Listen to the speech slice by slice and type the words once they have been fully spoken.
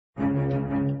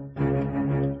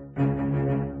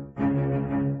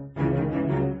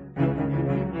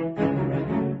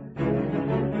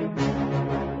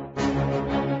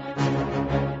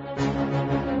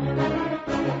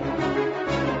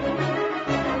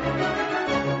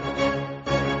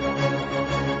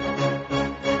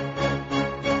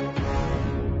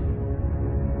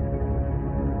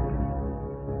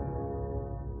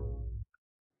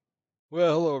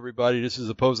everybody. This is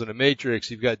Opposing the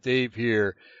Matrix. You've got Dave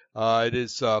here. It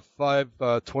is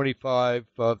 5/25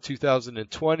 of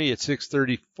 2020 at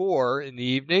 6:34 in the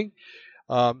evening.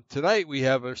 Tonight we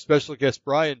have a special guest,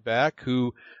 Brian, back,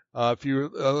 who, if you're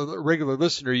a regular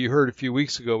listener, you heard a few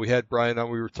weeks ago we had Brian on.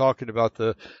 We were talking about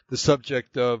the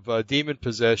subject of demon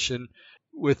possession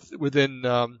within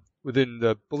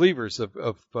the believers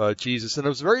of Jesus. And it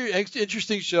was a very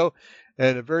interesting show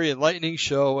and a very enlightening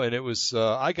show, and it was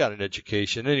I got an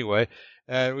education anyway.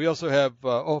 And we also have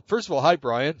first of all, hi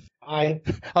Brian. Hi.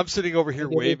 I'm sitting over here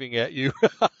waving at you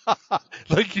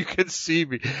like you can see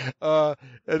me. And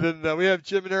then we have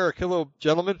Jim and Eric. Hello,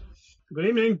 gentlemen. Good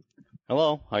evening.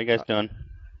 Hello. How you guys doing?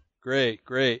 Great.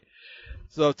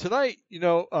 So tonight,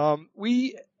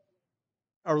 we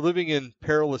are living in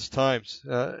perilous times.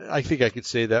 I think I could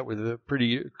say that with a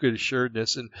pretty good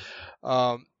assuredness. And,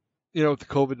 with the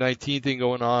COVID-19 thing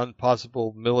going on,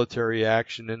 possible military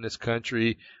action in this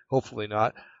country, hopefully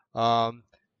not.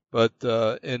 But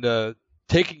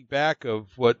taking back of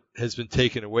what has been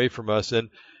taken away from us. And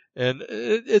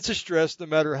it's a stress, no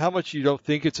matter how much you don't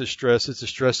think it's a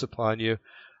stress upon you.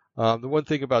 The one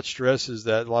thing about stress is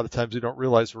that a lot of times we don't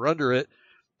realize we're under it,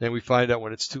 and we find out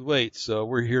when it's too late. So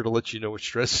we're here to let you know what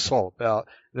stress is all about.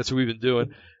 And that's what we've been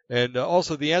doing. And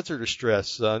also the answer to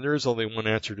stress. There is only one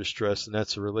answer to stress, and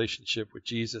that's a relationship with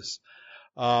Jesus.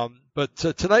 But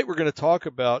tonight we're going to talk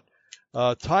about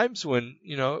times when,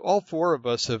 all four of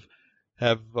us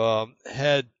have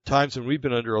had times when we've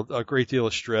been under a great deal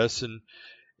of stress,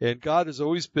 and God has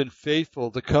always been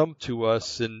faithful to come to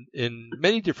us in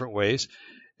many different ways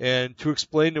and to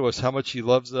explain to us how much He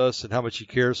loves us and how much He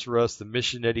cares for us, the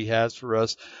mission that He has for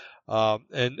us,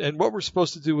 and what we're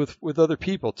supposed to do with other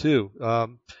people too,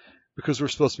 because we're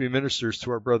supposed to be ministers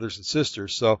to our brothers and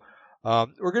sisters. So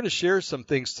we're going to share some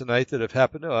things tonight that have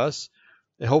happened to us.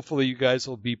 And hopefully you guys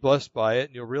will be blessed by it,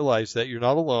 and you'll realize that you're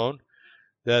not alone,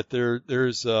 that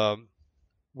there's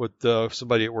what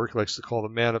somebody at work likes to call the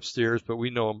man upstairs, but we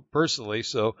know him personally.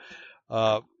 So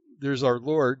there's our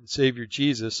Lord and Savior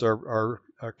Jesus, our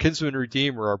kinsman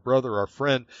redeemer, our brother, our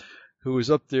friend, who is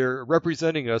up there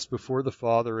representing us before the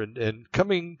Father and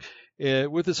coming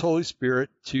with His Holy Spirit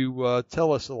to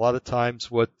tell us a lot of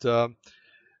times what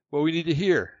we need to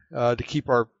hear to keep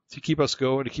us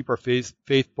going, to keep our faith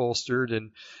bolstered,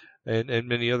 and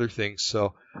many other things.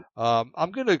 So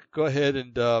I'm going to go ahead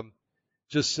and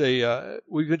just say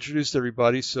we've introduced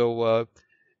everybody. So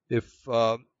if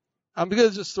I'm going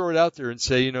to just throw it out there and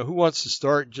say, who wants to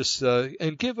start and just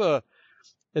and give an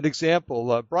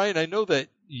example. Brian, I know that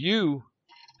you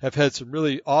have had some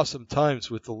really awesome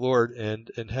times with the Lord and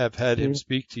have had Him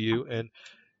speak to you.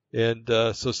 And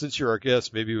so since you're our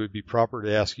guest, maybe it would be proper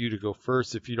to ask you to go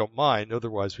first if you don't mind.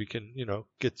 Otherwise, we can,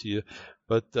 get to you.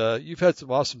 But you've had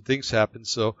some awesome things happen.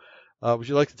 So would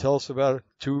you like to tell us about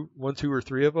one, two, or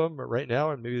three of them right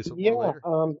now, and maybe some more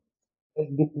later?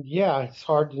 It's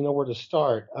hard to know where to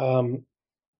start.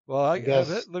 Well, I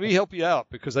guess let me help you out,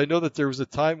 because I know that there was a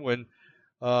time when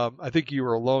I think you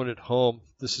were alone at home.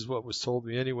 This is what was told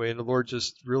me anyway, and the Lord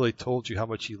just really told you how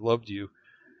much He loved you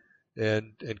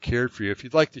and cared for you. If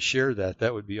you'd like to share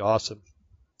that would be awesome.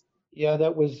 Yeah,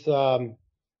 that was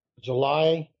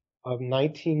July of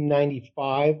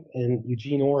 1995 in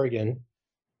Eugene, Oregon.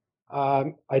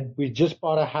 We just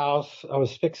bought a house. I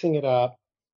was fixing it up,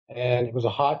 and it was a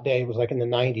hot day. It was like in the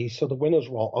 90s, so the windows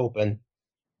were all open.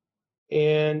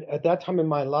 And at that time in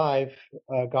my life,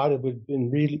 God had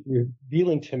been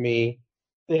revealing to me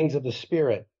things of the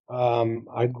Spirit.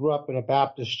 I grew up in a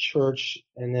Baptist church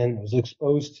and then was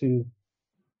exposed to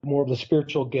more of the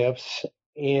spiritual gifts.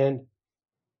 And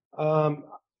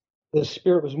the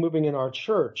Spirit was moving in our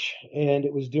church, and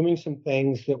it was doing some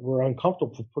things that were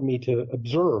uncomfortable for me to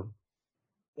observe.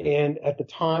 And at the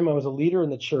time, I was a leader in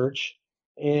the church,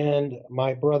 and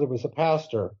my brother was a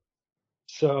pastor.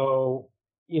 So,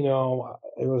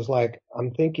 it was like,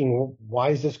 I'm thinking, well, why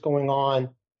is this going on?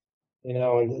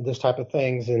 And this type of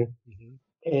things. And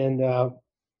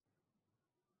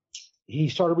he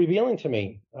started revealing to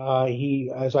me.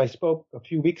 As I spoke a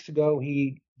few weeks ago,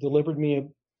 he delivered me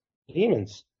of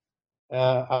demons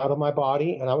out of my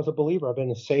body, and I was a believer. I've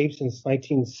been saved since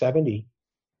 1970.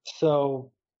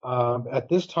 So at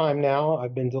this time now,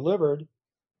 I've been delivered.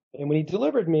 And when he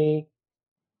delivered me,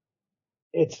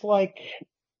 it's like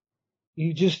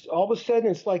you just, all of a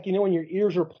sudden, it's like, when your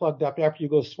ears are plugged up after you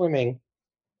go swimming,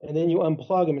 and then you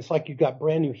unplug them, it's like you've got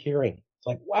brand new hearing. It's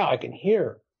like, wow, I can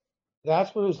hear.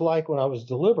 That's what it was like when I was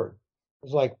delivered. It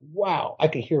was like, wow, I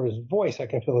can hear His voice. I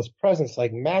can feel His presence,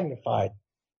 like magnified.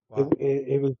 Wow.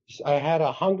 It was. I had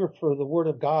a hunger for the Word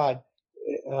of God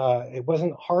it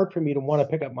wasn't hard for me to want to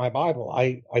pick up my Bible.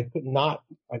 I could not.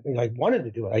 I mean, I wanted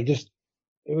to do it.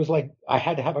 It was like I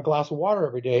had to have a glass of water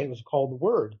every day. It was called the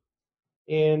Word,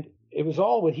 and it was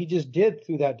all what he just did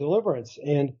through that deliverance.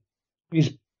 And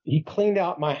he cleaned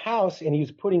out my house, and he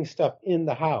was putting stuff in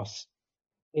the house,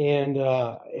 and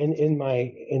in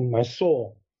my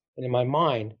soul and in my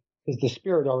mind, because the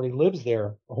Spirit already lives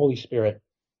there, the Holy Spirit.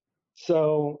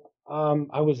 So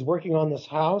I was working on this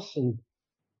house, and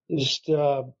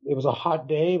it was a hot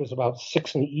day. It was about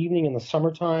 6 p.m. in the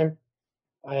summertime,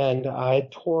 and I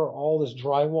tore all this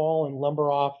drywall and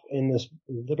lumber off in this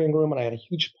living room, and I had a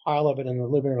huge pile of it in the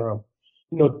living room.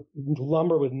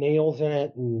 Lumber with nails in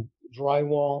it and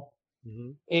drywall.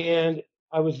 Mm-hmm. And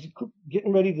I was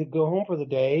getting ready to go home for the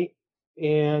day,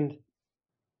 and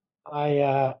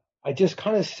I just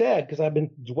kind of said, because I've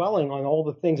been dwelling on all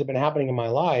the things that have been happening in my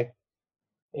life,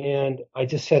 and I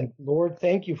just said, Lord,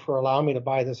 thank you for allowing me to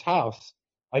buy this house.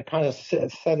 I kind of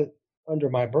said it under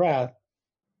my breath,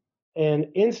 and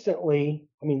instantly,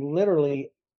 I mean,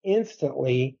 literally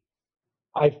instantly,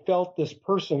 I felt this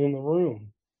person in the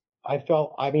room. I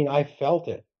felt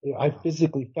it. I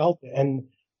physically felt it, and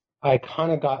I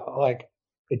kind of got like,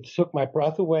 it took my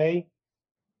breath away,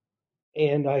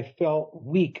 and I felt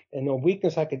weak. And the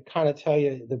weakness, I could kind of tell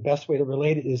you the best way to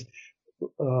relate it is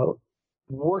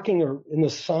working in the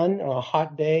sun on a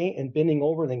hot day and bending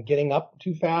over and then getting up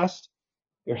too fast.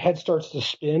 Your head starts to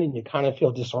spin and you kind of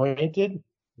feel disoriented.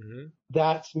 Mm-hmm.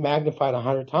 That's magnified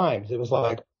 100 times. It was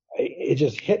like, it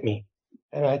just hit me.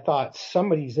 And I thought,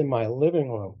 somebody's in my living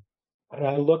room. And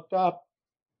I looked up,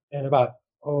 and about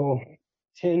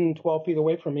 10, 12 feet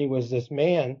away from me was this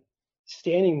man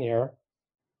standing there.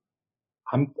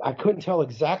 I couldn't tell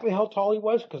exactly how tall he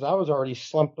was because I was already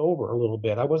slumped over a little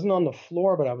bit. I wasn't on the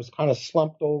floor, but I was kind of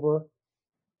slumped over,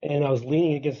 and I was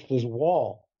leaning against this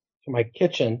wall to my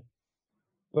kitchen.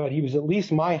 But he was at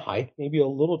least my height, maybe a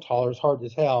little taller. It's hard to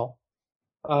tell.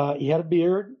 He had a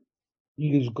beard.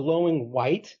 He was glowing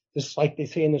white, just like they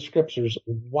say in the scriptures.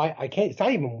 White. It's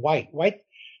not even white. White.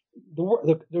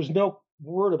 There's no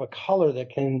word of a color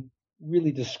that can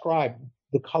really describe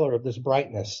the color of this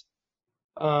brightness.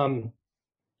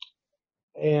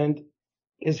 And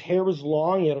his hair was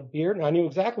long. He had a beard, and I knew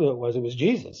exactly what it was. It was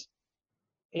Jesus.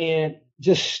 And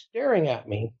just staring at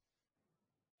me.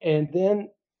 And then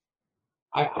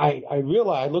I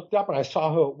realized, I looked up and I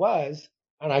saw who it was,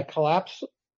 and I collapsed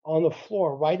on the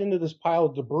floor right into this pile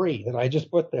of debris that I just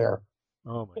put there.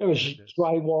 Oh my It was goodness.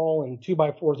 drywall and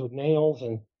 2x4s with nails,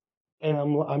 and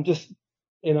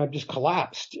I just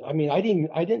collapsed. I mean, I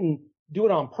didn't do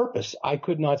it on purpose. I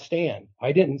could not stand.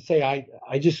 I didn't say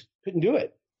I just couldn't do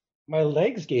it. My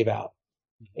legs gave out,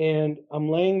 and I'm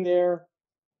laying there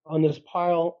on this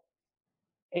pile,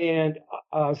 and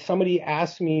somebody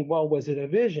asked me, well, was it a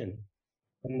vision?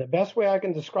 And the best way I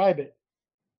can describe it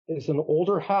is an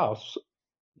older house.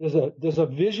 Does a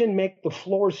vision make the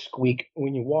floor squeak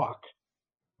when you walk?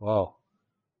 Wow.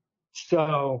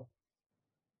 So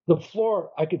the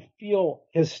floor, I could feel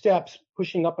his steps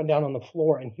pushing up and down on the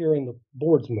floor and hearing the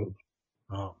boards move.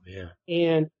 Oh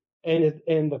man.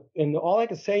 And all I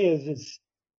can say is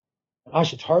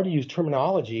gosh, it's hard to use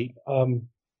terminology.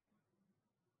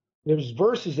 There's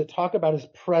verses that talk about his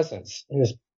presence, and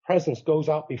his presence goes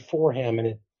out before him,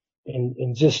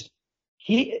 and just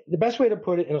the best way to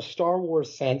put it in a Star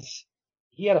Wars sense,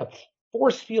 he had a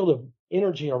force field of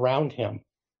energy around him.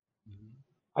 Mm-hmm.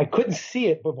 I couldn't see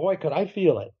it, but boy, could I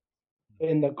feel it.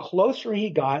 And the closer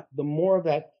he got, the more of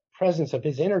that presence of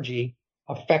his energy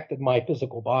affected my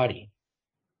physical body.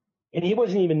 And he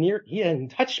wasn't even he hadn't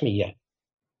touched me yet.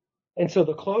 And so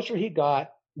the closer he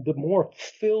got, the more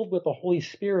filled with the Holy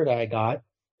Spirit I got,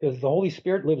 because the Holy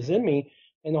Spirit lives in me,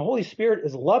 and the Holy Spirit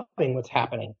is loving what's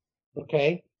happening.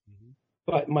 Okay? Mm-hmm.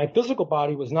 But my physical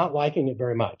body was not liking it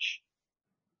very much.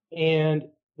 And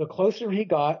the closer he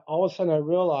got, all of a sudden I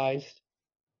realized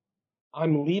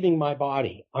I'm leaving my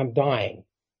body. I'm dying,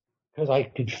 because I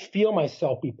could feel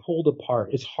myself be pulled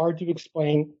apart. It's hard to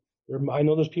explain. I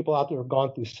know there's people out there who have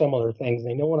gone through similar things.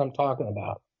 They know what I'm talking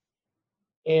about.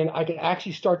 And I could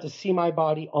actually start to see my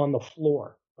body on the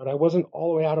floor, but I wasn't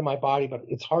all the way out of my body, but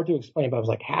it's hard to explain, but I was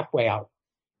like halfway out.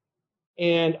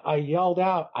 And I yelled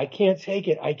out, I can't take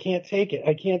it. I can't take it.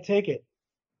 I can't take it.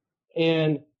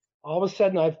 And all of a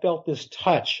sudden I felt this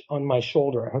touch on my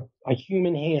shoulder. A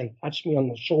human hand touched me on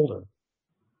the shoulder.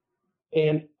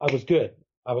 And I was good.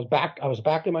 I was back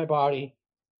in my body,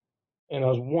 and I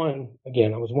was one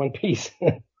again. I was one piece.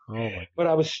 But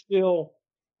I was still,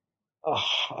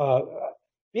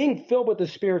 being filled with the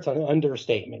Spirit's an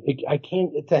understatement. It's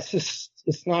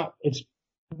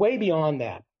way beyond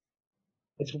that.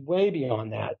 It's way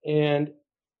beyond that. And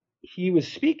he was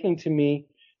speaking to me.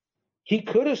 He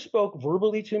could have spoke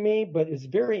verbally to me, but it's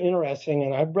very interesting.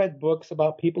 And I've read books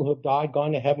about people who have died,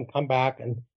 gone to heaven, come back,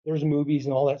 and there's movies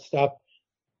and all that stuff.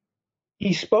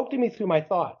 He spoke to me through my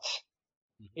thoughts,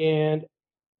 and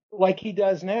like he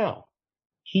does now,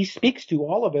 he speaks to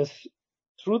all of us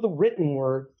through the written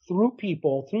word, through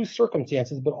people, through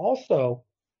circumstances, but also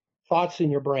thoughts in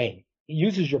your brain. He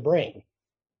uses your brain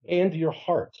and your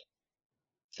heart.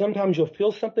 Sometimes you'll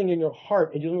feel something in your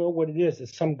heart and you don't know what it is.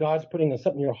 It's some God's putting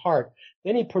something in your heart.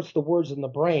 Then he puts the words in the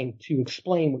brain to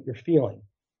explain what you're feeling.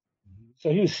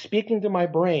 So he was speaking to my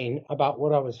brain about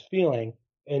what I was feeling,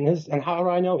 and how do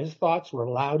I know his thoughts were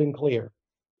loud and clear?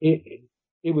 It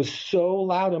was so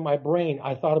loud in my brain,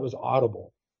 I thought it was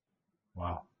audible.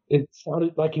 Wow. It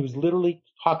sounded like he was literally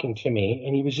talking to me,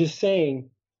 and he was just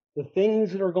saying, the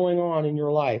things that are going on in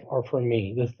your life are for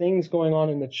me. The things going on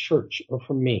in the church are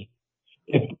for me.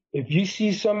 If you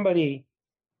see somebody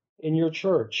in your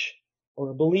church or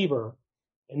a believer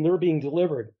and they're being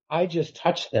delivered, I just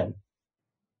touch them.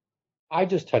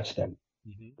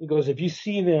 Because if you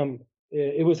see them,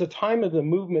 it was a time of the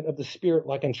movement of the Spirit,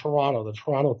 like in Toronto, the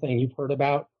Toronto thing you've heard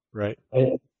about. Right.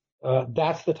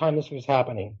 That's the time this was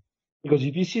happening. Because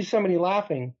if you see somebody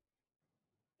laughing,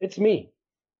 it's me.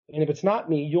 And if it's not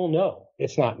me, you'll know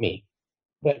it's not me.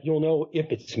 But you'll know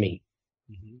if it's me.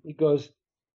 Because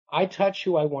I touch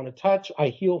who I want to touch. I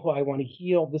heal who I want to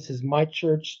heal. This is my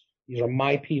church. These are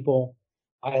my people.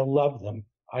 I love them.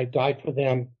 I died for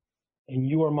them. And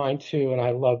you are mine too. And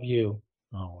I love you.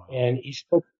 Oh, wow. And he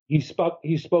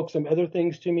spoke some other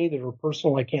things to me that are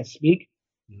personal. I can't speak.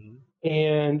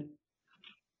 And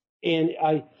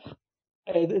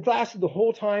it lasted the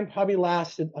whole time, probably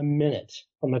lasted a minute.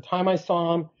 From the time I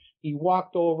saw him, he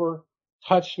walked over,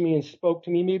 touched me, and spoke to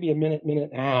me, maybe a minute,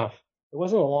 minute and a half. It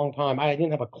wasn't a long time. I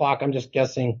didn't have a clock. I'm just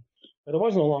guessing. But it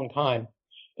wasn't a long time.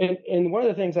 And one of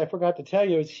the things I forgot to tell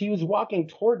you is he was walking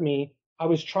toward me. I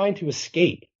was trying to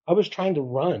escape. I was trying to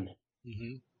run.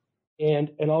 And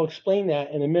I'll explain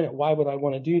that in a minute. Why would I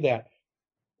want to do that?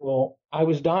 Well, I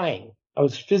was dying. I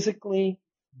was physically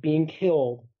being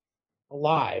killed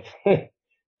alive.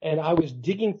 And I was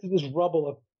digging through this rubble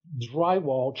of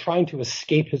drywall trying to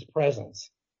escape his presence.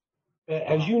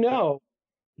 As you know,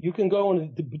 you can go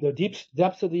into the deep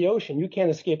depths of the ocean. You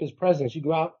can't escape his presence. You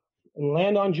go out and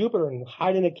land on Jupiter and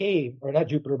hide in a cave, or not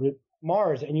Jupiter, but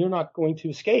Mars, and you're not going to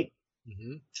escape.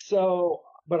 So,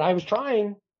 but I was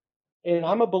trying, and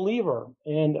I'm a believer.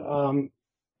 And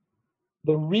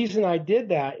the reason I did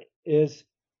that is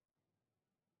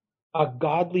a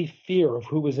godly fear of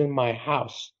who was in my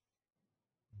house.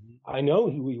 I know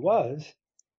who he was.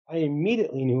 I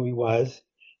immediately knew who he was.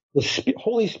 The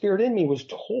Holy Spirit in me was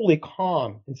totally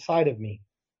calm inside of me.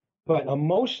 But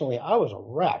emotionally, I was a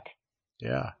wreck.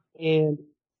 Yeah. And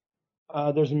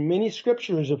there's many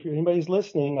scriptures, if anybody's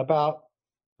listening, about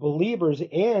believers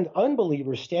and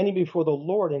unbelievers standing before the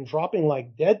Lord and dropping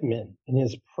like dead men in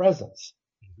his presence.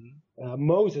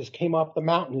 Moses came off the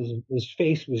mountain. His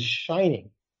face was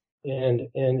shining. And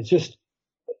it's just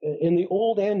in the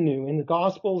old and new, in the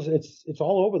Gospels, it's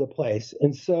all over the place.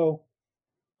 And so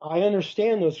I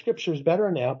understand those scriptures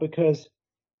better now, because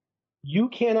you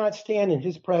cannot stand in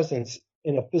his presence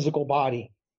in a physical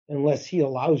body unless he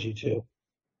allows you to.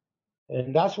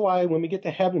 And that's why when we get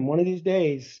to heaven one of these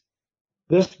days,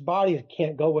 this body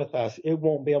can't go with us. It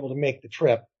won't be able to make the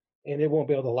trip, and it won't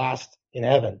be able to last in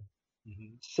heaven.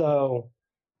 So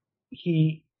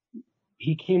he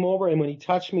came over, and when he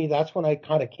touched me, that's when I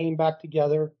kind of came back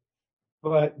together.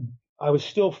 But I was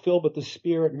still filled with the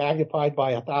Spirit, magnified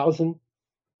by 1,000.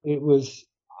 It was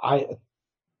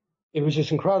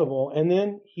just incredible. And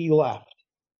then he left,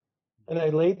 and I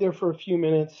laid there for a few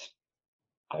minutes.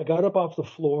 I got up off the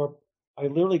floor. I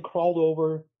literally crawled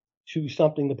over to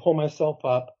something to pull myself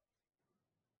up,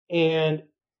 and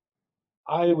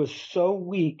I was so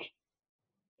weak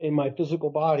in my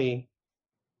physical body,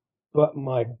 but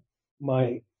my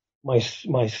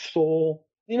soul,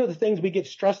 you know, the things we get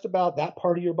stressed about, that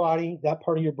part of your body, that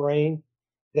part of your brain,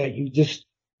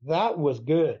 that was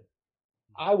good.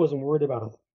 I wasn't worried about a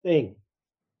thing.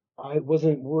 I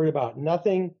wasn't worried about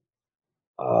nothing.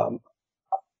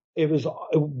 It was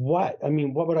what? I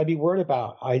mean, what would I be worried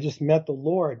about? I just met the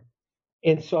Lord.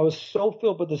 And so I was so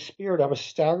filled with the Spirit, I was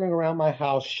staggering around my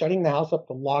house, shutting the house up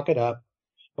to lock it up.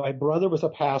 My brother was a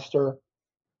pastor,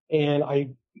 and I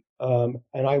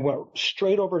went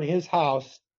straight over to his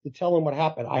house to tell him what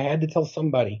happened. I had to tell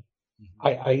somebody.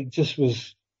 I just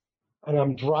was, and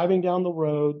I'm driving down the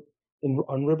road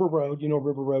on River Road. You know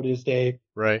where River Road is, Dave.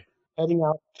 Right. Heading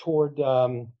out toward,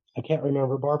 I can't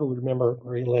remember. Barbara would remember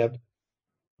where he lived.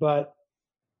 But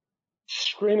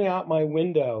screaming out my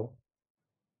window,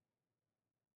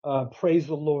 praise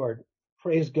the Lord,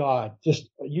 praise God, just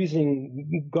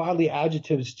using godly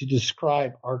adjectives to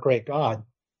describe our great God.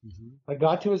 I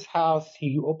got to his house,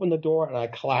 he opened the door, and I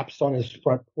collapsed on his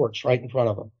front porch right in front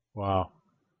of him. Wow.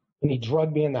 And he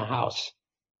drugged me in the house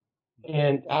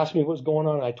and asked me what was going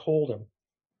on, and I told him.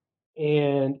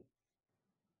 And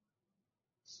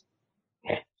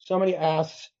somebody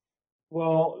asks,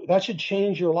 well, that should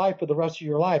change your life for the rest of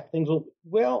your life.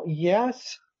 Well,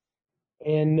 yes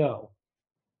and no.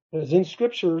 Because in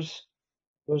scriptures,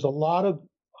 there's a lot of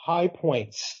high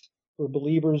points for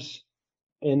believers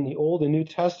in the Old and New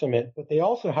Testament, but they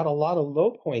also had a lot of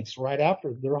low points right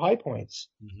after their high points.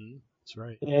 That's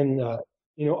right. And,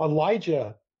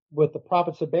 Elijah with the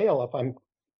prophets of Baal, if I'm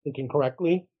thinking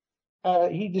correctly,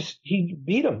 he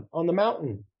beat him on the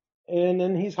mountain. And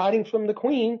then he's hiding from the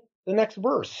queen, the next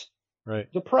verse.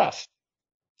 Right. Depressed.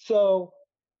 So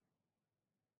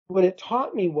what it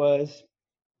taught me was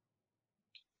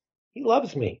he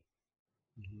loves me.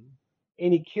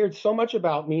 And he cared so much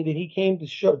about me that he came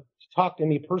to talk to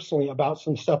me personally about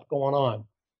some stuff going on.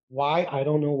 Why? I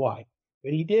don't know why,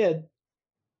 but he did.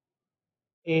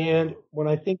 And when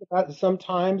I think about it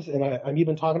sometimes, and I'm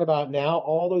even talking about it now,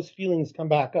 all those feelings come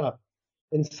back up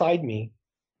inside me.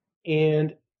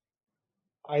 And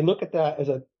I look at that as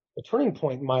a turning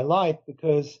point in my life,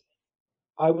 because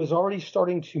I was already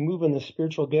starting to move in the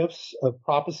spiritual gifts of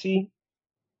prophecy,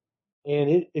 and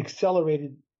it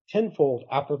accelerated tenfold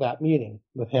after that meeting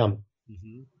with him.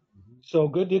 So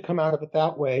good to come out of it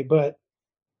that way. But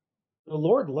the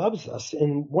Lord loves us,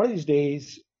 and one of these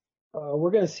days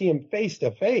we're going to see him face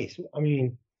to face. I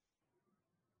mean,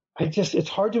 it's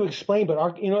hard to explain, but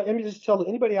let me just tell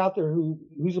anybody out there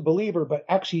who's a believer but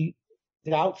actually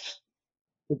doubts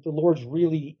that the Lord's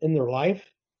really in their life.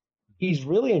 He's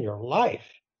really in your life,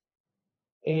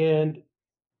 and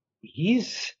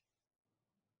he's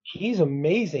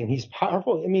amazing. He's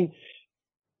powerful. I mean,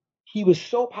 he was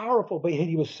so powerful, but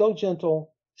he was so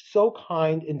gentle, so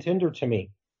kind and tender to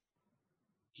me.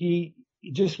 He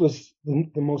just was the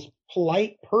most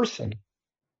polite person.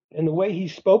 And the way he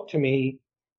spoke to me,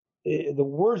 the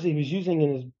words he was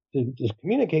using to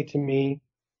communicate to me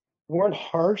weren't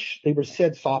harsh. They were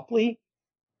said softly.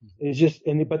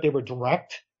 But they were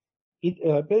direct.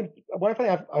 One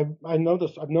thing I know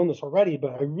this, I've known this already,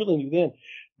 but I really knew then,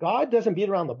 God doesn't beat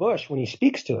around the bush when he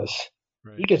speaks to us.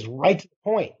 Right. He gets right to the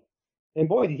point. And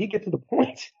boy, did he get to the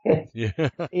point. Yeah.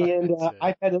 And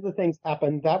I've had other things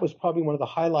happen. That was probably one of the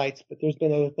highlights, but there's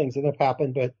been other things that have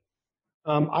happened. But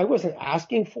I wasn't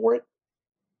asking for it.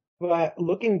 But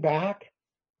looking back,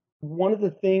 one of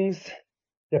the things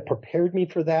that prepared me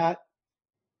for that,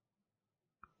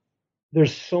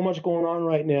 there's so much going on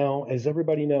right now, as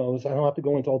everybody knows. I don't have to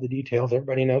go into all the details.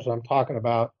 Everybody knows what I'm talking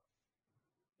about.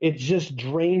 It just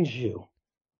drains you.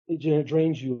 It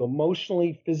drains you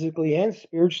emotionally, physically, and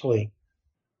spiritually.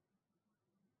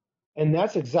 And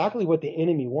that's exactly what the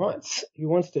enemy wants. He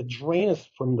wants to drain us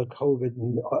from the COVID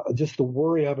and just the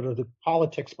worry of it, or the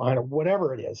politics behind it,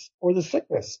 whatever it is, or the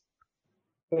sickness.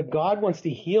 But God wants to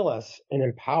heal us and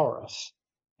empower us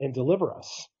and deliver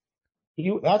us.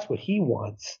 That's what he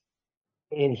wants.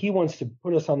 And he wants to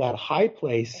put us on that high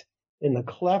place in the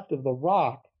cleft of the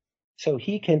rock so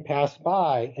he can pass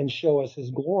by and show us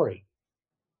his glory.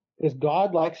 Because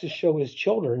God likes to show his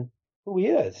children who he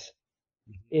is.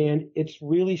 And it's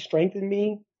really strengthened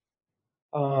me.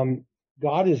 The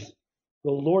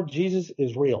Lord Jesus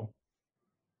is real.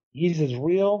 He's as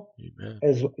real Amen.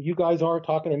 As you guys are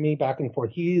talking to me back and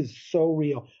forth. He is so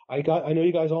real. I know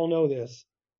you guys all know this,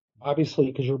 obviously,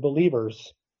 because you're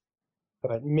believers.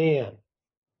 But man,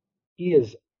 he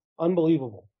is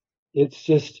unbelievable. It's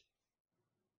just,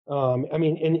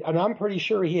 and I'm pretty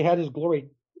sure he had his glory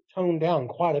toned down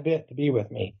quite a bit to be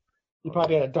with me. He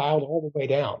probably had it dialed all the way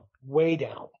down,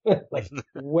 like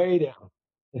way down,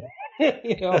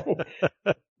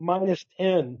 minus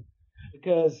 10,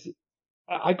 because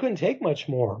I couldn't take much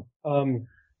more. And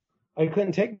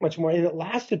it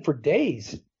lasted for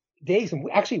days, and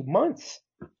actually months.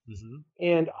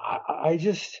 And I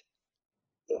just,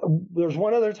 there's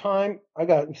one other time, I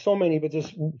got so many, but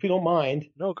just if you don't mind.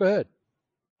 No, go ahead.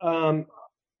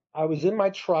 I was in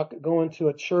my truck going to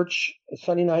a church, a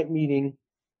Sunday night meeting.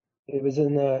 It was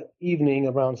in the evening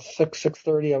around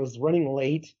 6:30. I was running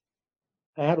late.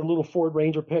 I had a little Ford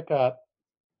Ranger pickup,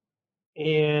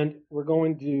 and we're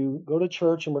going to go to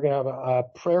church, and we're going to have a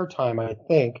prayer time, I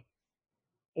think.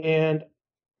 And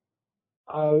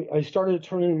I started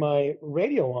turning my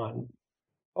radio on.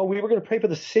 Oh, we were going to pray for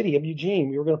the city of Eugene.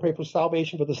 We were going to pray for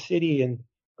salvation for the city, and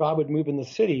God would move in the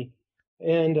city.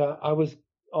 And I was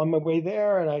on my way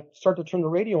there, and I start to turn the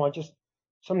radio on. Just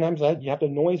sometimes you have the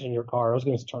noise in your car. I was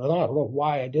going to turn it on. I don't know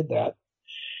why I did that.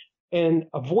 And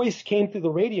a voice came through the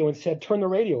radio and said, "Turn the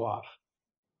radio off."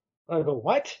 And I go,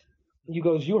 "What?" And he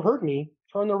goes, "You heard me.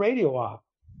 Turn the radio off."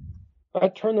 I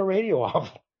turned the radio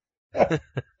off.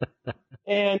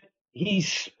 And he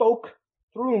spoke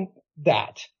through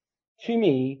that to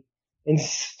me and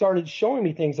started showing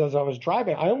me things as I was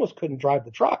driving. I almost couldn't drive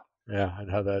the truck. Yeah, I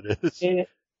know how that is.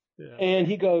 And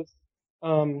he goes,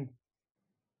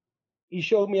 he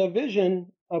showed me a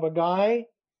vision of a guy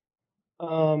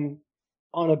on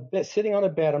a bed, sitting on a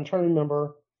bed. I'm trying to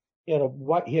remember.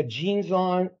 He had jeans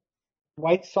on,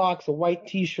 white socks, a white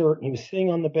T-shirt, and he was sitting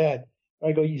on the bed. And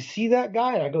I go, "You see that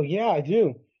guy?" And I go, "Yeah, I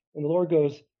do." And the Lord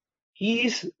goes,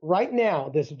 "He's right now,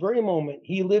 this very moment,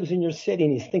 he lives in your city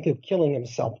and he's thinking of killing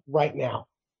himself right now."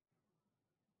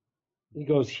 He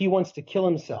goes, "He wants to kill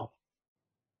himself."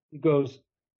 He goes,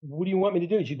 "What do you want me to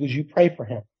do?" She goes, "You pray for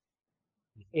him."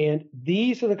 And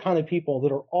these are the kind of people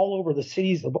that are all over the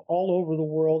cities of all over the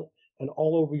world and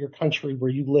all over your country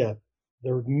where you live.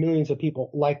 There are millions of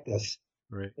people like this.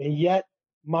 Right. And yet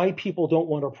my people don't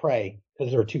want to pray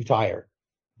because they're too tired.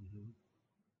 Mm-hmm.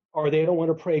 Or they don't want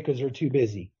to pray because they're too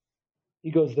busy.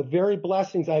 He goes, "The very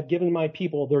blessings I've given my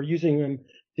people, they're using them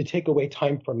to take away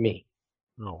time from me."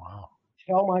 Oh, wow.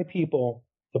 Tell my people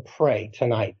to pray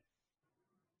tonight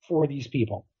for these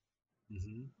people.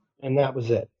 Mm-hmm. And that was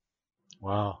it.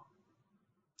 Wow.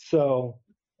 So,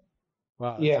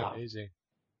 wow, that's yeah. amazing.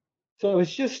 So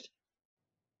it's just,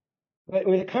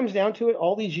 when it comes down to it,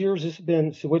 all these years it's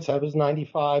been, so I was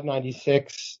 95,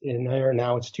 96, and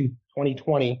now it's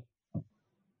 2020.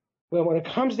 But when it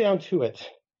comes down to it,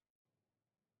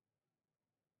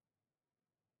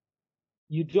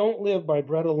 you don't live by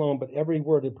bread alone, but every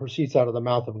word that proceeds out of the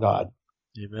mouth of God.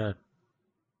 Amen.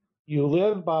 You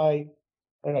live by,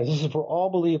 and this is for all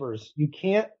believers, you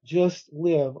can't just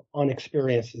live on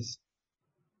experiences.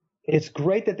 It's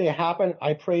great that they happen.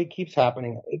 I pray it keeps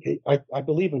happening. I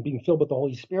believe in being filled with the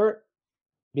Holy Spirit,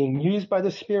 being used by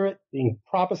the Spirit, being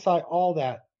prophesied, all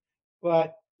that.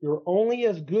 But you're only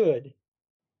as good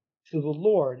to the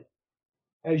Lord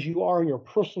as you are in your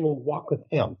personal walk with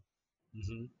Him.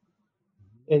 Mm-hmm.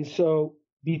 And so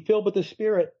be filled with the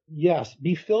Spirit. Yes.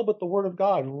 Be filled with the Word of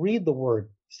God. Read the Word,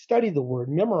 study the Word,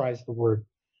 memorize the Word,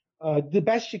 the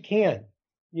best you can.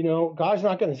 God's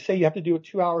not going to say you have to do it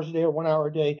 2 hours a day or 1 hour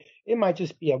a day. It might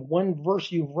just be a one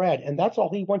verse you've read, and that's all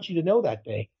He wants you to know that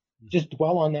day. Just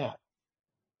dwell on that.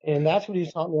 And that's what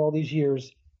He's taught me all these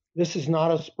years. This is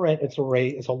not a sprint. It's a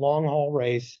race. It's a long haul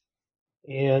race.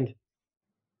 And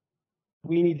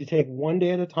we need to take one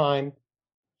day at a time,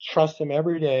 trust Him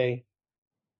every day,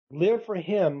 live for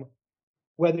Him,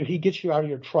 whether He gets you out of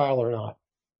your trial or not.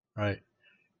 Right.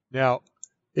 Now,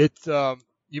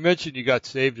 you mentioned you got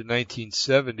saved in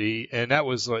 1970, and that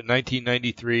was like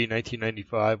 1993,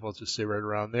 1995. I'll just say right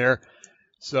around there.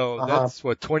 So that's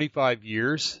 25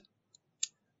 years.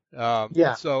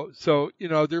 Yeah. So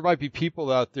there might be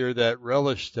people out there that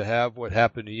relish to have what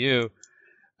happened to you,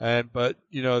 but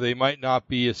they might not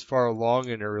be as far along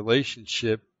in a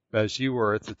relationship as you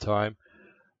were at the time.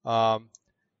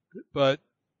 But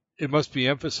it must be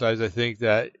emphasized, I think,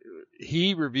 that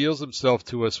He reveals Himself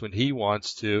to us when He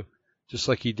wants to, just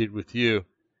like He did with you.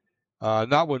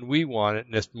 Not when we want it,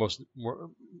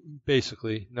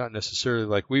 basically, not necessarily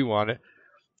like we want it.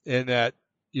 And that,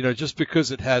 just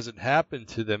because it hasn't happened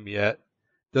to them yet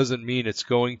doesn't mean it's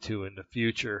going to in the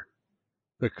future.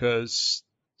 Because,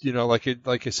 like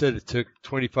I said, it took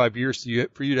 25 years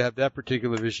for you to have that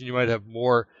particular vision. You might have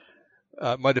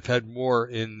had more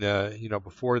in,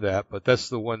 before that, but that's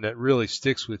the one that really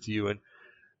sticks with you.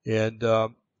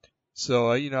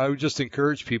 So, I would just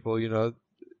encourage people,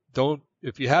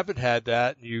 if you haven't had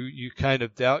that, you kind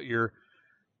of doubt your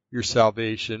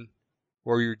salvation,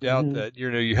 or you doubt that,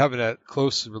 you haven't that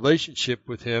close relationship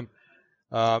with Him,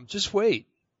 just wait,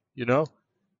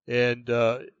 and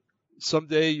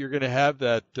someday you're going to have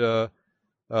that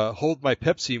hold my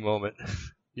Pepsi moment,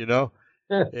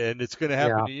 and it's going to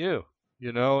happen to you,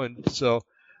 and so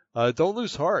don't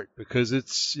lose heart, because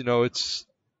it's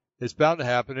bound to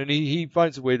happen, and he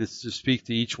finds a way to speak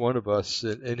to each one of us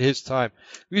in His time.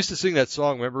 We used to sing that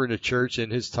song, remember, in the church, in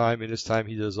His time,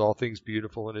 He does all things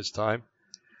beautiful in His time.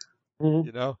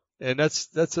 Mm-hmm. And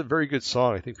that's a very good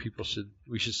song. I think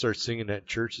we should start singing that in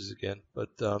churches again. But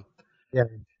yeah.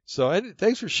 So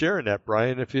thanks for sharing that,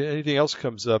 Brian. If anything else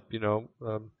comes up, we got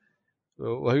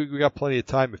plenty of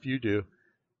time if you do.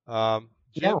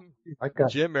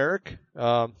 Jim, Eric,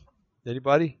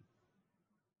 anybody?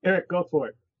 Eric, go for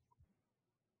it.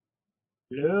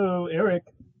 Hello, Eric.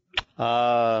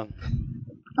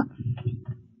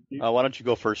 Why don't you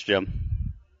go first, Jim?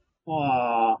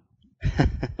 Aw.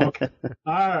 Okay.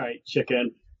 All right,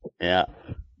 chicken. Yeah.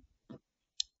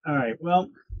 All right. Well,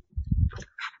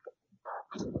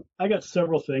 I got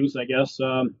several things, I guess.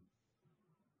 One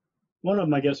of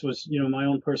them, I guess, was my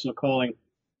own personal calling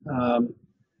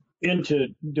into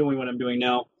doing what I'm doing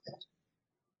now.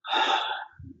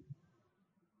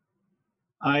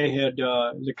 I had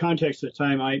the context at the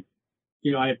time. I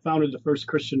had founded the first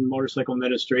Christian motorcycle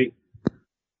ministry.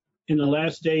 In the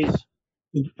last days,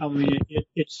 I mean,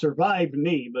 it survived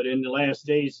me, but in the last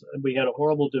days, we had a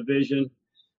horrible division.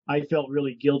 I felt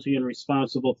really guilty and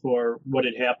responsible for what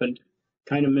had happened.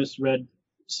 Kind of misread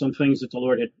some things that the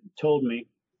Lord had told me.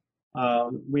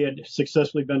 We had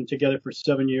successfully been together for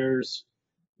 7 years.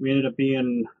 We ended up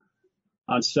being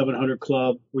on 700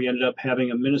 Club. We ended up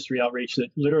having a ministry outreach that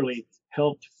literally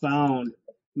helped found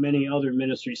many other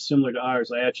ministries similar to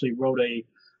ours. I actually wrote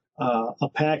a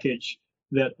package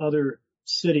that other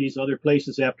cities, other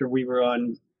places, after we were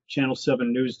on Channel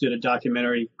 7 News, did a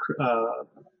documentary.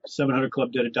 700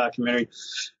 Club did a documentary,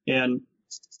 and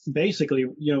basically,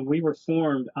 we were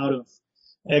formed out of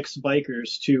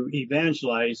ex-bikers to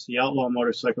evangelize the outlaw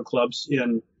motorcycle clubs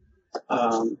in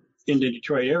the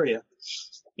Detroit area.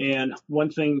 And one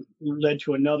thing led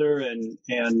to another,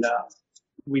 and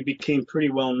we became pretty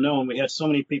well known. We had so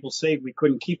many people saved, we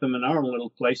couldn't keep them in our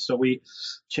little place, so we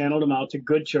channeled them out to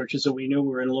good churches that we knew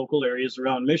were in local areas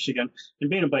around Michigan. And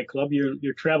being a bike club,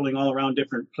 you're traveling all around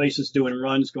different places, doing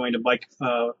runs, going to bike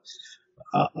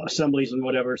assemblies and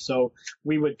whatever. So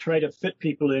we would try to fit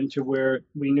people into where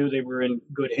we knew they were in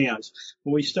good hands.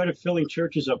 When we started filling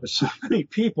churches up with so many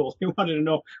people, we wanted to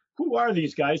know, who are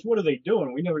these guys? What are they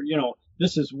doing? We never,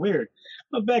 this is weird.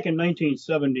 Well, back in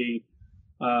 1970,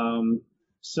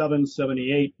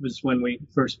 78 was when we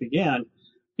first began.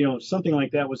 Something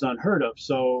like that was unheard of.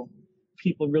 So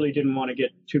people really didn't want to get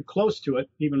too close to it.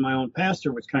 Even my own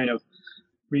pastor was kind of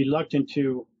reluctant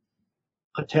to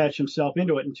attach himself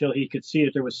into it until he could see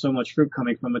that there was so much fruit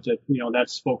coming from it that, that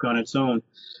spoke on its own.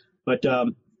 But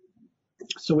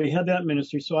so we had that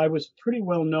ministry. So I was pretty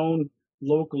well known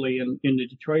locally in the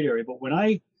Detroit area. But when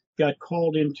I got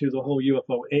called into the whole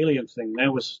UFO alien thing,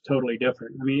 that was totally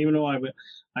different. I mean, even though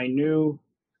I knew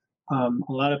a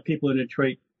lot of people in the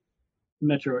Detroit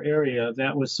metro area,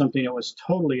 that was something that was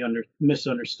totally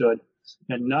misunderstood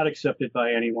and not accepted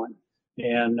by anyone.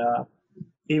 And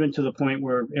even to the point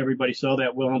where everybody saw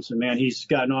that Wilhelmsen, man, he's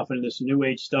gotten off into this new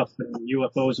age stuff and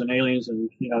UFOs and aliens and,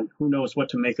 who knows what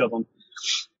to make of them.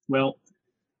 Well,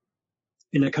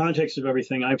 in the context of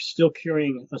everything, I'm still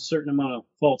carrying a certain amount of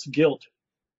false guilt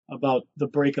about the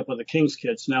breakup of the King's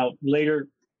Kids. Now, later,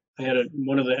 I had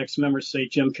one of the ex-members say,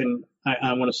 Jim,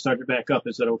 I want to start it back up.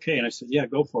 Is that okay? And I said, yeah,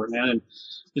 go for it, man. And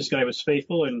this guy was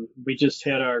faithful, and we just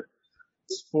had our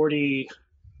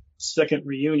 42nd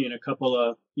reunion a couple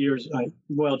of years,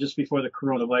 just before the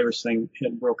coronavirus thing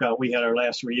had broke out. We had our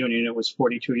last reunion. It was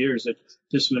 42 years that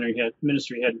this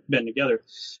ministry had been together.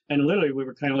 And literally, we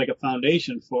were kind of like a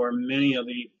foundation for many of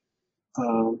the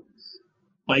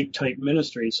bike-type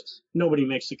ministries. Nobody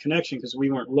makes the connection because we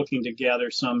weren't looking to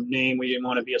gather some name. We didn't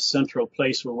want to be a central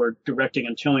place where we're directing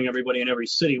and telling everybody in every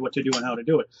city what to do and how to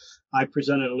do it. I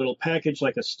presented a little package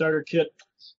like a starter kit.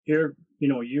 Here,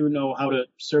 you know how to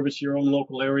service your own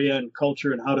local area and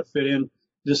culture and how to fit in.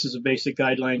 This is a basic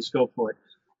guidelines. Go for it.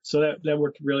 So that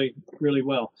worked really, really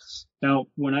well. Now,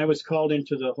 when I was called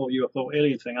into the whole UFO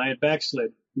alien thing, I had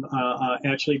backslid.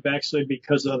 Actually backslid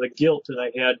because of the guilt that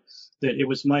I had, that it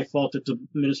was my fault that the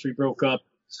ministry broke up.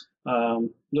 A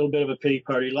little bit of a pity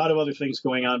party, a lot of other things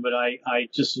going on, but I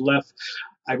just left.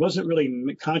 I wasn't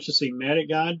really consciously mad at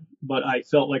God, but I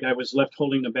felt like I was left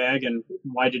holding the bag, and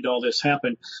why did all this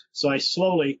happen? So I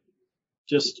slowly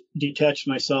just detached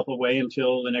myself away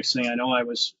until the next thing I know, I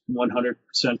was 100%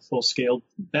 full-scale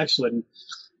backslidden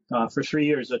for 3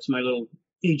 years. That's my little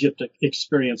Egypt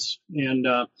experience. And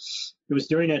it was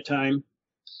during that time,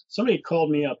 somebody called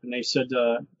me up and they said,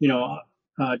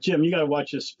 Jim, you got to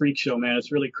watch this freak show, man.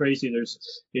 It's really crazy.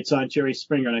 It's on Jerry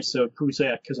Springer. And I said, who's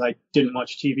that? Because I didn't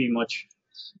watch TV much.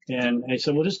 And I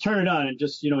said, well, just turn it on and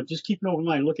just keep an open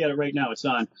mind. Look at it right now. It's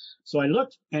on. So I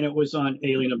looked, and it was on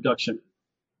alien abduction.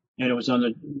 And it was on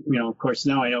the, of course,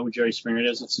 now I know who Jerry Springer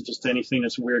is. It's just anything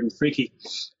that's weird and freaky.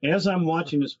 As I'm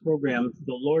watching this program,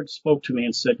 the Lord spoke to me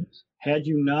and said, had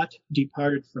you not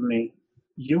departed from me,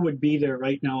 you would be there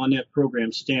right now on that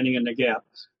program, standing in the gap.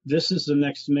 This is the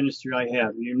next ministry I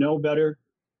have. You know better,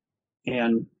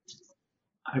 and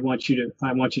I want you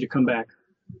to come back.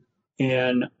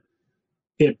 And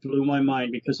it blew my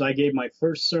mind, because I gave my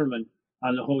first sermon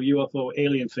on the whole UFO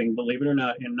alien thing, believe it or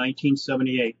not, in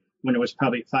 1978. when there was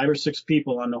probably 5 or 6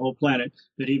 people on the whole planet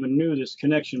that even knew this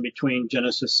connection between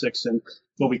Genesis 6 and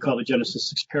what we call the Genesis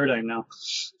 6 paradigm now.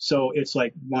 So it's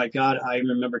like, my God, I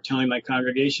remember telling my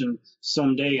congregation,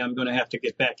 someday I'm going to have to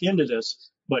get back into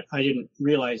this, but I didn't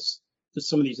realize that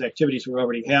some of these activities were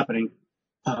already happening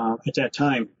at that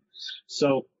time.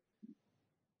 So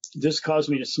this caused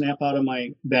me to snap out of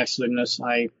my backslidness.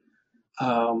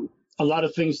 A lot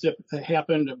of things that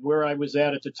happened where I was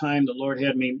at the time. The Lord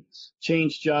had me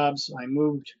change jobs. I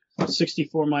moved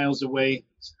 64 miles away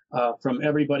from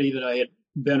everybody that I had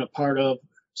been a part of,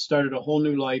 started a whole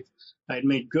new life. I had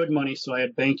made good money, so I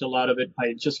had banked a lot of it. I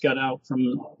had just got out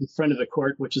from a friend of the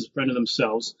court, which is a friend of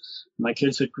themselves. My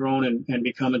kids had grown and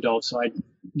become adults, so I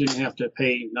didn't have to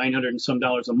pay $900 and some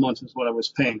a month is what I was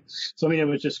paying. So, I mean, it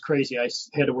was just crazy. I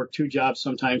had to work 2 jobs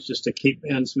sometimes just to keep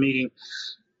ends meeting.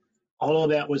 All of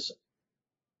that was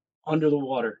under the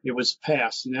water. It was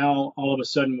past. Now, all of a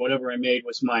sudden, whatever I made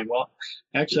was mine. Well,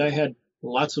 actually, I had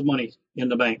lots of money in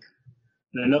the bank.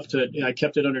 And enough I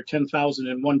kept it under 10,000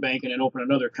 in one bank and then open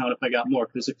another account if I got more.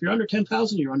 Because if you're under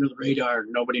 10,000, you're under the radar.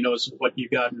 Nobody knows what you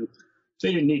got. And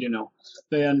they didn't need to know.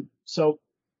 And so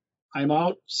I'm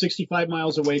out 65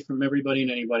 miles away from everybody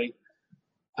and anybody.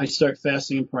 I start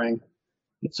fasting and praying.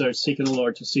 And started seeking the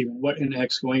Lord to see what in the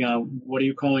heck's going on. What are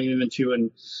you calling him into?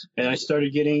 And I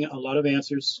started getting a lot of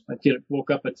answers.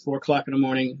 Woke up at 4 o'clock in the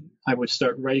morning. I would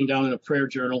start writing down in a prayer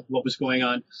journal what was going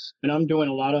on. And I'm doing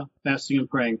a lot of fasting and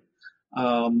praying.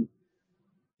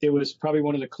 It was probably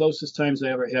one of the closest times I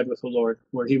ever had with the Lord,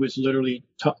 where he was literally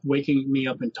waking me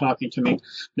up and talking to me.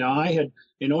 Now,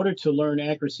 in order to learn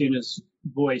accuracy in his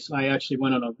voice, I actually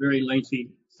went on a very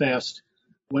lengthy fast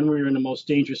when we were in the most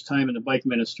dangerous time in the bike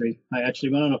ministry. I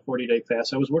actually went on a 40-day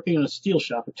fast. I was working in a steel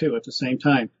shop, too, at the same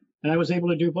time. And I was able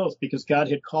to do both because God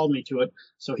had called me to it.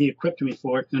 So he equipped me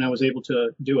for it, and I was able to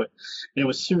do it. And it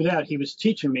was through that he was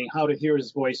teaching me how to hear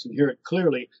his voice and hear it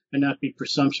clearly and not be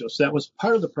presumptuous. That was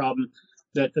part of the problem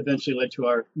that eventually led to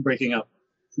our breaking up.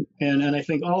 And I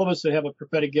think all of us that have a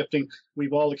prophetic gifting,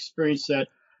 we've all experienced that.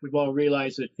 We've all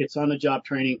realized that it's on the job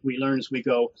training. We learn as we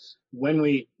go. When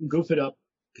we goof it up,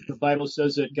 the Bible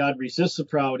says that God resists the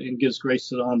proud and gives grace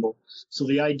to the humble. So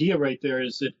the idea right there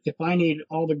is that if I need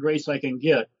all the grace I can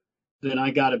get, then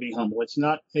I got to be humble. It's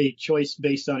not a choice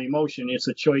based on emotion. It's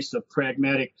a choice of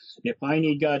pragmatic. If I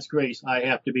need God's grace, I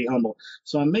have to be humble.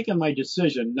 So I'm making my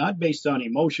decision not based on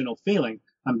emotional feeling.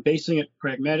 I'm basing it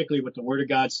pragmatically what the Word of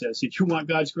God says. If you want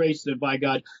God's grace, then by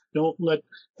God, don't let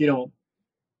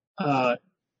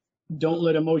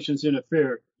emotions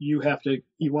interfere. You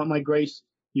want my grace,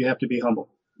 you have to be humble.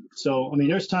 So, I mean,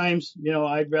 there's times,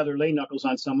 I'd rather lay knuckles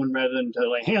on someone rather than to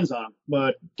lay hands on them.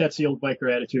 But that's the old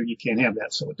biker attitude. You can't have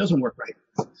that. So it doesn't work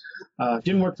right.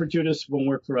 Didn't work for Judas, won't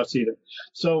work for us either.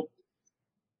 So,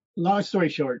 long story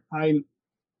short, I'm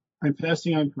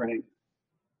fasting, I'm praying.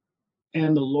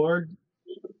 And the Lord,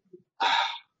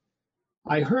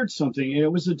 I heard something, and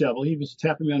it was the devil. He was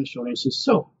tapping me on the shoulder. And he says,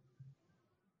 so,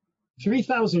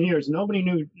 3,000 years, nobody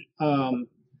knew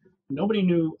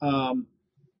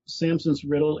Samson's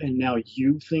riddle, and now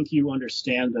you think you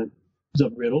understand the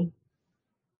riddle,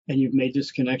 and you've made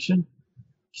this connection?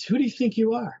 Who do you think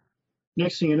you are?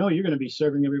 Next thing you know, you're going to be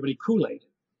serving everybody Kool-Aid.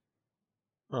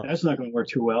 Oh. That's not going to work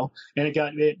too well. And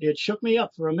it shook me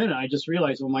up for a minute. I just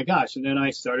realized, oh my gosh. And then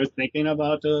I started thinking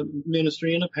about the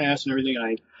ministry in the past and everything.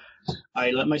 And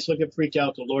I let myself get freaked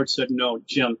out. The Lord said, no,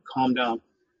 Jim, calm down.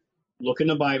 Look in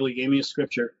the Bible. He gave me a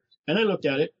scripture. And I looked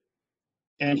at it,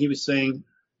 and he was saying,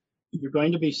 you're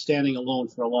going to be standing alone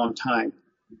for a long time.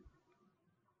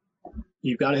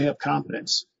 You've got to have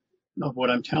confidence of what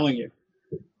I'm telling you.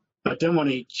 But then when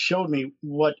he showed me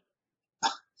what,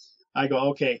 I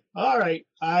go, okay, all right,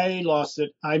 I lost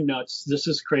it. I'm nuts. This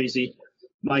is crazy.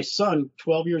 My son,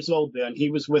 12 years old then, he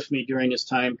was with me during this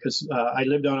time because I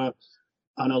lived on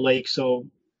a lake, so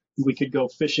we could go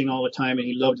fishing all the time, and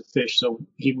he loved to fish. So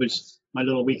he was my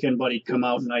little weekend buddy. He'd come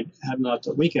out, and I'd have him out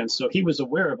the weekends. So he was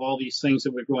aware of all these things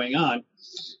that were going on.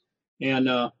 And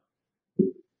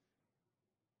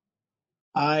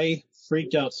I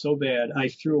freaked out so bad. I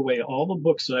threw away all the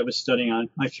books that I was studying on.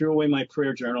 I threw away my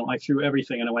prayer journal. I threw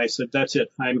everything away. I said, that's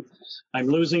it. I'm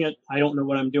losing it. I don't know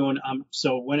what I'm doing.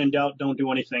 So when in doubt, don't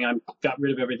do anything. I got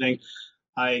rid of everything.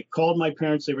 I called my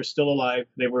parents. They were still alive.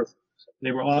 They were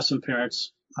awesome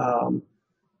parents.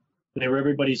 They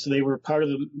were part of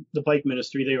the bike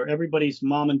ministry. They were everybody's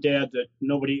mom and dad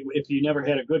if you never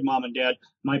had a good mom and dad,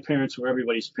 my parents were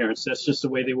everybody's parents. That's just the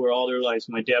way they were all their lives.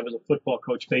 My dad was a football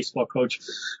coach, baseball coach.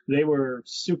 They were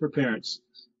super parents.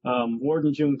 Ward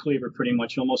and June Cleaver, pretty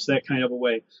much, almost that kind of a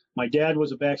way. My dad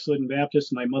was a backslidden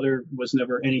Baptist. My mother was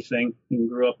never anything and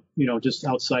grew up, just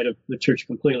outside of the church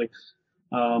completely.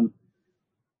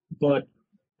 But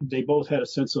they both had a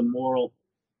sense of moral,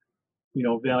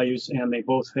 values, and they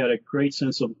both had a great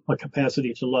sense of a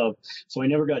capacity to love. So I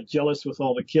never got jealous with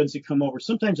all the kids that come over.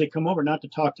 Sometimes they come over not to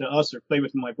talk to us or play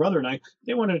with my brother and I.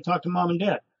 They wanted to talk to mom and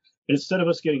dad. And instead of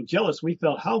us getting jealous, we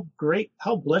felt how great,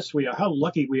 how blessed we are, how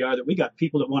lucky we are that we got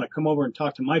people that want to come over and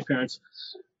talk to my parents.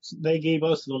 They gave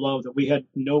us the love that we had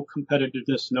no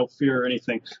competitiveness, no fear or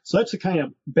anything. So that's the kind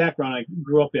of background I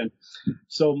grew up in.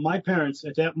 So my parents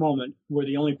at that moment were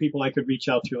the only people I could reach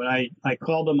out to. And I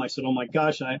called them. I said, oh my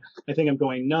gosh, I think I'm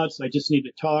going nuts. I just need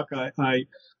to talk. I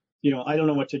don't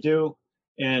know what to do.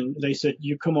 And they said,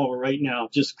 you come over right now.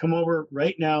 Just come over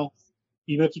right now.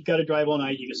 Even if you've got to drive all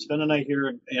night, you can spend the night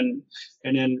here and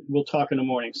then we'll talk in the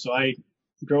morning. So I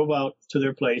drove out to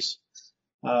their place.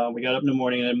 We got up in the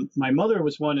morning, and my mother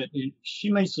was one that she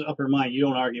makes up her mind. You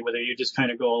don't argue with her. You just kind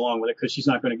of go along with it because she's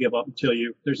not going to give up until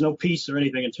there's no peace or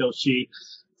anything until she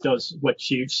does what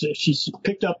she's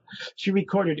picked up. She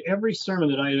recorded every sermon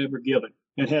that I had ever given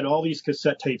and had all these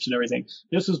cassette tapes and everything.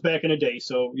 This was back in the day.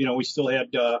 So, we still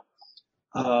had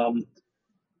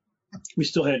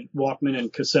Walkman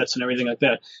and cassettes and everything like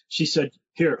that. She said,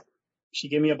 here, she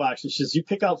gave me a box and she says, you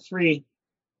pick out 3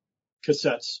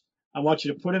 cassettes. I want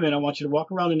you to put them in. I want you to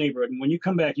walk around the neighborhood. And when you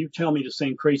come back, you tell me the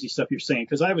same crazy stuff you're saying.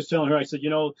 Because I was telling her, I said,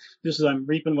 I'm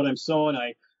reaping what I'm sowing.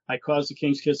 I caused the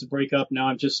King's Kids to break up. Now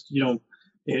I'm just,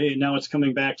 now it's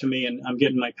coming back to me and I'm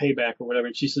getting my payback or whatever.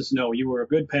 And she says, no, you were a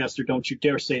good pastor. Don't you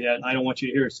dare say that. And I don't want you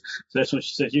to hear it. So that's when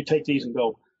she said, you take these and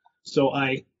go. So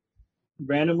I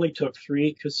randomly took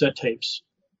 3 cassette tapes.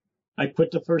 I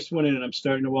put the first one in and I'm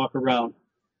starting to walk around.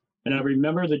 And I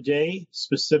remember the day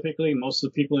specifically. Most of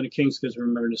the people in the King's Kids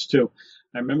remember this too.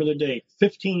 I remember the day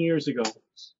 15 years ago.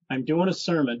 I'm doing a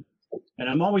sermon, and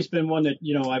I've always been one that,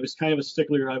 I was kind of a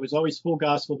stickler. I was always full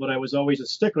gospel, but I was always a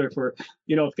stickler for,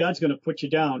 if God's going to put you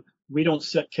down, we don't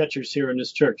set catchers here in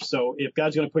this church. So if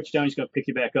God's going to put you down, he's going to pick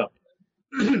you back up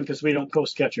because we don't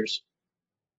post catchers.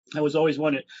 I was always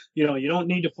one that, you don't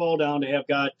need to fall down to have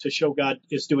God, to show God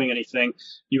is doing anything.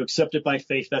 You accept it by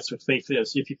faith. That's what faith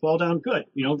is. If you fall down, good,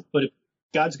 but if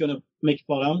God's going to make you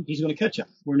fall down, he's going to catch you.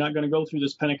 We're not going to go through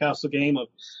this Pentecostal game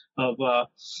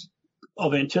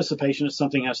of anticipation that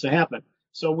something has to happen.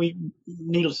 So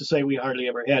needless to say, we hardly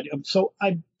ever had. So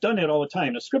I've done that all the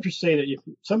time. The scriptures say that if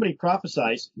somebody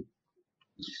prophesies,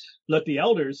 let the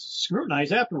elders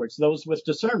scrutinize afterwards, those with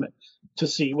discernment, to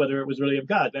see whether it was really of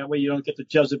God. That way you don't get the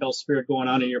Jezebel spirit going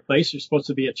on in your place. You're supposed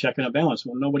to be a check and a balance.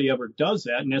 Well, nobody ever does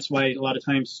that, and that's why a lot of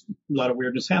times a lot of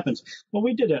weirdness happens. Well,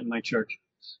 we did that in my church.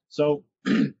 So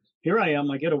here I am.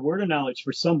 I get a word of knowledge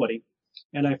for somebody,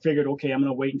 and I figured, okay, I'm going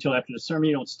to wait until after the sermon.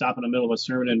 You don't stop in the middle of a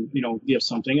sermon and, give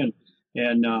something.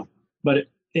 But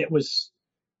it was,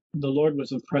 the Lord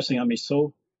was impressing on me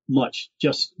so much.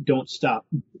 Just don't stop.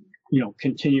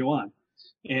 Continue on.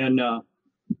 And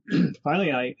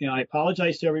finally, I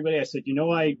apologized to everybody. I said,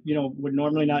 I would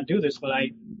normally not do this, but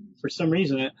for some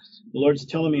reason, the Lord's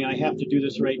telling me I have to do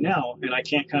this right now, and I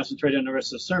can't concentrate on the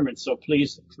rest of the sermon. So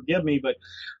please forgive me, but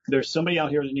there's somebody out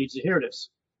here that needs to hear this.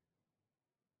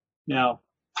 Now,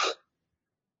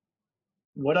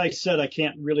 what I said, I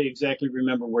can't really exactly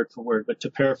remember word for word, but to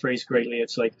paraphrase greatly,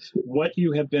 it's like, what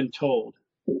you have been told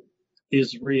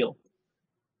is real.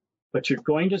 But you're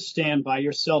going to stand by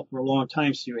yourself for a long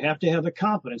time, so you have to have the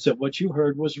confidence that what you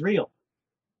heard was real.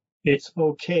 It's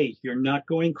okay. You're not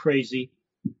going crazy.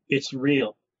 It's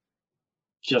real.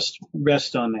 Just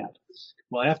rest on that.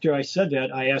 Well, after I said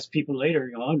that, I asked people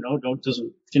later,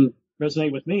 didn't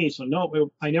resonate with me. So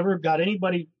no, I never got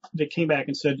anybody that came back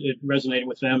and said it resonated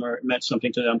with them or it meant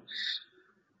something to them.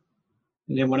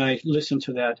 And then when I listened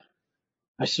to that,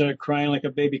 I started crying like a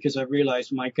baby because I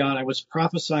realized, my God, I was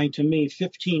prophesying to me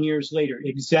 15 years later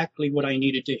exactly what I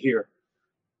needed to hear.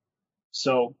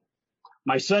 So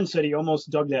my son said he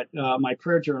almost dug that my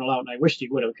prayer journal out, and I wished he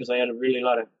would have, because I had a really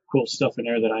lot of cool stuff in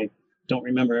there that I don't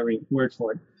remember every word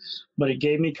for it. But it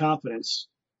gave me confidence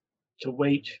to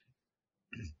wait.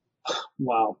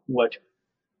 Wow, what?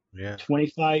 Yeah.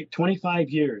 25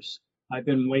 years I've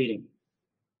been waiting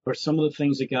for some of the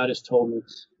things that God has told me.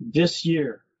 This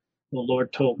year, the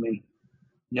Lord told me.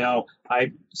 Now,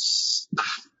 I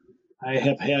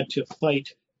have had to fight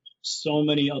so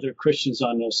many other Christians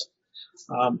on this.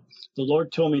 The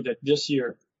Lord told me that this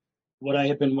year, what I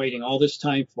have been waiting all this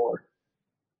time for,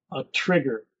 a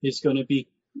trigger is going to be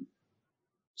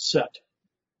set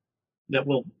that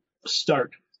will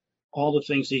start all the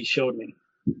things He showed me.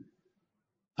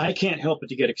 I can't help but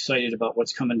to get excited about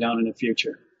what's coming down in the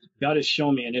future. God has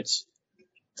shown me, and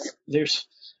there's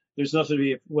nothing to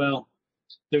be, well,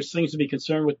 there's things to be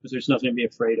concerned with, but there's nothing to be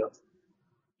afraid of.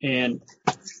 And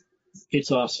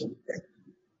it's awesome.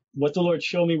 What the Lord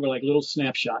showed me were like little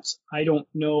snapshots. I don't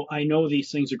know. I know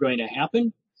these things are going to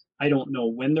happen. I don't know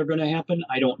when they're going to happen.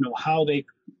 I don't know how they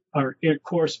are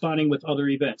corresponding with other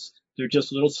events. They're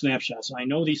just little snapshots. I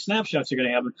know these snapshots are going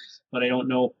to happen, but I don't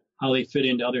know how they fit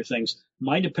into other things.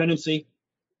 My dependency,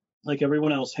 like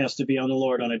everyone else, has to be on the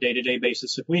Lord on a day-to-day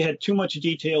basis. If we had too much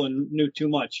detail and knew too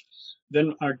much,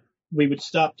 then we would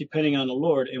stop depending on the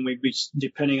Lord and we'd be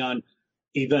depending on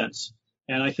events.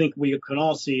 And I think we can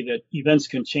all see that events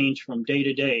can change from day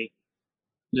to day.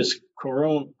 This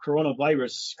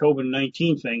coronavirus,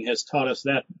 COVID-19 thing has taught us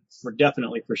that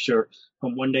for sure.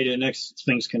 From one day to the next,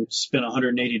 things can spin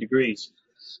 180 degrees.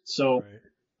 So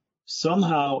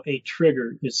somehow a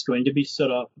trigger is going to be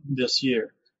set off this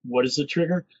year. What is a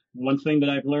trigger? One thing that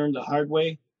I've learned the hard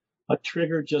way, a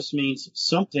trigger just means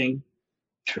something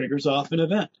triggers off an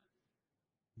event.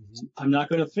 Mm-hmm. I'm not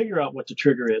going to figure out what the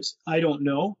trigger is. I don't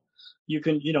know. You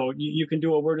can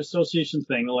do a word association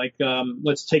thing, like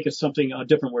let's take a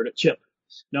different word, a chip.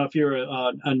 Now, if you're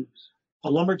a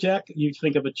lumberjack, you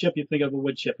think of a chip, you think of a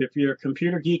wood chip. If you're a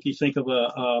computer geek, you think of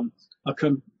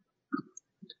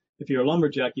if you're a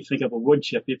lumberjack, you think of a wood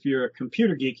chip. If you're a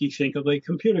computer geek, you think of a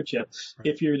computer chip. Right.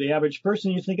 If you're the average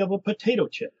person, you think of a potato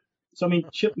chip. So, I mean,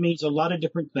 chip means a lot of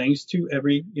different things to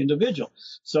every individual.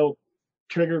 So,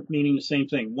 trigger meaning the same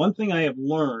thing. One thing I have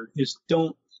learned is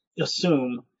don't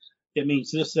assume it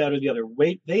means this, that, or the other.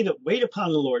 They that wait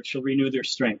upon the Lord shall renew their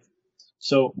strength.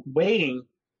 So waiting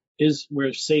is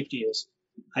where safety is.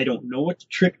 I don't know what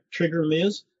the trigger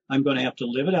is. I'm going to have to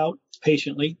live it out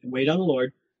patiently and wait on the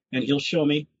Lord, and He'll show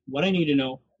me what I need to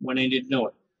know when I need to know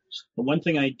it. But one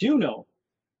thing I do know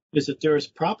is that there is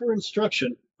proper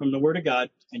instruction from the Word of God,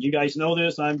 and you guys know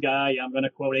this. I'm going to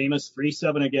quote Amos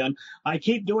 3:7 again. I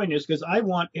keep doing this because I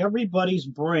want everybody's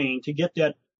brain to get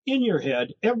that in your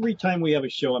head. Every time we have a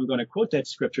show, I'm going to quote that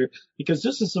scripture because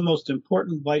this is the most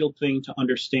important, vital thing to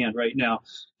understand right now.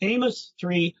 Amos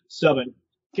 3:7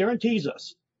 guarantees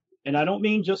us, and I don't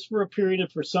mean just for a period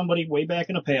of for somebody way back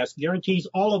in the past, guarantees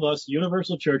all of us,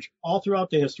 Universal Church, all throughout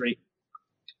the history,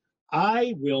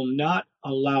 I will not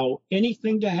allow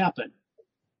anything to happen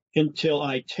until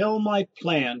I tell my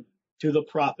plan to the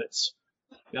prophets.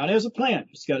 God has a plan.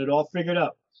 He's got it all figured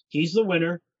out. He's the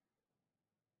winner.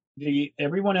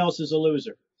 Everyone else is a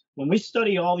loser. When we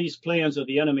study all these plans of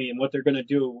the enemy and what they're going to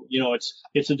do,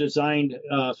 it's a designed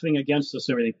thing against us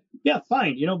and everything. Yeah,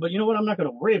 fine, but you know what? I'm not going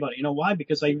to worry about it. You know why?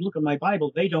 Because I look at my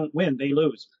Bible. They don't win. They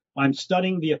lose. I'm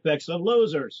studying the effects of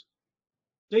losers.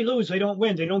 They lose. They don't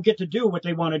win. They don't get to do what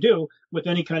they want to do with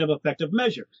any kind of effective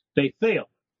measure. They fail.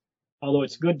 Although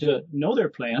it's good to know their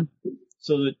plan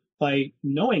so that by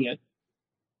knowing it,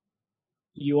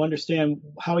 you understand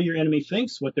how your enemy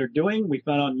thinks, what they're doing. We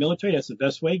found out in military, that's the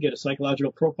best way. Get a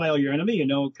psychological profile of your enemy,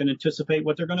 can anticipate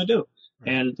what they're going to do.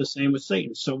 Right. And the same with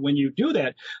Satan. So when you do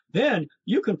that, then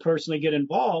you can personally get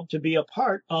involved to be a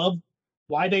part of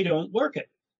why they don't work it.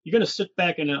 You're going to sit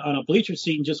back on a bleacher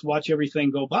seat and just watch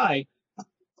everything go by.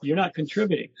 You're not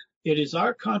contributing. It is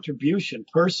our contribution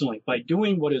personally by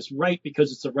doing what is right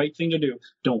because it's the right thing to do.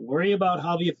 Don't worry about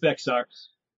how the effects are.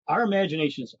 Our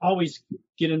imaginations always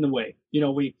get in the way.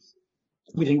 We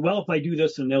think, well, if I do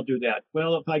this, then they'll do that.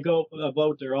 Well, if I go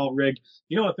vote, they're all rigged.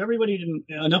 If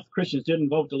enough Christians didn't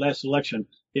vote the last election,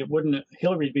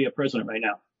 Hillary would be a president right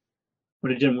now.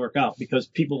 But it didn't work out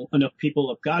because enough people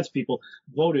of God's people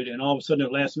voted, and all of a sudden at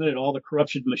the last minute, all the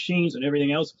corruption machines and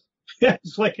everything else,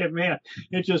 it's like, man,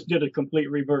 it just did a complete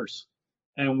reverse.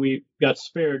 And we got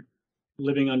spared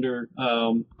living under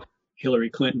Hillary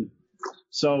Clinton.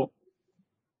 So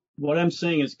what I'm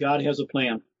saying is God has a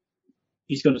plan.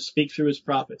 He's going to speak through his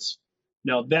prophets.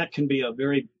 Now, that can be a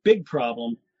very big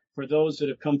problem for those that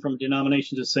have come from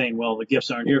denominations that saying, well, the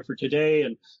gifts aren't here for today.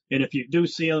 And if you do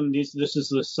see them, this is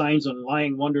the signs and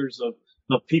lying wonders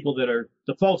of people that are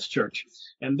the false church.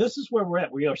 And this is where we're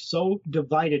at. We are so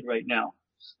divided right now.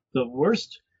 The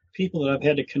worst people that I've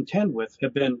had to contend with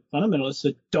have been fundamentalists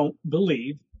that don't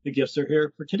believe the gifts are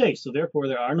here for today. So therefore,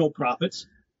 there are no prophets.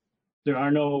 There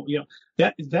are no,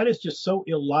 that is just so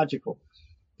illogical.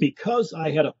 Because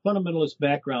I had a fundamentalist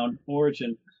background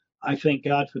origin, I thank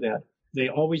God for that. They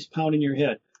always pound in your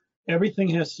head. Everything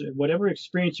has to, whatever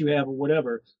experience you have or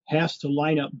whatever, has to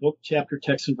line up book, chapter,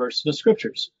 text, and verse of the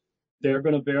scriptures. They're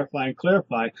going to verify and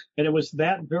clarify. And it was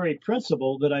that very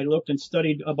principle that I looked and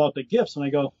studied about the gifts. And I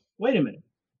go, wait a minute,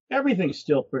 everything's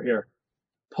still for here.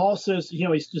 Paul says,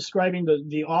 he's describing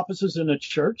the offices in a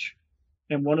church.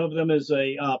 And one of them is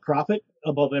a prophet.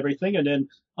 above everything, and then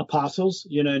apostles,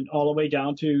 and all the way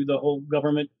down to the whole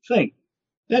government thing.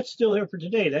 That's still here for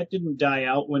today. That didn't die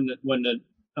out when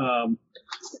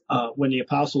the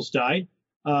apostles died.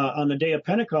 On the day of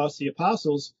Pentecost, the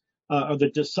apostles are the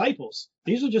disciples.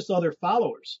 These are just other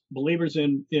followers, believers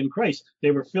in Christ.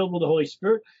 They were filled with the Holy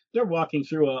Spirit. They're walking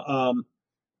through a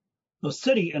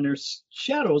city, and their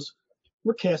shadows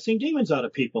were casting demons out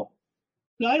of people.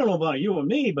 Now, I don't know about you and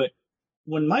me, but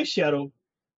when my shadow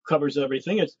covers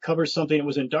everything, it covers something that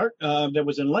was in that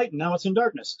was in light, and now it's in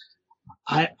darkness.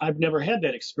 I've never had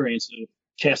that experience of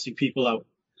casting people out.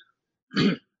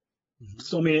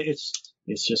 So, I mean,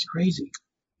 it's just crazy.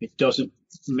 It doesn't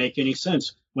make any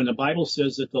sense when the Bible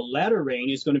says that the latter rain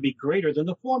is going to be greater than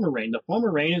the former rain. The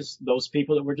former rain is those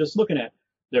people that we're just looking at,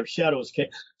 their shadows.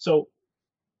 So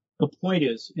the point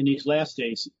is, in these last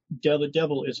days, the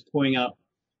devil is putting out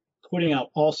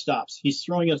all stops. He's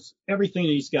throwing us everything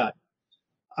that he's got.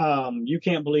 You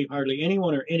can't believe hardly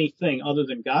anyone or anything other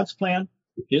than God's plan,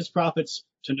 his prophets,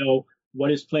 to know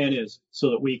what his plan is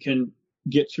so that we can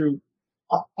get through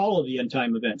all of the end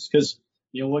time events. Because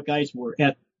you know what, guys,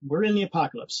 we're in the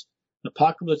apocalypse. The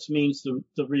apocalypse means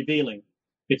the revealing.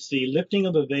 It's the lifting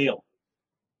of the veil.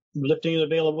 Lifting of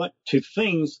the veil of what? To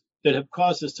things that have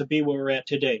caused us to be where we're at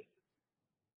today.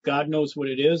 God knows what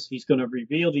it is. He's going to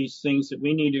reveal these things that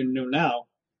we need to know now,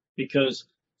 because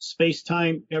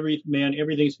space-time,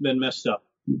 everything's been messed up.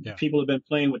 Yeah. People have been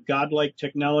playing with godlike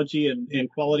technology and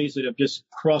qualities that have just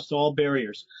crossed all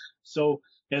barriers. So,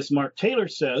 as Mark Taylor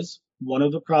says, one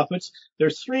of the prophets,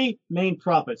 there's three main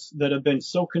prophets that have been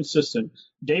so consistent.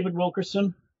 David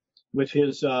Wilkerson, with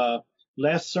his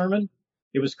last sermon,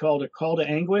 it was called A Call to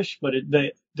Anguish, but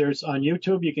there's on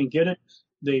YouTube, you can get it.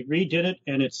 They redid it,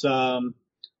 and it's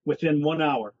within 1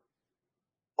 hour.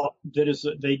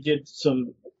 They did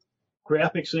some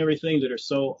graphics and everything that are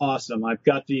so awesome. I've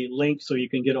got the link, so you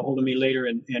can get a hold of me later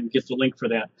and get the link for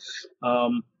that.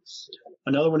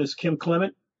 Another one is Kim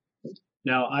Clement.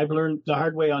 Now, I've learned the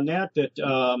hard way on that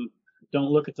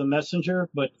don't look at the messenger,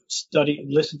 but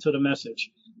listen to the message.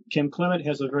 Kim Clement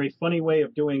has a very funny way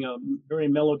of doing a very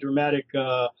melodramatic,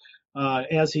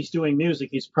 as he's doing music,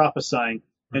 he's prophesying.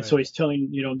 Right. And so he's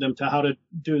telling, them how to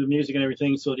do the music and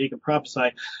everything so that he can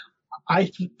prophesy.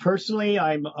 Personally,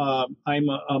 I'm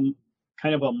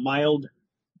kind of a mild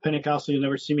Pentecostal. You'll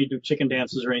never see me do chicken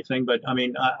dances or anything, but I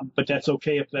mean, but that's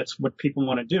okay if that's what people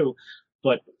want to do.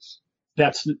 But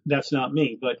that's not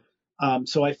me. But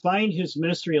so I find his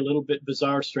ministry a little bit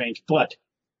bizarre, strange, but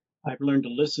I've learned to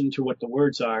listen to what the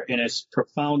words are, and it's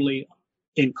profoundly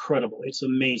incredible. It's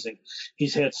amazing.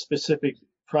 He's had specific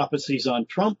prophecies on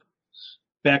Trump,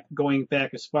 going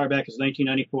back as far back as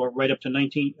 1994, right up to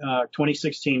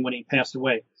 2016 when he passed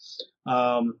away.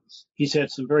 He's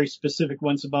had some very specific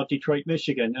ones about Detroit,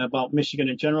 Michigan, about Michigan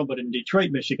in general, but in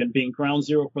Detroit, Michigan being ground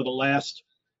zero for the last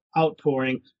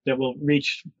outpouring that will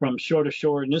reach from shore to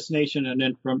shore in this nation and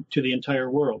then to the entire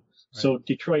world. Right. So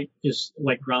Detroit is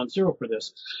like ground zero for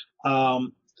this.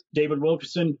 David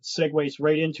Wilkerson segues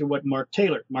right into what Mark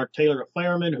Taylor, a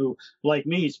fireman who, like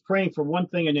me, is praying for one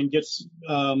thing and then gets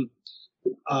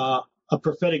a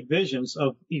prophetic visions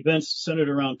of events centered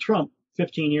around Trump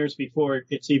 15 years before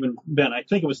it's even been. I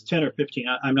think it was 10 or 15.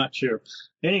 I'm not sure.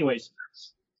 Anyways,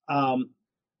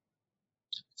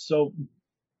 so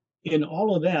in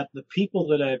all of that, the people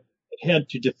that I've had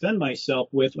to defend myself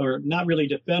with, or not really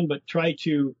defend, but try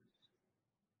to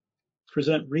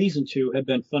present reason to, have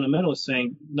been fundamentalists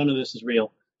saying none of this is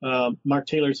real. Mark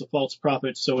Taylor's a false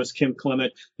prophet, so is Kim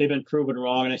Clement. They've been proven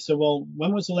wrong. And I said, well,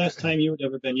 when was the last time you had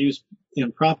ever been used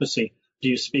in prophecy? Do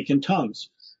you speak in tongues?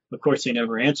 Of course, they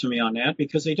never answer me on that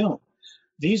because they don't.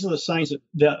 These are the signs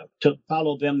that to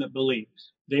follow them that believe.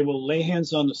 They will lay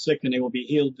hands on the sick and they will be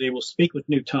healed. They will speak with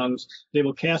new tongues. They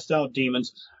will cast out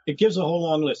demons. It gives a whole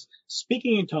long list.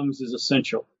 Speaking in tongues is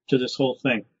essential to this whole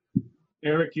thing.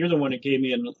 Eric, you're the one that gave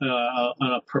me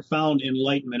a profound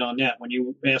enlightenment on that when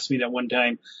you asked me that one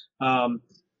time.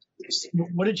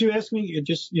 What did you ask me?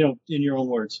 Just, in your own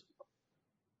words.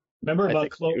 Remember about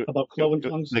cloven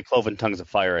tongues? The cloven tongues of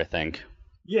fire, I think.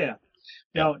 Yeah.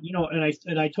 Now,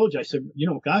 and I told you, I said,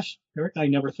 gosh, Eric, I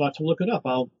never thought to look it up.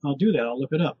 I'll do that. I'll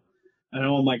look it up. And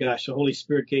oh my gosh, the Holy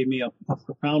Spirit gave me a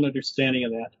profound understanding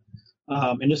of that.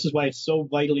 And this is why it's so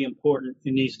vitally important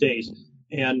in these days.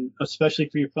 And especially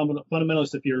for your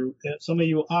fundamentalists, some of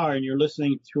you are, and you're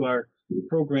listening to our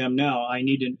program now, I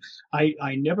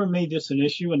never made this an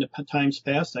issue in the times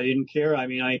past. I didn't care. I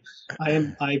mean,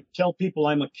 I tell people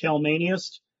I'm a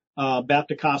Calmaniast,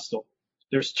 Baptist-Costal.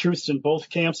 There's truths in both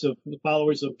camps of the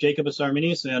followers of Jacobus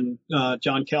Arminius and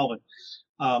John Calvin.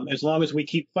 As long as we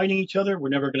keep fighting each other, we're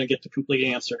never going to get the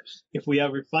complete answer. If we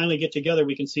ever finally get together,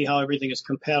 we can see how everything is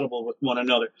compatible with one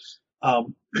another.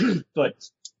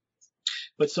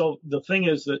 But so the thing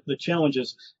is that the challenge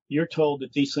is you're told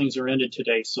that these things are ended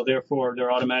today, so therefore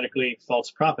they're automatically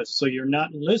false prophets. So you're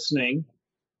not listening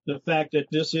to the fact that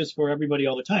this is for everybody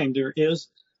all the time. There is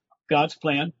God's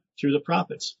plan through the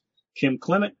prophets. Kim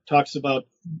Clement talks about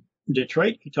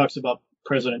Detroit. He talks about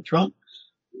President Trump.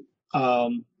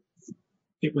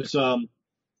 It was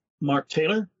Mark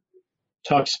Taylor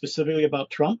talks specifically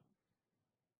about Trump.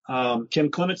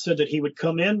 Kim Clement said that he would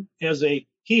come in as a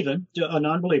heathen, a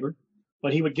non-believer,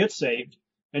 but he would get saved,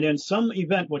 and then some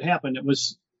event would happen that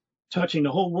was touching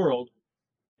the whole world,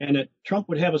 and that Trump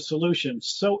would have a solution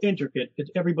so intricate that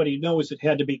everybody knows it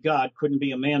had to be God, couldn't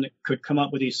be a man that could come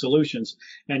up with these solutions.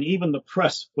 And even the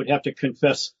press would have to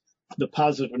confess the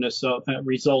positiveness of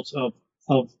results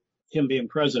of him being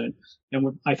president.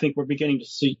 And I think we're beginning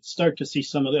to start to see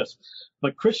some of this.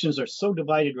 But Christians are so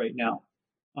divided right now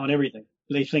on everything.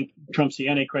 They think Trump's the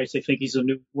Antichrist. They think he's a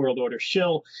new world order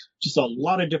shill. Just a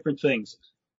lot of different things.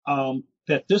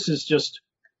 That this is just,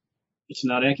 it's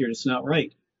not accurate. It's not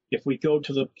right. If we go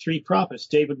to the three prophets,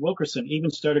 David Wilkerson even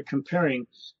started comparing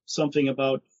something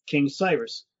about King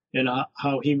Cyrus and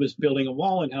how he was building a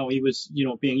wall and how he was,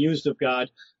 being used of God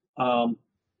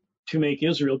to make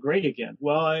Israel great again.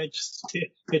 Well, it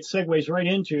segues right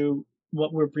into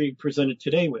what we're being presented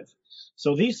today with.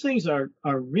 So these things are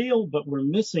real, but we're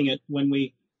missing it when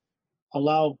we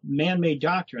allow man-made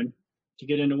doctrine to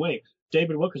get in the way.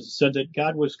 David Wilkerson said that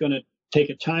God was going to take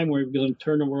a time where he was going to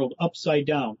turn the world upside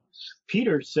down.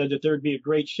 Peter said that there would be a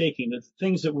great shaking. The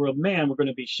things that were of man were going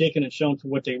to be shaken and shown for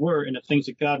what they were, and the things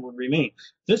of God would remain.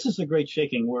 This is the great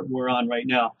shaking we're on right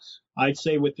now. I'd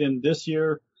say within this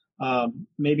year,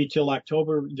 maybe till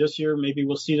October this year, maybe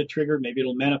we'll see the trigger. Maybe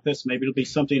it'll manifest. Maybe it'll be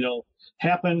something that'll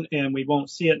happen, and we won't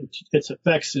see its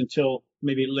effects until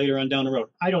maybe later on down the road.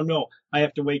 I don't know. I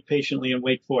have to wait patiently and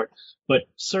wait for it. But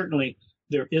certainly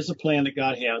there is a plan that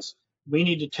God has. We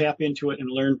need to tap into it and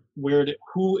learn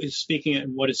who is speaking it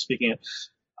and what is speaking it.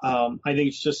 I think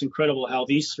it's just incredible how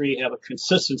these three have a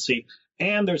consistency,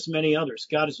 and there's many others.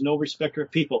 God is no respecter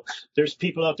of people. There's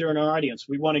people out there in our audience.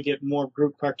 We want to get more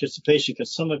group participation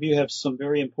because some of you have some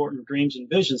very important dreams and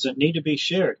visions that need to be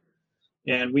shared.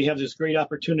 And we have this great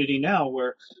opportunity now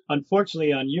where,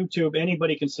 unfortunately, on YouTube,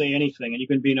 anybody can say anything, and you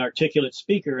can be an articulate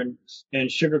speaker and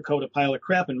sugarcoat a pile of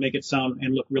crap and make it sound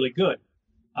and look really good.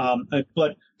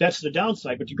 But that's the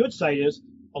downside. But the good side is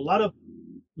a lot of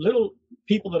little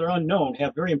people that are unknown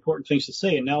have very important things to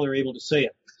say, and now they're able to say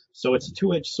it. So it's a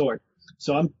two-edged sword.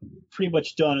 So I'm pretty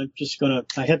much done. I'm just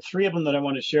I had three of them that I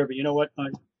want to share, but you know what?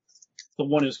 The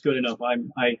one is good enough.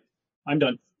 I'm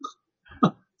done.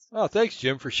 Oh, thanks,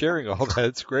 Jim, for sharing all that.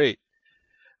 It's great.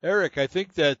 Eric, I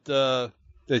think that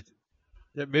that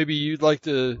maybe you'd like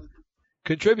to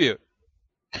contribute.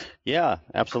 Yeah,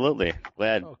 absolutely.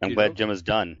 I'm glad Jim is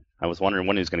done. I was wondering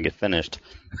when he was going to get finished.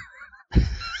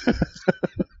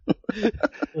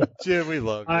 Jim, we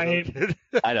love you.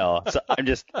 I know. So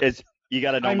you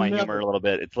got to know my humor a little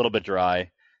bit. It's a little bit dry.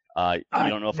 You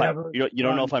don't know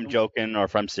if I'm joking or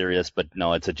if I'm serious, but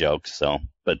no, it's a joke. So,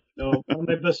 but no, one of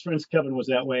my best friends, Kevin, was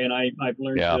that way, and I've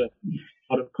learned how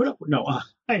to put up. No,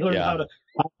 I learned how to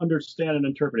understand and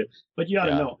interpret it. But you got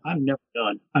to know, I'm never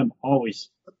done. I'm always,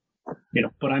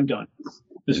 but I'm done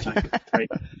this time. Right?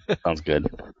 Sounds good.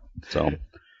 So,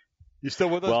 you still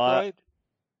with us, Brian?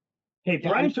 Hey,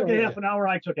 Brian took a half an hour.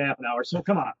 I took a half an hour. So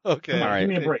come on. Okay. Come on, all right. Give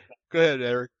me a break. Go ahead,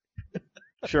 Eric.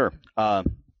 Sure.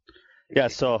 Yeah,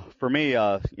 so for me,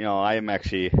 I am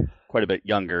actually quite a bit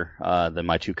younger than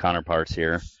my two counterparts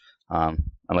here. I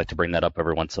like to bring that up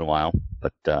every once in a while,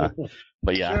 but yeah.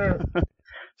 Sure.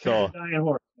 So,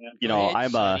 horse, man.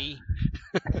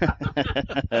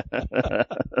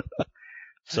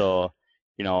 So,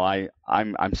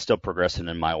 I'm still progressing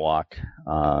in my walk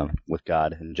with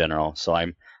God in general. So I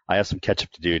have some catch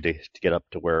up to do to get up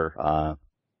to where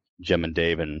Jim and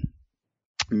Dave and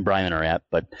Brian are at,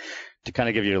 but to kind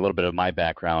of give you a little bit of my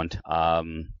background, I'll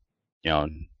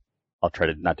try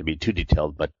to not to be too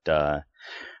detailed, but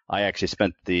I actually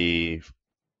spent pretty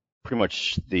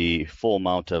much the full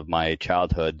amount of my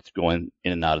childhood going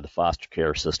in and out of the foster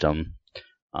care system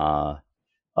up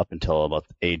until about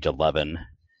age 11.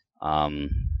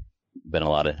 Been a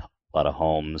lot of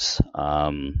homes,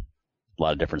 a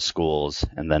lot of different schools,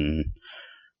 and then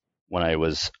when I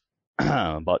was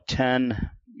about 10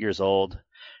 years old,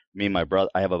 me and my brother,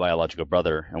 I have a biological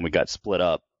brother, and we got split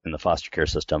up in the foster care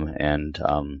system, and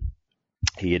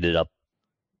he ended up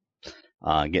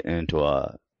getting into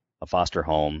a foster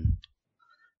home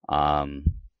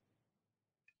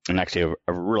and actually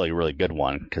a really, really good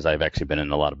one, because I've actually been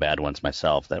in a lot of bad ones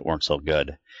myself that weren't so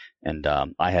good. And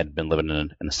I had been living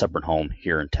in a separate home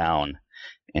here in town,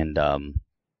 and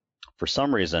for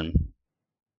some reason,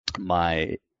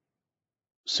 my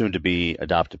soon-to-be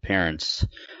adopted parents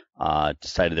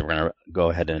decided they were going to go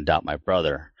ahead and adopt my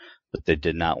brother, but they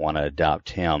did not want to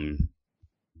adopt him,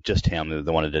 just him.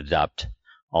 They wanted to adopt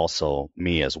also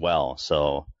me as well.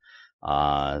 So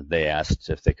they asked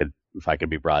if I could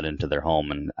be brought into their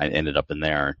home, and I ended up in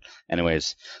there.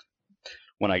 Anyways,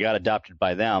 when I got adopted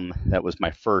by them, that was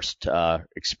my first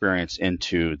experience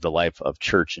into the life of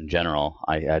church in general.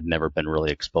 I had never been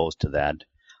really exposed to that.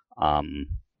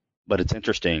 But it's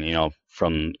interesting,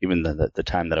 from even the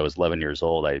time that I was 11 years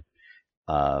old, I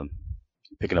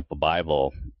picking up a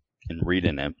Bible and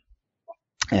reading it,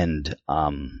 and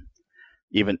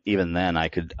even then I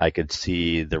could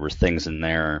see there was things in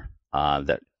there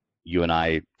that you and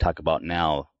I talk about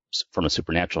now from a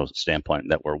supernatural standpoint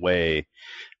that were way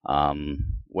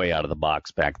out of the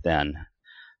box back then.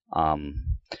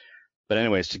 But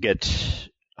anyways, to get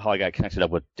how I got connected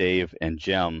up with Dave and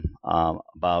Jim,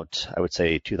 about, I would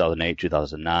say, 2008,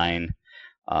 2009,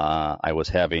 I was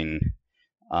having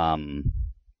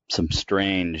some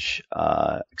strange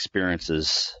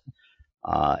experiences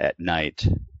at night.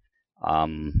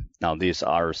 Now, these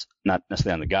are not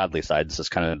necessarily on the godly side. This is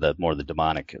kind of more the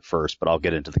demonic at first, but I'll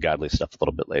get into the godly stuff a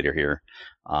little bit later here.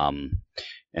 And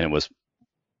it was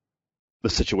the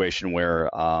situation where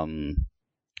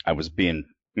I was being,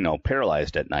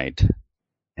 paralyzed at night,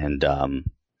 and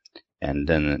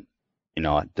then,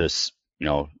 this,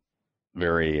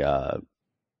 very, I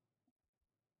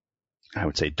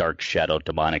would say, dark shadow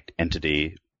demonic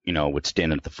entity, would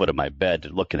stand at the foot of my bed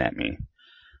looking at me.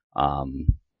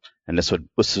 And this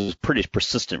was pretty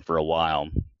persistent for a while.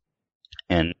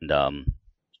 And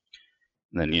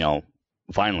then,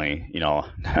 finally,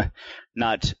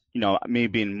 not, me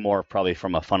being more probably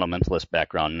from a fundamentalist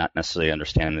background, not necessarily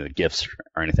understanding the gifts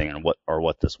or anything and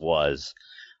what this was,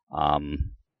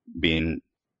 being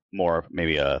more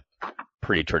maybe a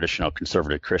pretty traditional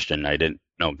conservative Christian, I didn't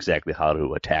know exactly how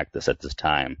to attack this at this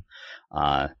time.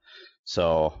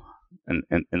 So in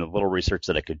the little research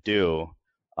that I could do,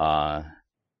 I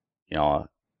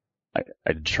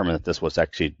determined that this was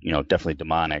actually, definitely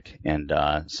demonic. And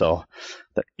so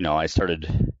that, I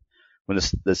started, when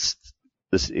this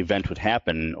event would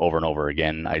happen over and over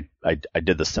again, I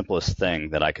did the simplest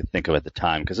thing that I could think of at the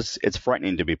time, because it's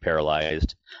frightening to be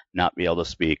paralyzed, not be able to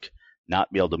speak,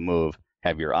 not be able to move,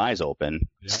 have your eyes open,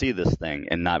 see this thing,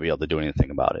 and not be able to do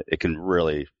anything about it. It can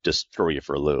really just throw you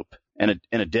for a loop. And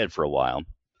it did for a while.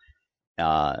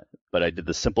 But I did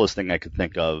the simplest thing I could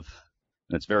think of,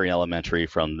 and it's very elementary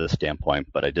from this standpoint,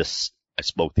 but I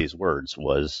spoke these words,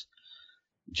 was,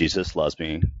 Jesus loves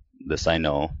me, this I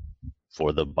know,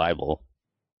 for the Bible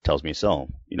tells me so.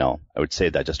 I would say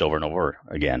that just over and over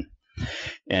again.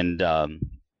 And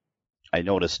I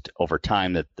noticed over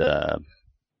time that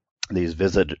these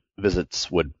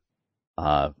visits would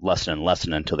lessen and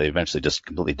lessen until they eventually just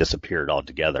completely disappeared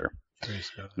altogether.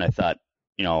 And I thought,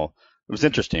 it was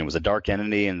interesting. It was a dark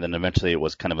entity, and then eventually it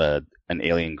was kind of an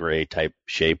alien gray type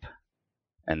shape.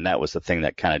 And that was the thing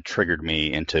that kind of triggered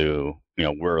me into,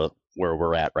 where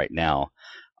we're at right now.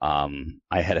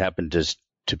 I had happened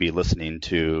to be listening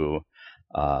to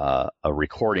a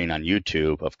recording on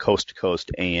YouTube of Coast to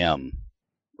Coast AM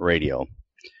radio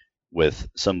with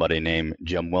somebody named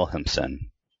Jim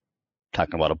Wilhelmsen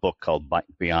talking about a book called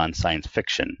Beyond Science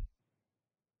Fiction.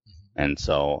 And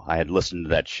so I had listened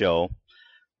to that show.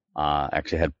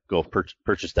 Actually had go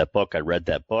purchase that book. I read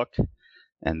that book,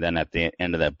 and then at the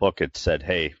end of that book, it said,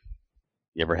 "Hey,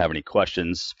 you ever have any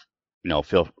questions?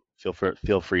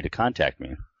 Feel free to contact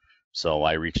me." So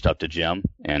I reached out to Jim,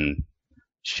 and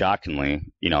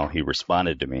shockingly, he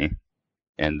responded to me,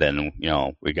 and then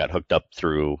we got hooked up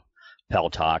through Pal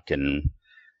Talk, and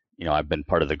I've been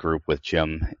part of the group with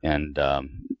Jim and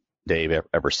Dave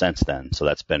ever since then. So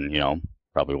that's been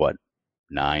probably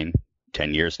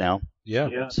 9-10 years now.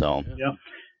 Yeah. So, Yeah.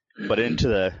 But into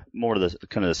the more of the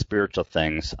kind of the spiritual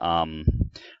things,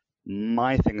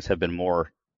 my things have been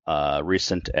more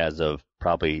recent, as of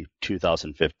probably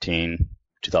 2015,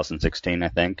 2016, I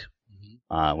think,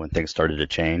 when things started to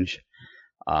change.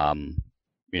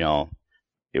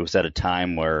 It was at a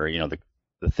time where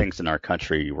the things in our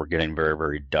country were getting very,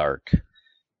 very dark.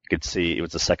 You could see it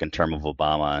was the second term of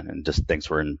Obama, and just things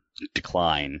were in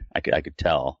decline. I could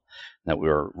tell that we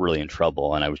were really in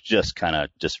trouble, and I was just kind of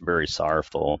very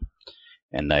sorrowful.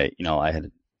 And I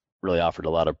had really offered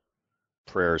a lot of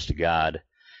prayers to God,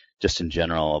 just in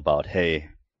general, about, hey,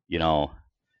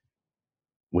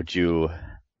 would you,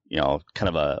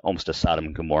 kind of almost a Sodom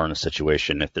and Gomorrah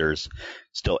situation. If there's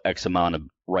still X amount of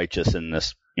righteous in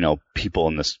this, people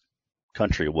in this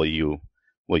country, will you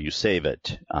save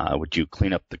it? Would you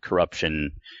clean up the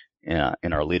corruption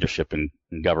in our leadership and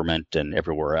government and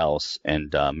everywhere else,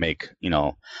 and make,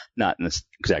 not in this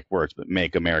exact words, but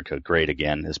make America great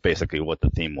again is basically what the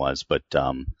theme was. But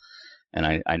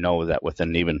and I know that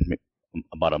within even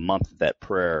about a month of that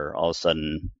prayer, all of a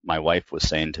sudden my wife was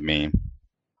saying to me,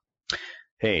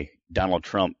 "Hey, Donald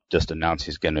Trump just announced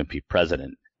he's going to be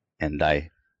president," and I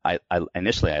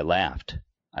initially I laughed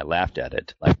at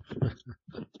it, like,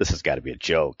 this has got to be a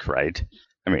joke, right?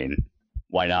 I mean,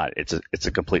 why not? It's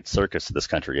a complete circus this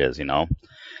country is,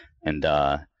 and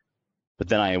but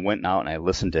then I went out and I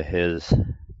listened to him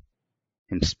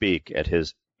speak at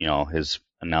his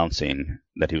announcing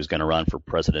that he was going to run for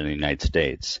president of the United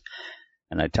States,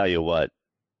 and I tell you what,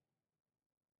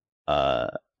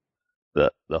 the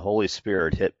Holy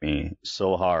Spirit hit me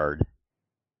so hard.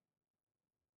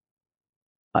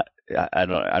 I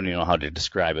don't even know how to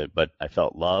describe it, but I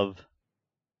felt love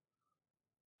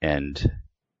and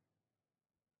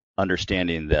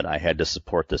understanding that I had to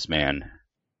support this man,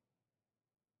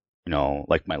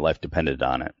 like my life depended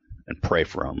on it, and pray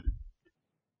for him.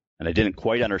 And I didn't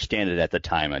quite understand it at the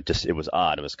time. It was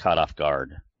odd. I was caught off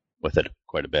guard with it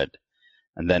quite a bit.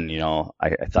 And then,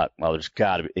 I thought, well, there's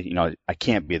got to be, I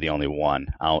can't be the only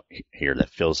one out here that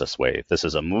feels this way. If this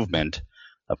is a movement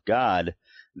of God,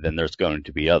 then there's going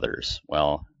to be others.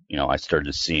 Well, I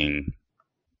started seeing,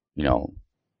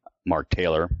 Mark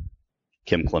Taylor,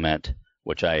 Kim Clement,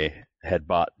 which I had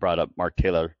brought up Mark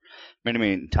Taylor many,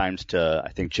 many times to,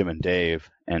 I think, Jim and Dave.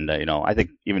 And, I think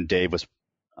even Dave was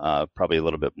probably a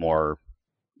little bit more,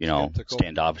 Skeptical.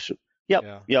 Standoffish. Yep.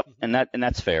 Yeah. Yep. And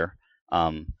that's fair.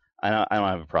 I don't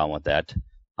have a problem with that.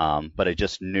 But I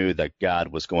just knew that God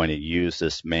was going to use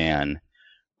this man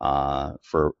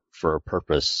for a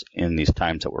purpose in these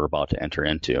times that we're about to enter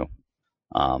into.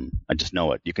 I just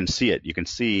know it. You can see it. You can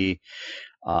see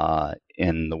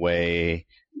in the way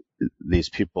these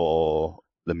people,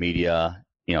 the media,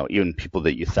 even people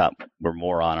that you thought were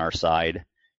more on our side,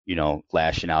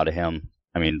 lashing out at him.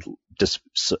 I mean, just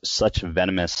such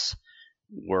venomous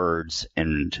words,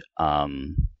 and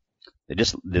they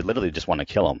literally just want to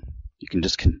kill him. You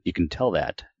can tell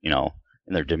that, in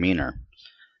their demeanor,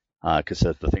 because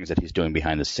of the things that he's doing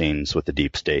behind the scenes with the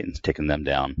deep state and taking them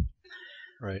down.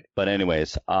 Right. But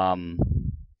anyways,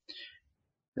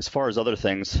 as far as other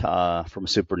things, from a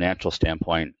supernatural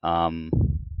standpoint, I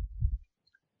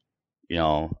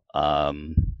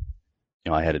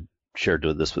had shared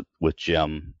this with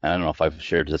Jim. I don't know if I've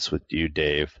shared this with you,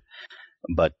 Dave,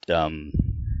 but on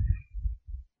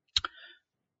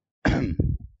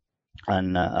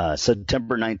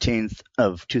September 19th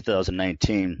of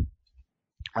 2019,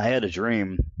 I had a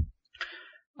dream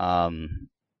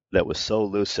that was so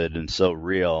lucid and so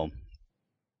real.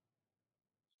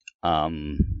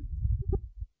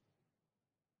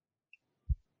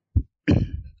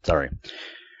 Sorry, a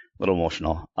little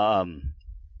emotional. I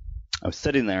was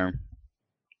sitting there,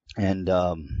 and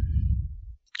there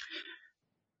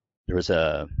was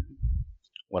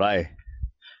what I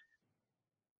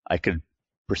could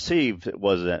perceive it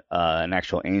was an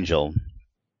actual angel.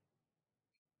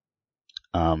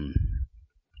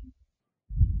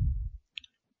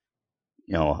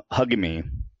 Hugging me,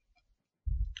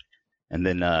 and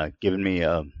then giving me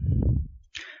a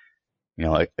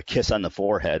kiss on the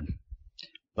forehead.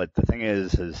 But the thing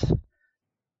is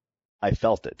I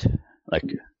felt it, like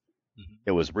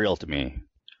it was real to me.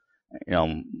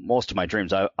 Most of my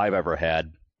dreams I've ever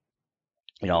had,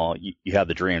 you have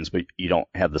the dreams, but you don't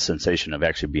have the sensation of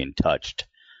actually being touched.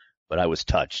 But I was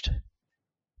touched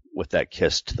with that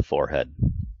kiss to the forehead.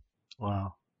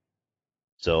 Wow.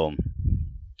 So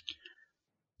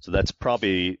that's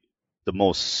probably the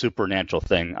most supernatural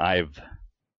thing I've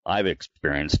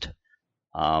experienced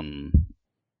in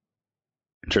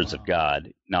terms of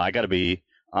God. Now, I got to be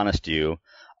honest to you.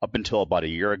 Up until about a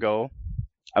year ago,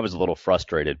 I was a little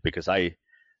frustrated because I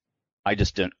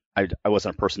just didn't. I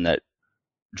wasn't a person that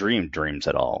dreamed dreams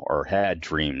at all, or had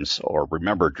dreams, or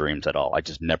remembered dreams at all. I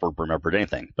just never remembered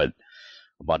anything. But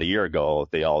about a year ago,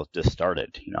 they all just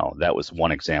started. That was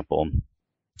one example.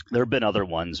 There have been other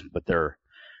ones, but they're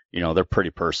pretty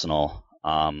personal.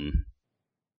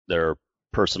 They're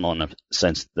personal in the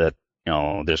sense that,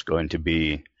 there's going to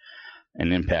be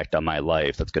an impact on my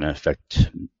life that's going to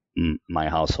affect my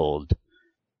household.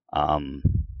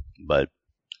 But,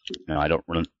 I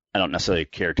don't necessarily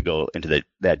care to go into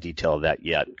that detail of that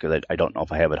yet, because I don't know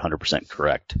if I have it 100%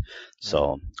 correct.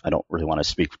 So I don't really want to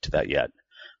speak to that yet.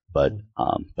 But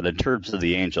in terms of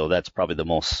the angel, that's probably the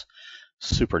most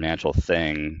supernatural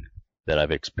thing that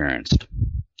I've experienced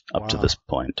up to this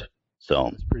point. So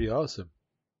That's pretty awesome.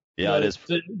 Yeah, it is.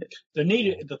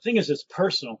 The thing is, it's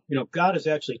personal. God is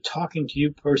actually talking to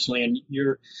you personally, and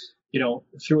you're,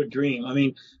 through a dream. I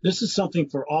mean, this is something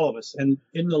for all of us. And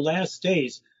in the last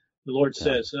days, the Lord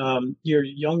says, your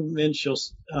young men shall,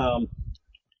 how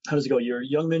does it go? Your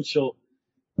young men shall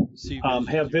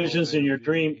have visions in your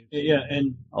dream.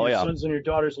 And your sons and your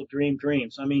daughters will dream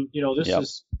dreams. I mean,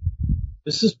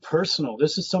 this is personal.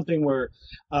 This is something where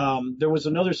there was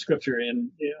another scripture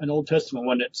in an Old Testament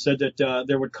one that said that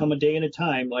there would come a day and a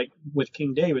time, like with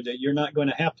King David, that you're not going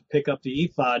to have to pick up the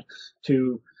ephod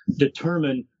to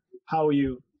determine how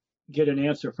you get an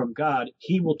answer from God.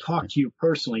 He will talk to you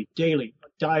personally, daily,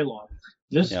 dialogue.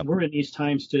 We're in these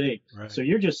times today. Right. So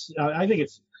you're just, I think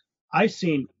I've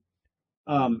seen,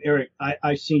 Eric,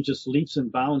 I've seen just leaps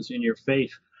and bounds in your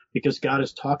faith, because God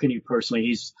is talking to you personally.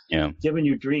 He's giving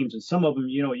you dreams, and some of them,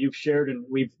 you've shared, and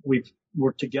we've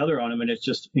worked together on them, and it's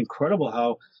just incredible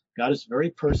how God is very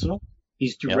personal.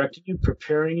 He's directing you,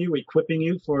 preparing you, equipping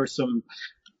you for some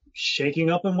shaking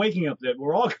up and waking up that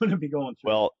we're all going to be going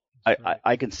through. Well,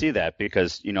 I can see that,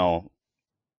 because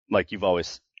like you've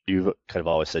kind of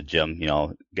always said, Jim,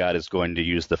 God is going to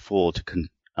use the fool to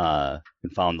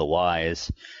confound the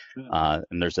wise.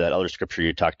 And there's that other scripture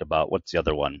you talked about. What's the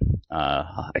other one?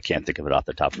 I can't think of it off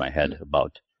the top of my head.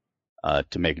 About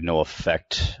to make no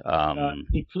effect.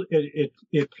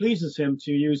 It pleases him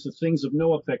to use the things of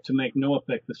no effect to make no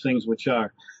effect the things which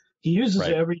are. He uses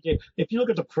it every day. If you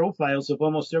look at the profiles of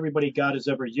almost everybody God has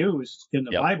ever used in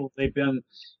the Bible, they've been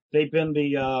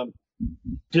the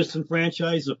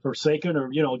disenfranchised, the forsaken,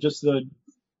 or just the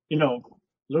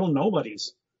little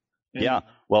nobodies. And,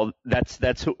 well,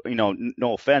 that's who,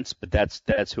 no offense, but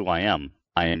that's who I am.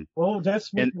 I am. Well,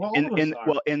 that's what all of us are.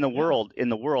 Well, in the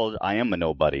world, I am a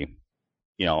nobody.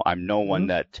 I'm no one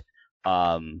that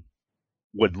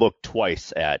would look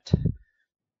twice at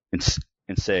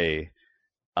and say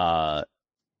that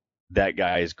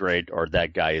guy is great, or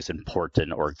that guy is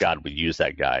important, or God would use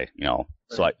that guy.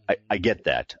 So I get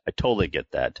that. I totally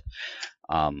get that.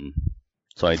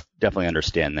 So I definitely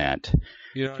understand that.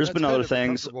 There's been other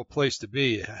things. A comfortable place to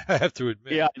be, I have to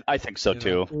admit. Yeah, I think so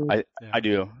too. I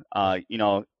do. I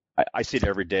see it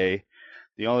every day.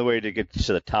 The only way to get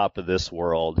to the top of this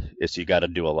world is you got to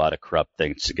do a lot of corrupt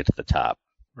things to get to the top.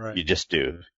 Right. You just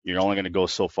do. You're only going to go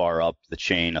so far up the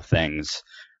chain of things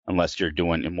unless you're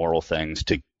doing immoral things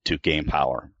to gain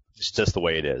power. It's just the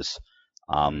way it is.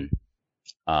 And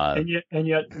yet,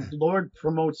 the Lord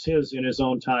promotes His in His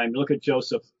own time. Look at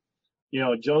Joseph.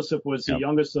 Joseph was the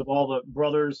youngest of all the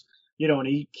brothers, and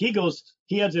he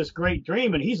has this great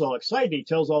dream, and he's all excited. He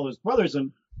tells all his brothers,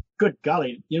 and good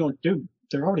golly, dude,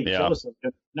 they're already jealous of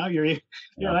him. Now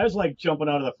that was like jumping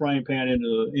out of the frying pan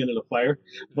into the fire,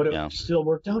 but it still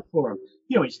worked out for him.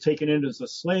 He's taken in as a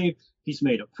slave. He's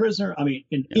made a prisoner. I mean,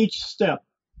 in each step,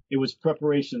 it was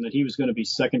preparation that he was going to be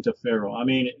second to Pharaoh. I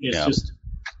mean, it's just,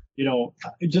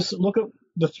 just look at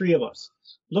the three of us.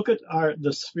 Look at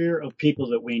the sphere of people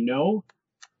that we know,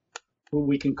 who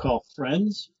we can call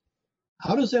friends.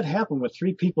 How does that happen with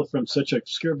three people from such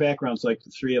obscure backgrounds like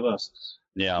the three of us?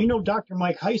 Yeah. Dr.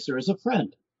 Mike Heiser is a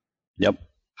friend. Yep.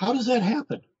 How does that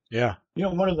happen? Yeah.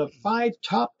 One of the 5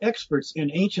 top experts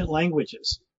in ancient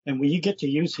languages. And when you get to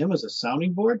use him as a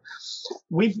sounding board,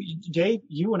 Dave,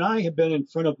 you and I have been in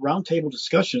front of roundtable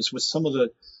discussions with some of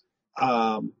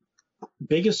the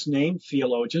biggest named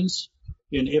theologians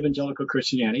in evangelical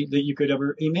Christianity that you could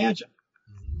ever imagine.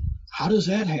 How does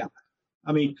that happen?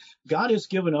 I mean, God has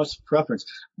given us preference.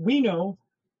 We know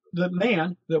the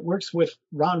man that works with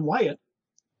Ron Wyatt.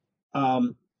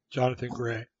 Jonathan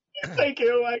Gray. Thank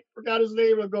you. I forgot his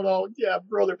name. I'm going, oh, yeah,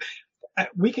 brother.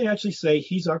 We can actually say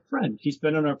he's our friend. He's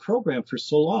been on our program for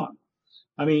so long.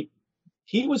 I mean,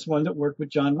 he was one that worked with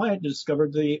John Wyatt to discover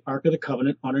the Ark of the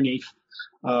Covenant underneath,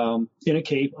 in a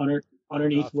cave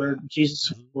underneath where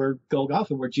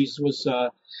Golgotha, where Jesus was.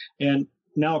 And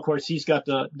now, of course, he's got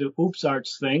the Oops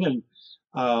Arts thing,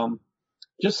 and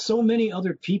just so many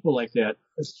other people like that.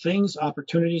 Things,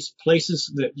 opportunities,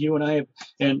 places that you and I have,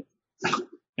 and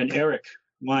Eric,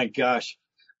 my gosh,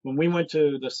 when we went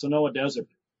to the Sonoa Desert,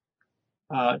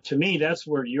 to me, that's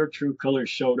where your true colors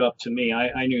showed up to me.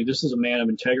 I knew this is a man of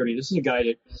integrity. This is a guy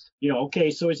that,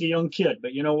 okay, so he's a young kid,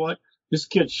 but you know what? This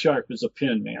kid's sharp as a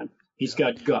pin, man. He's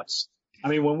got guts. I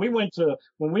mean, when we went to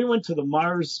the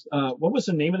Mars, what was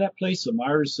the name of that place? The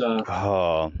Mars.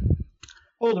 The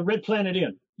Red Planet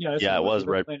Inn. Yeah, it was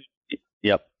Red.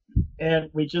 Yep. And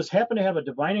we just happened to have a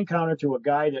divine encounter to a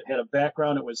guy that had a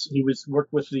background. He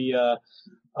worked with the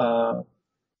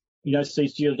United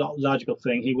States Geological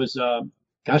thing. He was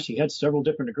gosh, he had several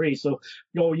different degrees. So,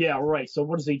 oh yeah, right. So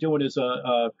what is he doing as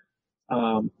a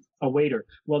waiter?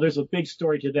 Well, there's a big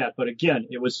story to that. But again,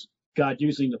 it was God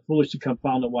using the foolish to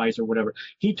confound the wise or whatever.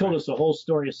 He told us the whole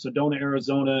story of Sedona,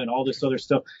 Arizona, and all this other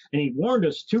stuff. And he warned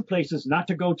us 2 places not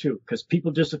to go to because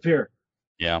people disappear.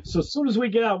 Yeah. So as soon as we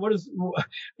get out,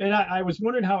 and I was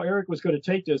wondering how Eric was going to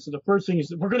take this. And the first thing he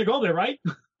said, we're going to go there, right?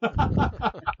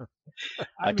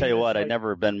 I tell you what, I've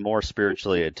never been more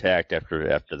spiritually attacked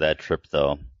after that trip,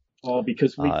 though. Oh,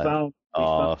 because we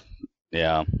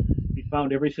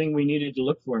found everything we needed to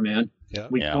look for, man. Yeah.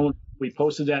 We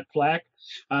posted that plaque.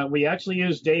 We actually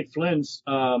used Dave Flynn's,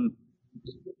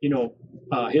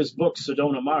 his book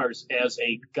Sedona Mars as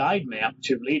a guide map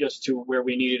to lead us to where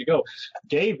we needed to go.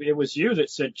 Dave, it was you that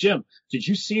said, Jim, did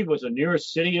you see what the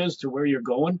nearest city is to where you're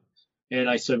going? And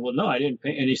I said, well, no, I didn't.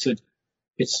 And he said,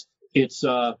 it's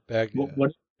Baghdad.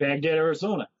 Baghdad,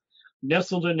 Arizona,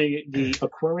 nestled in the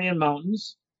Aquarian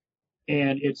Mountains,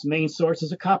 and its main source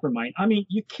is a copper mine. I mean,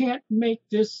 you can't make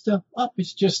this stuff up.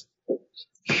 It's just,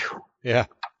 Yeah.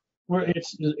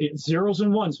 it's zeros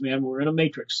and ones, man. We're in a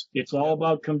matrix. It's all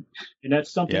about, and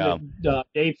that's something that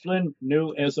Dave Flynn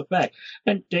knew as a fact.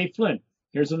 And Dave Flynn,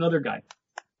 here's another guy.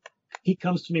 He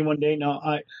comes to me one day. Now,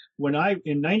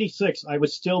 in '96, I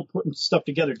was still putting stuff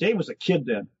together. Dave was a kid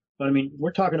then. But I mean,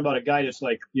 we're talking about a guy that's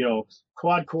like,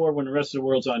 quad core when the rest of the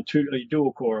world's on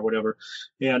dual core or whatever.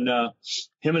 And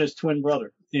him and his twin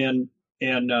brother. And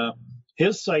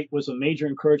his sight was a major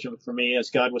encouragement for me as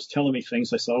God was telling me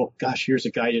things. I said, oh, gosh, here's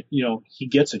a guy that, he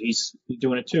gets it. He's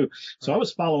doing it too. So I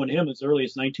was following him as early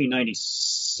as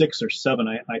 1996 or 7,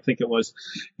 I think it was.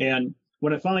 And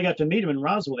when I finally got to meet him in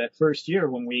Roswell that first year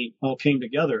when we all came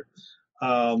together,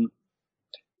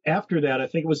 after that, I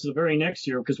think it was the very next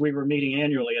year because we were meeting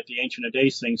annually at the Ancient of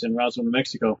Days things in Roswell, New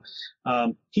Mexico.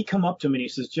 He come up to me and he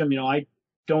says, Jim, I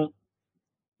don't,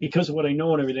 because of what I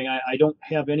know and everything, I don't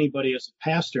have anybody as a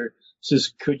pastor. He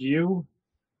says,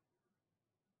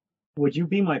 would you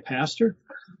be my pastor?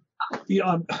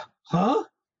 Huh?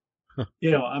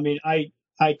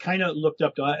 I kind of looked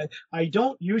up to, I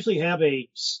don't usually have a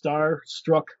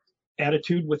star-struck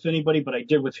attitude with anybody, but I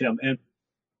did with him. And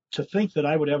to think that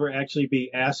I would ever actually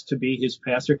be asked to be his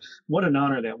pastor, what an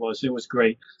honor that was. It was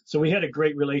great. So we had a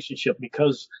great relationship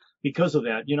because of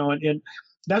that, and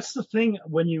that's the thing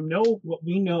when you know what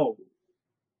we know.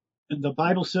 And the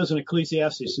Bible says in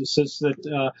Ecclesiastes, it says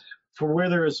that for where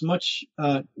there is much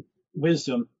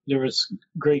wisdom, there is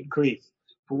great grief.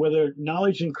 For where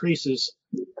knowledge increases,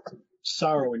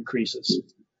 sorrow increases.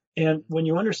 And when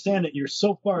you understand that you're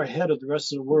so far ahead of the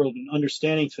rest of the world in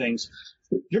understanding things,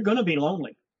 you're going to be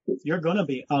lonely. You're going to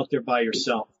be out there by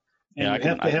yourself. And I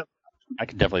can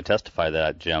definitely testify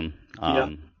that, Jim.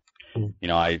 I've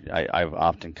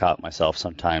often caught myself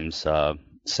sometimes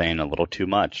saying a little too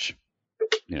much.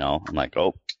 I'm like,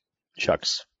 oh,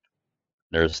 shucks.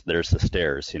 There's the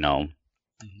stairs.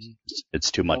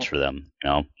 It's too much for them.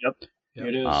 Yep.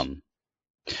 It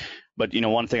is. But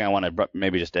one thing I want to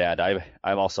maybe just add,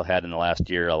 I've also had in the last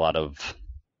year a lot of,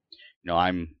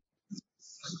 I'm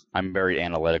very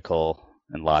analytical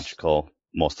and logical,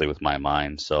 mostly with my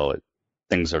mind. So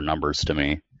things are numbers to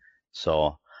me.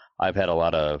 So I've had a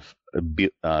lot of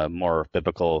more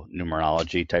biblical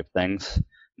numerology type things.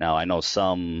 Now, I know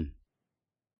some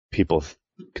people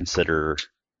consider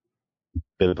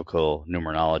biblical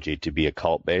numerology to be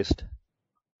occult based.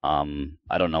 I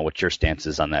don't know what your stance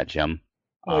is on that, Jim.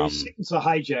 Oh, Satan's a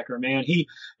hijacker, man.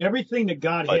 Everything that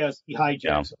God has, he hijacks.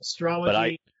 Yeah.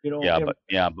 Astrology, but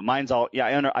mine's all.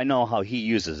 Yeah, I know how he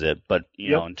uses it, but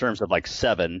in terms of like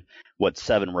 7, what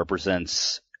 7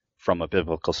 represents from a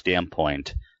biblical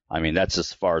standpoint, I mean that's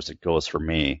as far as it goes for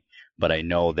me. But I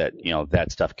know that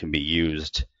that stuff can be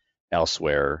used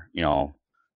elsewhere,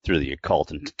 through the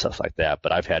occult and stuff like that.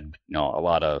 But I've had a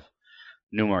lot of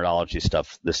numerology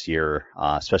stuff this year,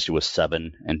 especially with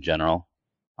 7 in general.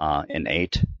 And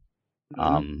 8.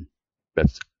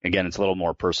 That's again, it's a little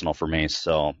more personal for me,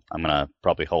 so I'm gonna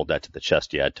probably hold that to the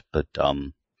chest yet. But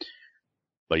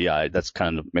yeah, that's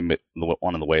kind of maybe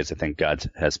one of the ways I think God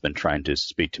has been trying to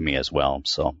speak to me as well.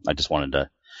 So I just wanted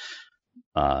to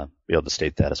be able to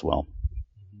state that as well.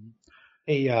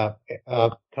 Hey,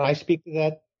 can I speak to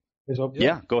that?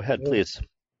 Yeah, go ahead, please.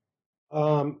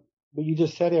 What you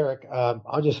just said, Eric,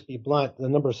 I'll just be blunt. The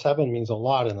number 7 means a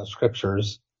lot in the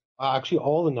scriptures. Actually,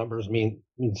 all the numbers mean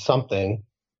something.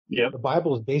 Yeah. The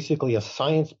Bible is basically a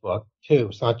science book too.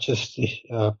 It's not just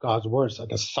God's word. It's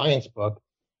like a science book.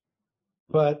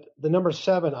 But the number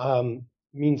 7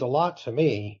 means a lot to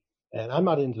me, and I'm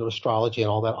not into astrology and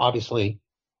all that, obviously.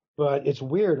 But it's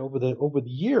weird. Over the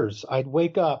years, I'd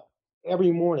wake up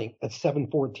every morning at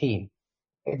 7:14,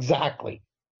 exactly.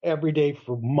 every day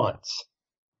for months.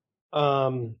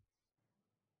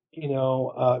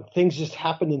 Things just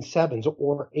happen in sevens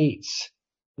or eights.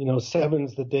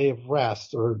 Seven's the day of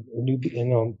rest, or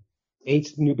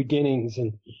eight's new beginnings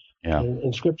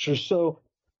in scripture. So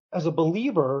as a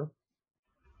believer,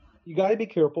 you got to be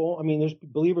careful. I mean, there's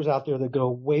believers out there that go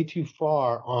way too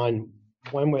far on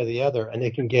one way or the other, and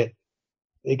they can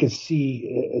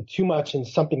see too much in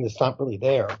something that's not really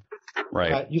there.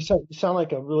 Right. You sound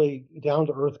like a really down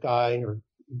to earth guy, or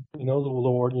you know the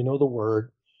Lord, you know the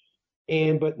Word,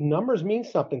 but numbers mean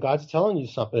something. God's telling you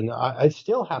something. It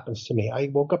still happens to me. I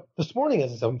woke up this morning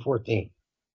as 7:14.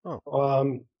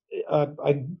 Oh.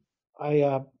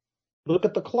 I look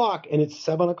at the clock and it's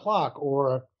 7:00,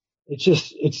 or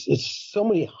it's so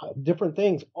many different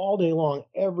things all day long,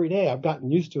 every day. I've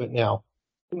gotten used to it now.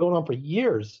 It's been going on for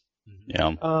years.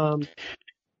 Yeah.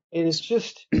 And it's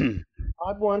just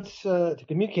God wants to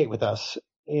communicate with us,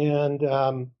 and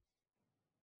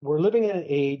we're living in an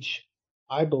age,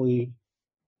 I believe,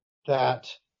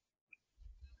 that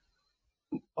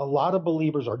a lot of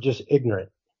believers are just ignorant.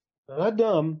 They're not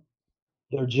dumb.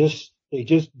 They just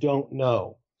don't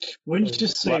know. Wouldn't you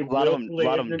say a lot of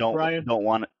them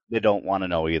don't want to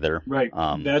know either. Right.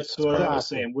 That's what I was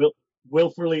saying.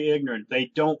 Willfully ignorant.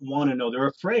 They don't want to know. They're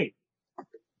afraid.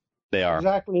 They are.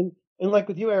 Exactly. And like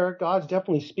with you, Eric, God's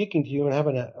definitely speaking to you and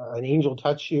having an angel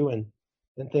touch you and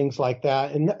things like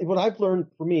that. And what I've learned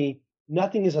for me,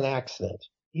 nothing is an accident.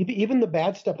 Even the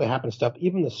bad stuff that happens,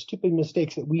 even the stupid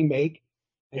mistakes that we make,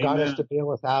 and God has to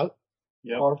bail us out,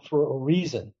 are for a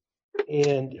reason.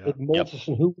 And it molds us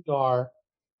in who we are.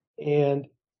 And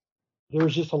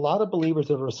there's just a lot of believers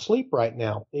that are asleep right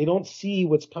now. They don't see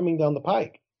what's coming down the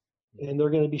pike. And they're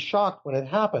going to be shocked when it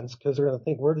happens, because they're going to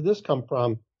think, where did this come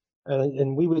from?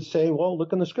 And we would say, well,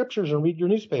 look in the scriptures and read your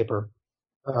newspaper,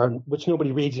 which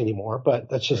nobody reads anymore, but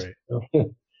that's just right.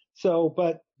 So,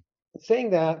 but saying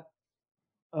that,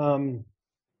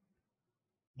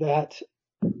 that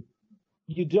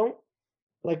you don't,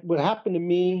 like what happened to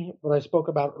me, what I spoke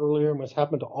about earlier, and what's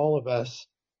happened to all of us.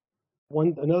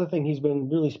 Another thing he's been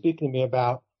really speaking to me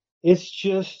about, it's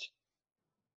just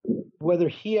whether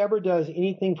he ever does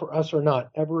anything for us or not,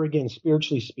 ever again,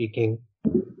 spiritually speaking,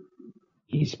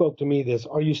 he spoke to me this: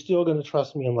 are you still going to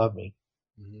trust me and love me?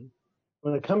 Mm-hmm.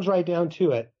 When it comes right down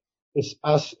to it, it's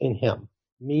us and him,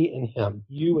 me and him,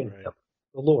 you and him,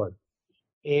 the Lord.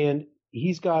 And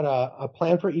he's got a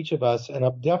plan for each of us, and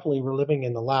definitely we're living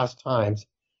in the last times.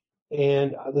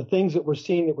 And the things that we're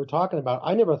seeing, that we're talking about,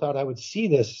 I never thought I would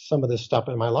see some of this stuff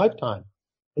in my lifetime.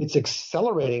 It's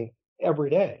accelerating every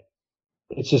day.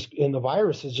 It's just, and the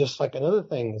virus is just like another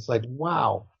thing. It's like,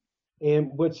 wow.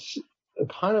 And what's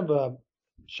kind of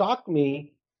shocked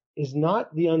me is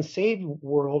not the unsaved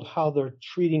world, how they're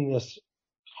treating this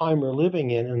time we're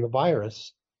living in the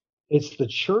virus. It's the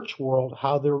church world,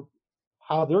 how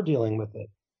they're dealing with it.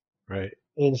 Right.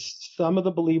 And some of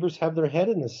the believers have their head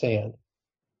in the sand.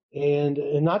 And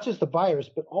not just the virus,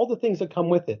 but all the things that come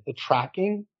with it. The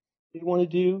tracking they want to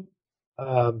do.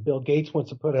 Bill Gates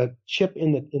wants to put a chip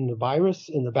in the virus,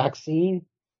 in the vaccine,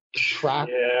 to track.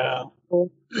 Yeah.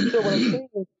 So what I'm saying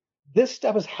is, this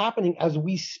stuff is happening as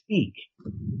we speak.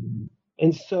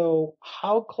 And so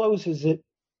how close is it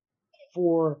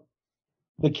for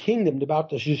the kingdom about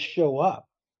to just show up,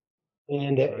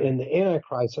 and the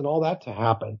Antichrist and all that to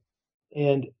happen?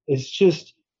 And it's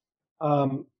just,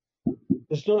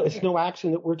 it's no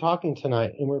accident that we're talking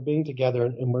tonight and we're being together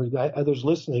and we're others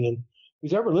listening. And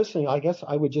who's ever listening, I guess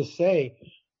I would just say,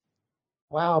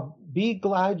 wow, be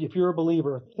glad if you're a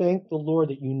believer. Thank the Lord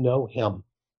that you know him,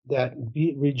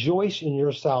 rejoice in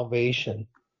your salvation.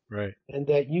 Right. And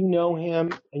that you know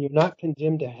him and you're not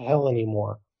condemned to hell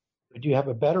anymore. But you have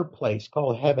a better place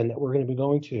called heaven that we're going to be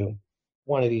going to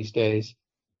one of these days,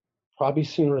 probably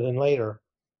sooner than later.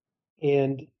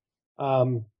 And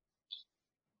I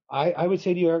would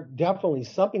say to you, definitely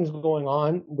something's going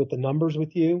on with the numbers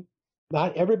with you.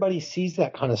 Not everybody sees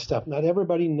that kind of stuff. Not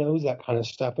everybody knows that kind of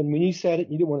stuff. And when you said it,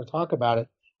 you didn't want to talk about it.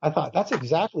 I thought that's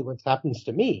exactly what happens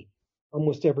to me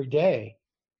almost every day.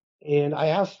 And I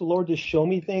asked the Lord to show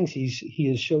me things. He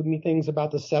has showed me things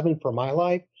about the seven for my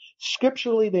life.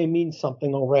 Scripturally, they mean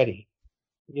something already,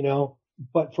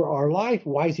 but for our life,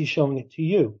 why is he showing it to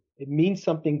you? It means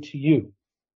something to you.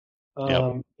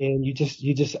 And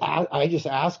I just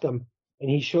ask him, and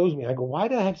he shows me. I go, why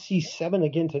do I have to see seven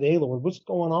again today, Lord? What's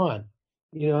going on?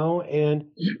 And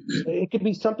it could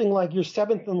be something like you're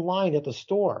seventh in line at the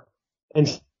store,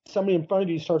 and somebody in front of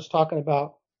you starts talking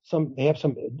about they have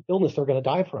some illness they're going to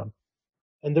die from,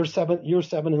 and you're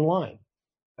seven in line.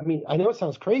 I mean, I know it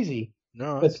sounds crazy.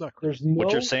 No, it's not crazy.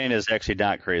 What you're saying is actually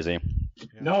not crazy.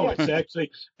 No, it's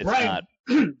actually It's Brian.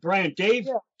 Brian, Dave,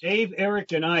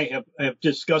 Eric, and I have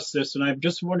discussed this, and I'm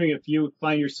just wondering if you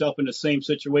find yourself in the same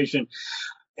situation.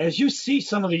 As you see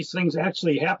some of these things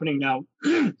actually happening now,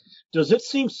 does it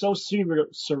seem so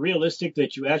surrealistic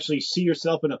that you actually see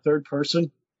yourself in a third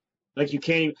person? Like you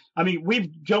can't even, I mean,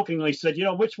 we've jokingly said,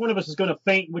 which one of us is going to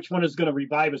faint, which one is going to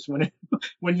revive us when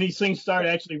these things start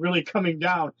actually really coming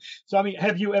down. So, I mean,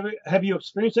 have you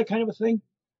experienced that kind of a thing?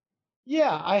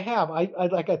 Yeah, I have.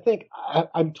 I think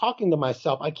I'm talking to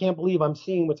myself. I can't believe I'm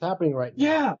seeing what's happening right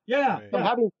now. Yeah.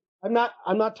 I'm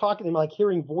not talking to him like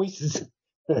hearing voices,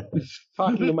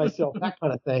 talking to myself, that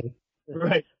kind of thing.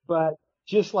 Right. But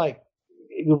just like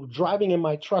driving in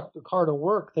my car to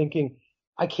work, thinking,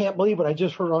 I can't believe what I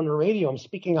just heard on the radio. I'm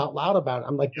speaking out loud about it.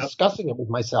 I'm like discussing it with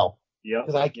myself. Yeah.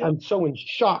 Because I'm so in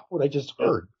shock what I just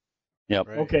heard. Yep.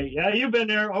 Right. Okay. Yeah, you've been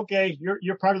there. Okay,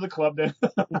 you're part of the club then.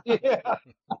 Yeah.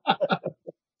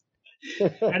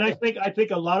 And I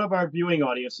think a lot of our viewing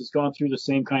audience has gone through the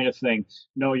same kind of thing.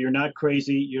 No, you're not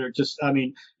crazy.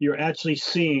 You're actually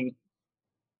seeing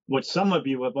what some of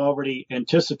you have already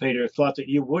anticipated or thought that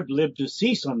you would live to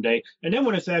see someday. And then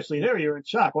when it's actually there, you're in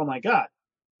shock. Oh my God,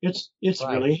 it's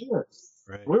Right. really here.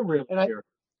 Right. We're really here.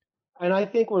 And I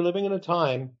think we're living in a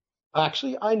time,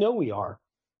 actually, I know we are,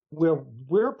 where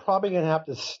we're probably going to have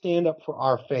to stand up for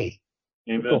our faith.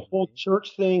 Amen. The whole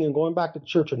church thing and going back to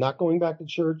church or not going back to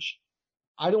church,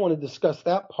 I don't want to discuss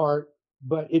that part,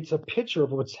 but it's a picture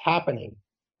of what's happening.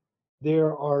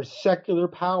 There are secular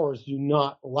powers do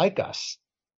not like us.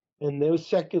 And those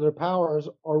secular powers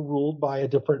are ruled by a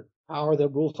different power that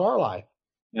rules our life.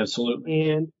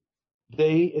 Absolutely. And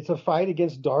it's a fight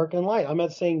against dark and light. I'm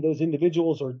not saying those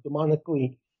individuals are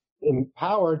demonically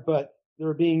empowered, but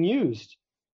they're being used.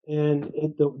 And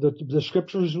the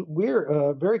scriptures,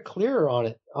 we're very clear on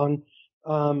it.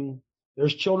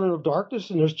 There's children of darkness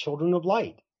and there's children of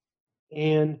light.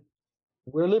 And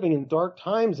we're living in dark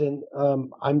times, and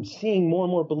I'm seeing more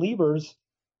and more believers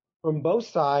from both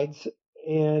sides.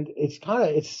 And it's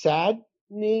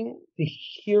saddening to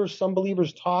hear some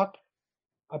believers talk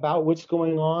about what's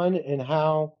going on and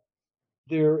how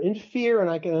they're in fear,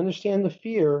 and I can understand the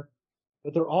fear,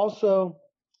 but they're also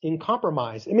in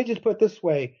compromise. Let me just put it this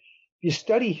way. If you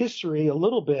study history a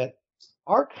little bit,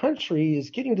 our country is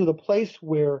getting to the place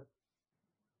where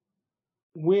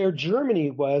Germany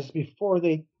was before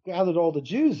they gathered all the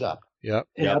Jews up. Yep.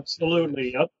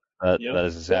 Absolutely. Yep. That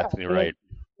is exactly right.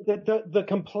 The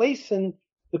complacent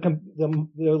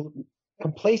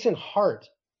heart,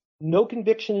 no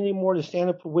conviction anymore to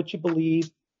stand up for what you believe,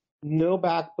 no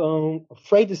backbone,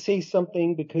 afraid to say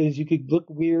something because you could look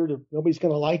weird or nobody's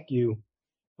going to like you.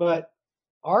 But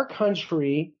our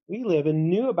country, we live in,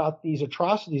 knew about these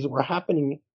atrocities that were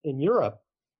happening in Europe,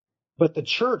 but the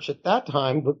church at that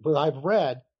time, what I've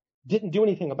read, didn't do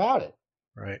anything about it.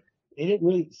 Right. They didn't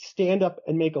really stand up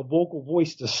and make a vocal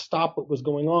voice to stop what was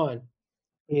going on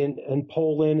in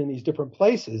Poland and these different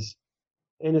places.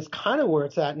 And it's kind of where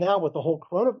it's at now with the whole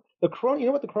corona. You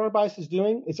know what the coronavirus is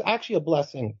doing? It's actually a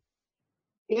blessing.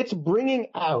 It's bringing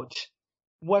out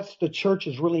what the church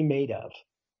is really made of.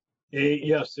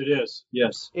 Yes, it is.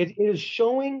 Yes. It is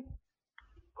showing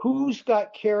who's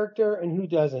got character and who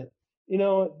doesn't. You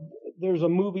know, there's a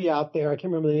movie out there, I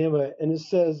can't remember the name of it, and it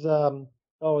says, I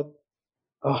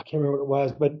can't remember what it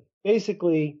was, but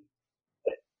basically,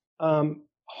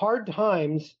 hard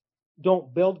times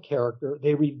don't build character,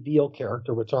 they reveal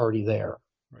character, what's already there.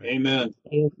 Right. Amen.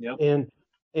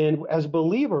 And as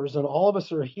believers, and all of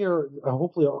us are here,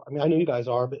 hopefully, I mean, I know you guys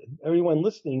are, but everyone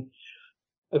listening,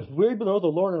 if we know the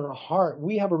Lord in our heart,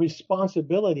 we have a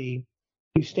responsibility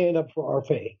to stand up for our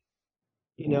faith.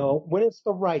 You know, when it's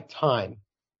the right time,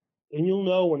 and you'll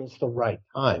know when it's the right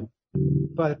time.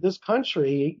 But this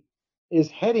country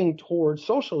is heading towards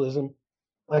socialism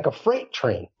like a freight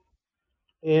train.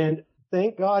 And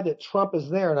thank God that Trump is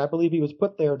there, and I believe he was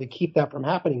put there to keep that from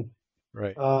happening.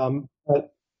 Right.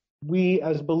 But we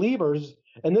as believers,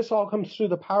 and this all comes through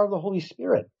the power of the Holy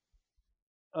Spirit.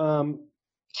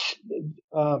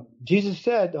 Jesus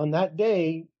said on that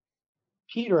day,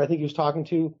 Peter, I think he was talking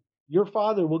to, your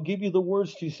Father will give you the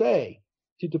words to say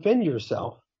to defend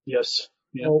yourself. Yes.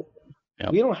 Yeah. So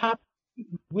we don't have to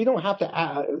you don't have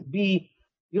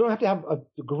to have a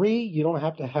degree. You don't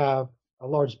have to have a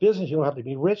large business. You don't have to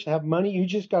be rich to have money. You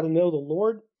just got to know the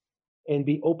Lord and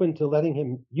be open to letting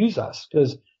him use us,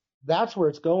 because that's where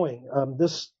it's going.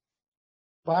 This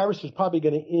virus is probably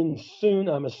going to end soon,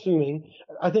 I'm assuming.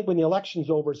 I think when the election's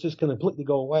over, it's just going to completely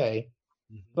go away.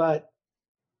 Mm-hmm. But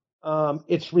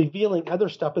it's revealing other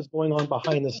stuff is going on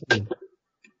behind the scenes.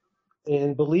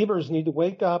 And believers need to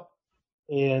wake up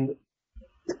and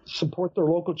support their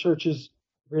local churches.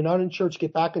 If you're not in church,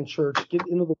 get back in church, get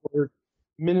into the Word,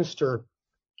 minister,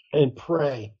 and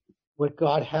pray what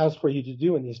God has for you to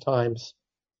do in these times.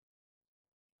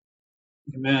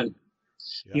 Amen.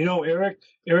 Yeah. You know, Eric,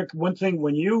 one thing,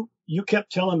 when you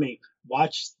kept telling me,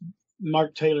 watch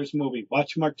Mark Taylor's movie,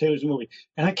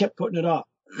 and I kept putting it off.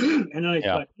 And then I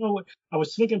thought, you know what? I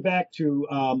was thinking back to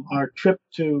our trip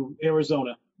to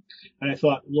Arizona, and I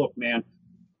thought, look, man,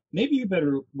 maybe you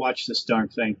better watch this darn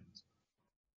thing.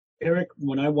 Eric,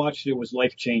 when I watched it, it was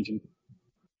life-changing.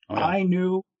 Oh, yeah. I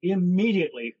knew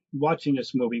immediately watching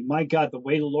this movie, my God, the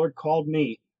way the Lord called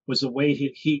me was the way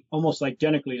he almost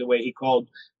identically the way he called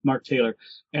Mark Taylor.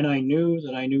 And I knew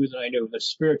that the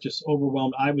Spirit just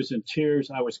overwhelmed. I was in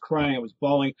tears. I was crying. I was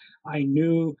bawling. I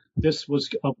knew this was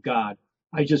of God.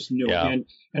 I just knew it.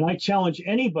 And I challenge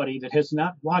anybody that has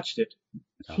not watched it,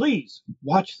 please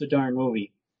watch the darn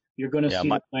movie. You're going to see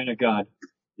the plan of God.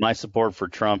 My support for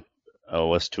Trump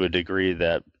was to a degree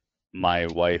that my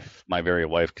very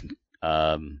wife,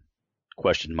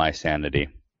 questioned my sanity.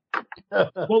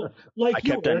 Well, like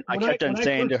I kept on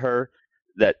saying to her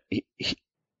that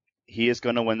he is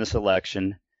going to win this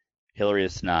election. Hillary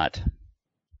is not.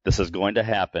 This is going to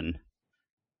happen.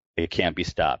 It can't be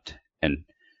stopped. And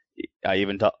I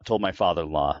even told my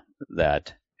father-in-law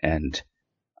that. And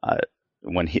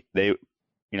when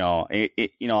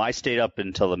I stayed up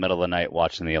until the middle of the night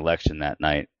watching the election that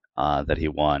night that he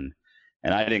won.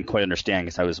 And I didn't quite understand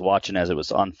because I was watching as it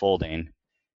was unfolding.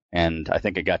 And I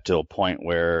think it got to a point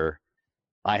where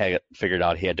I had figured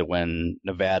out he had to win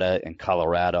Nevada and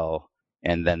Colorado,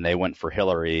 and then they went for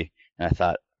Hillary. And I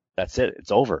thought, that's it.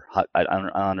 It's over. I don't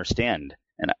understand.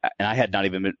 And I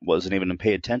wasn't even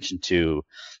paying attention to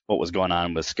what was going on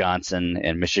in Wisconsin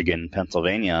and Michigan,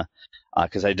 Pennsylvania,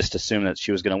 because I just assumed that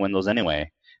she was going to win those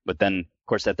anyway. But then, of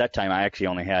course, at that time, I actually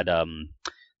only had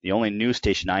the only news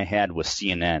station I had was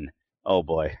CNN. Oh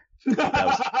boy.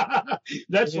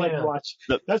 That's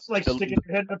like sticking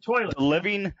your head in a toilet. The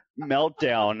living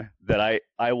meltdown that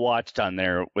I watched on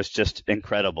there was just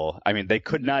incredible. I mean, they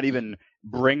could not even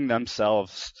bring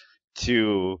themselves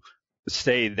to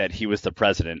say that he was the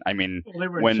president. I mean, they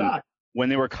were in shock. When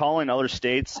they were calling other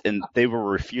states and they were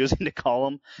refusing to call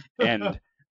him, and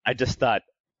I just thought,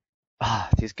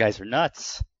 these guys are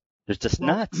nuts. They're just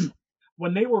nuts.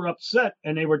 When they were upset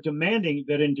and they were demanding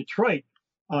that in Detroit,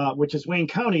 which is Wayne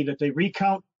County, that they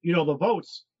recount, the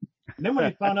votes. And then when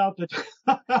they found out that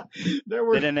they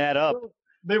didn't add up.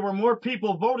 There were more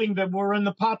people voting than were in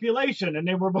the population, and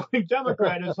they were voting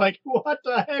Democrat. It's like, what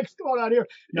the heck's going on here?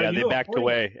 Now, they backed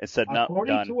away and said, no,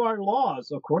 according to our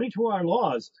laws,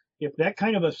 if that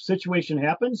kind of a situation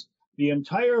happens, the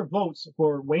entire votes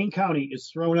for Wayne County is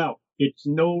thrown out. It's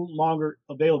no longer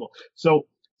available. So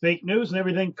fake news and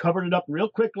everything covered it up real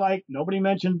quick, like nobody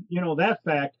mentioned, that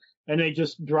fact. And they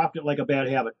just dropped it like a bad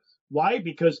habit. Why?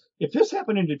 Because if this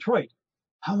happened in Detroit,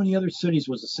 how many other cities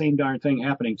was the same darn thing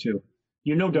happening to?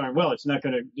 You know darn well they're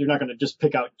not gonna just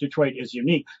pick out Detroit as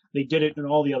unique. They did it in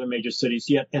all the other major cities.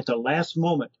 Yet at the last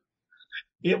moment,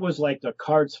 it was like the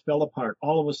cards fell apart.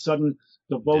 All of a sudden,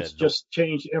 the votes just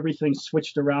changed. Everything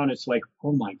switched around. It's like,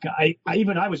 oh my God.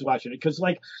 I was watching it because,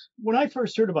 like, when I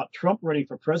first heard about Trump running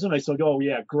for president, I said, oh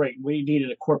yeah, great. We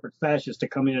needed a corporate fascist to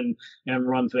come in and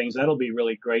run things. That'll be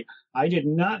really great. I did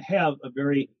not have a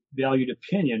very valued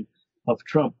opinion of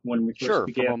Trump when we first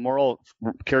began. From a moral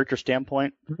character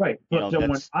standpoint. Right. But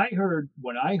when I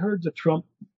heard the Trump,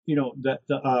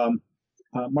 the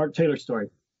Mark Taylor story,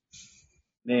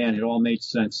 man, it all made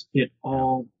sense. It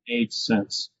all made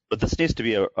sense. But this needs to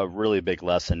be a really big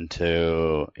lesson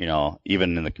to,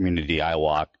 even in the community I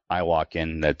walk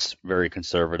in that's very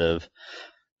conservative,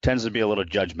 tends to be a little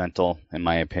judgmental, in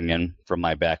my opinion, from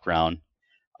my background.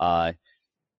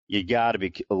 You got to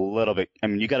be a little bit,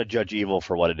 you got to judge evil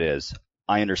for what it is.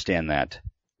 I understand that.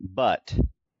 But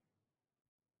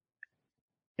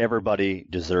everybody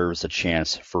deserves a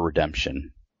chance for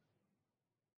redemption.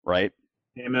 Right?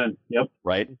 Amen. Yep.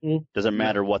 Right? Mm-hmm. Doesn't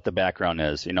matter what the background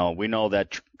is. We know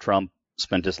that Trump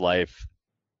spent his life.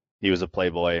 He was a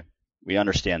playboy. We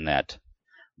understand that.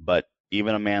 But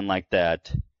even a man like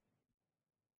that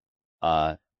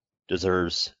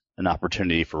deserves an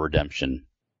opportunity for redemption.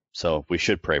 So we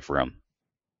should pray for him,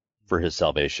 for his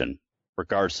salvation,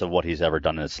 regardless of what he's ever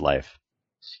done in his life.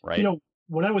 Right?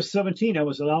 When I was 17, I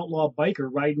was an outlaw biker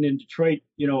riding in Detroit,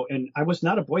 and I was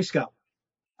not a Boy Scout.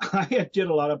 I did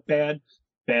a lot of bad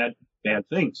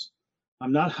things.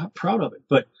 I'm not proud of it,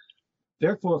 but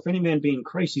therefore, if any man be in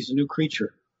Christ, he's a new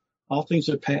creature. All things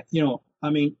are past,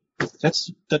 that's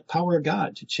the power of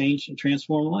God to change and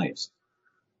transform lives.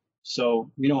 So,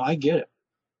 I get it.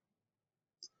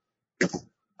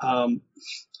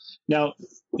 Now,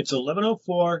 it's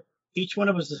 11:04. Each one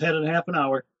of us has had a half an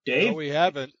hour. Dave? No, we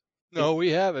haven't. No,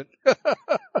 we haven't. What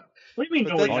do you mean,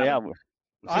 But no, we then- haven't?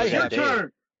 I It's your have.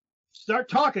 turn. Start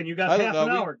talking. You got I don't half know. an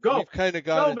hour. Go. We've kind of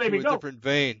gone Go, into baby, a go. different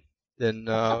vein than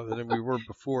we were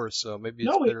before, so maybe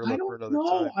it's No, better I luck for don't another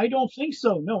know. time. I don't think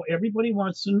so. No, everybody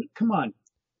wants to. Come on.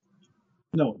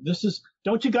 No, this is.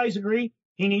 Don't you guys agree?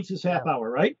 He needs his half hour,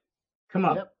 right? Come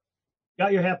on. Yep.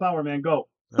 Got your half hour, man. Go.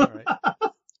 All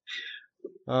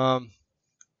right.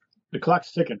 The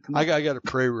clock's ticking. Come on. I got to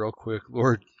pray real quick.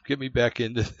 Lord, get me back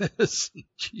into this in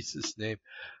Jesus' name.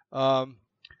 I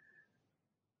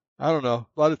don't know.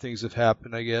 A lot of things have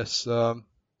happened, I guess. I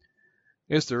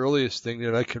guess the earliest thing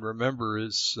that I can remember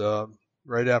is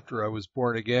right after I was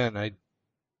born again.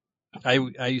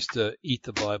 I used to eat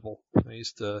the Bible.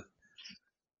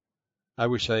 I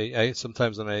wish I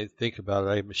sometimes when I think about it,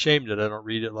 I'm ashamed that I don't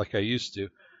read it like I used to.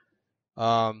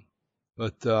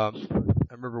 But I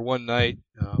remember one night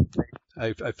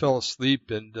I fell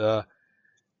asleep and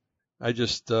I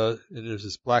just and there's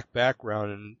this black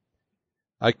background and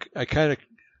I kind of,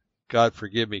 God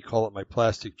forgive me, call it my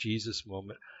plastic Jesus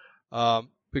moment,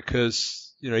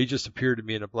 because he just appeared to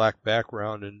me in a black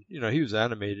background and he was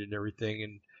animated and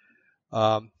everything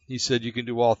and he said you can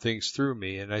do all things through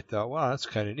me and I thought wow that's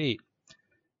kind of neat.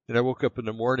 And I woke up in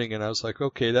the morning and I was like,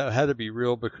 okay, that had to be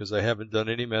real because I haven't done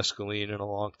any mescaline in a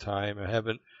long time. I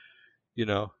haven't,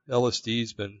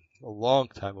 LSD's been a long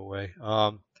time away.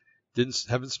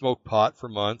 Haven't smoked pot for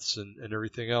months and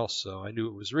everything else. So I knew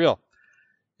it was real.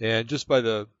 And just by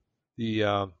the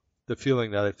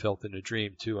feeling that I felt in a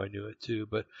dream too, I knew it too.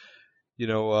 But,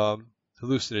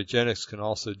 hallucinogenics can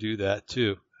also do that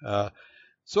too.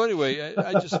 So anyway,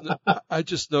 I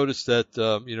just noticed that,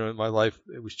 in my life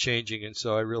it was changing. And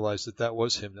so I realized that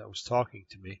was him that was talking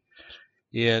to me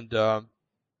and,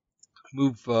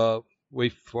 move, way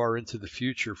far into the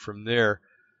future from there.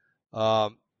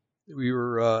 We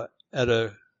were,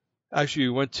 there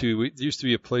used to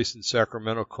be a place in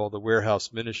Sacramento called the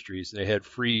Warehouse Ministries and they had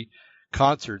free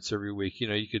concerts every week.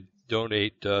 You could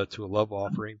donate, to a love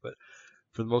offering, but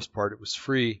for the most part it was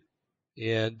free.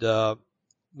 And,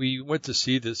 we went to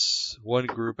see this one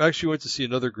group. Actually, we went to see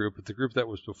another group, but the group that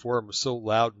was before them was so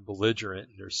loud and belligerent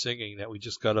in their singing that we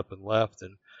just got up and left.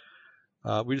 And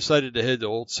we decided to head to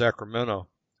Old Sacramento.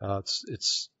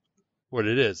 It's what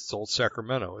it is. It's Old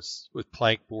Sacramento. It's with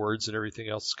plank boards and everything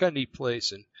else. It's kind of a neat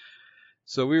place. And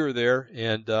so we were there,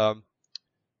 and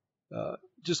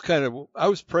just kind of, I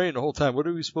was praying the whole time. What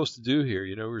are we supposed to do here?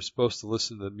 We were supposed to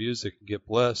listen to the music and get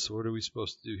blessed. So what are we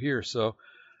supposed to do here? So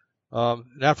an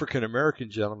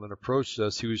African-American gentleman approached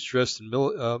us. He was dressed in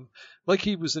like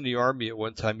he was in the Army at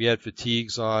one time. He had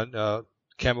fatigues on,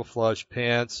 camouflage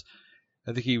pants.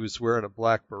 I think he was wearing a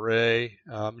black beret,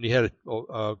 and he had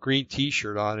a green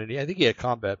T-shirt on, and I think he had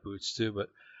combat boots too. But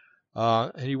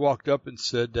and he walked up and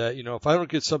said, if I don't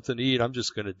get something to eat, I'm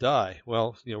just going to die.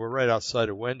 Well, we're right outside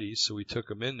of Wendy's, so we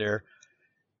took him in there,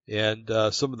 and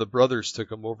some of the brothers took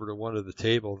him over to one of the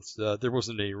tables. There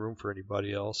wasn't any room for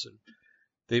anybody else, and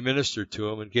they ministered to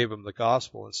him and gave him the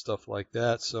gospel and stuff like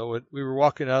that. So we were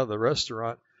walking out of the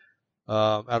restaurant,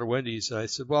 out of Wendy's, and I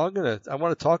said, well, I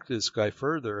want to talk to this guy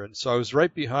further. And so I was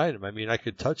right behind him. I mean, I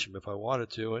could touch him if I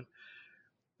wanted to.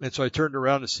 And so I turned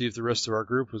around to see if the rest of our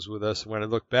group was with us. And when I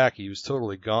looked back, he was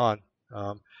totally gone.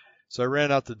 So I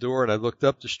ran out the door and I looked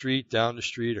up the street, down the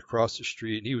street, across the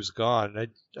street, and he was gone. And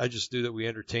I just knew that we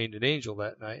entertained an angel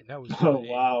that night. And that was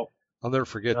wow. I'll never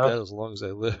forget that as long as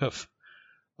I live.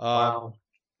 Wow.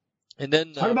 And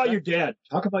then Talk about your dad.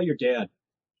 Talk about your dad.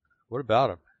 What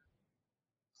about him?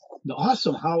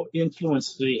 Awesome. How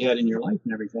influence that he had in your life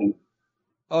and everything.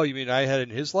 Oh, you mean I had in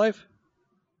his life?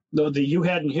 No, that you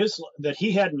had in that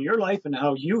he had in your life and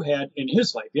how you had in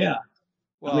his life. Yeah.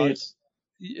 Well, I mean,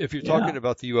 if you're talking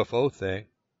about the UFO thing,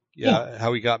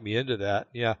 how he got me into that.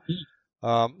 Yeah.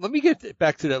 Let me get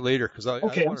back to that later because I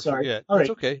don't want to forget. All right.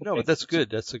 That's okay. No, but that's good.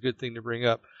 That's a good thing to bring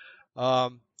up.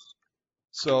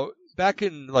 So back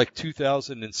in like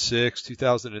 2006,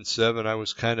 2007, I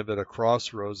was kind of at a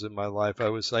crossroads in my life.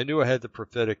 I knew I had the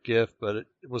prophetic gift, but it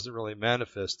wasn't really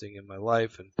manifesting in my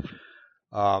life. And,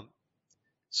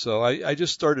 so I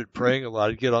just started praying a lot.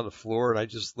 I'd get on the floor and I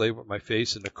just lay with my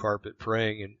face in the carpet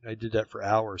praying. And I did that for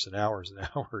hours and hours and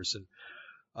hours.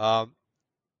 And,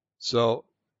 so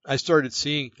I started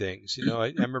seeing things,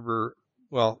 I remember,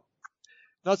 well,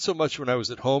 not so much when I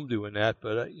was at home doing that,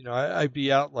 but I'd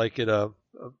be out like at a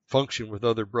function with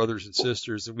other brothers and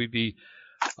sisters, and we'd be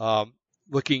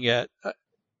looking at.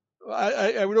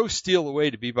 I would always steal away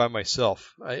to be by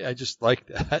myself. I just like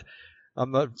that.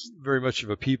 I'm not very much of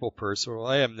a people person. Well,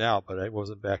 I am now, but I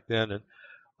wasn't back then.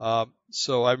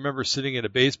 So I remember sitting in a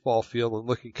baseball field and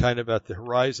looking kind of at the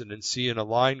horizon and seeing a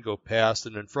line go past,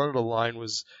 and in front of the line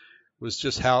was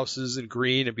just houses and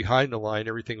green, and behind the line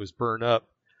everything was burned up.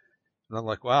 And I'm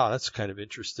like, wow, that's kind of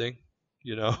interesting.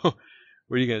 What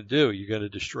are you going to do? You're going to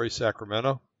destroy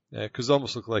Sacramento? Because it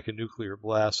almost looked like a nuclear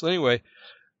blast. So anyway,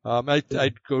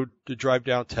 I'd go to drive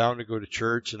downtown to go to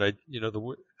church, and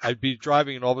I'd be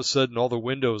driving, and all of a sudden all the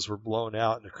windows were blown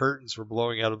out, and the curtains were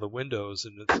blowing out of the windows,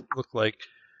 and it looked like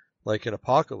an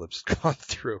apocalypse had gone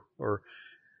through.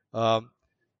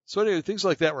 So anyway, things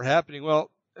like that were happening. Well,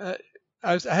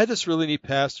 I had this really neat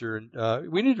pastor,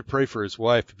 and we need to pray for his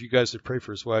wife. If you guys would pray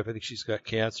for his wife, I think she's got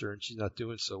cancer and she's not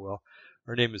doing so well.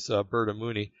 Her name is Berta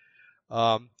Mooney.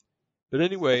 But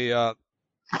anyway,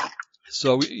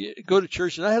 so we go to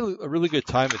church, and I had a really good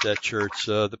time at that church.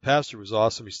 The pastor was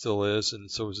awesome; he still is,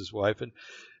 and so was his wife.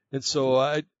 And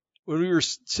so when we were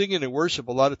singing and worship,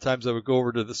 a lot of times I would go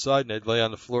over to the side and I'd lay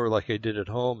on the floor like I did at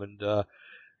home. And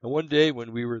one day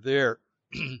when we were there,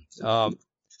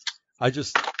 I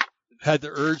just had the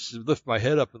urge to lift my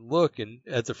head up and look, and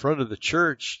at the front of the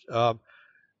church, the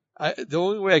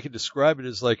only way I could describe it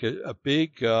is like a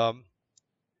big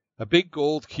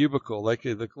gold cubicle, like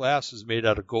the glass was made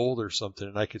out of gold or something,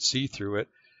 and I could see through it.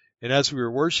 And as we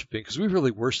were worshiping, because we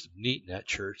really worshiped neat in that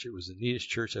church, it was the neatest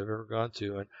church I've ever gone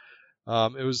to,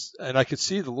 and I could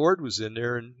see the Lord was in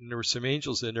there, and there were some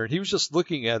angels in there, and he was just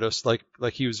looking at us like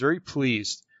he was very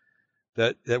pleased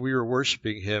that we were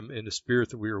worshiping him in the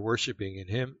spirit that we were worshiping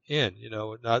him in,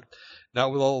 not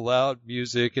with all the loud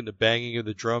music and the banging of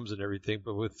the drums and everything,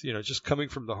 but with, just coming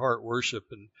from the heart worship.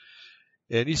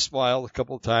 And he smiled a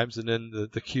couple of times, and then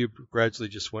the cube gradually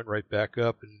just went right back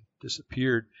up and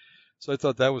disappeared. So I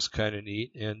thought that was kind of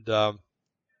neat. And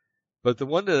but the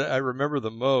one that I remember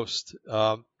the most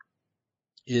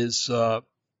is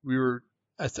we were,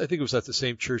 I think it was at the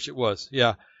same church. It was,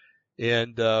 yeah.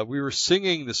 And we were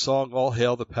singing the song "All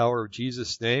Hail the Power of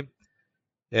Jesus' Name,"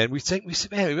 and we said,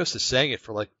 man, we must have sang it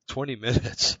for like 20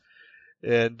 minutes.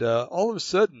 And all of a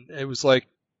sudden, it was like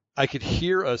I could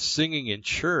hear us singing in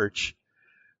church.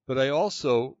 But I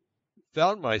also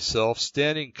found myself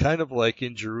standing kind of like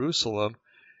in Jerusalem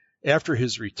after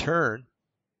his return,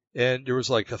 and there was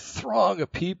like a throng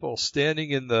of people standing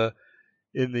in the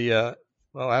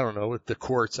well, I don't know, the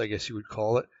courts, I guess you would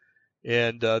call it,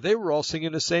 and they were all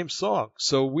singing the same song.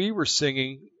 So we were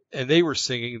singing, and they were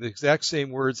singing the exact same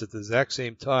words at the exact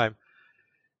same time,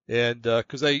 and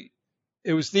because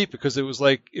it was neat because it was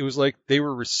like they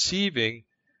were receiving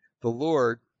the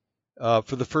Lord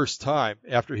for the first time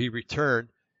after he returned,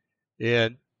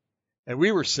 and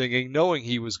we were singing knowing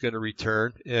he was going to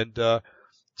return, and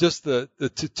just the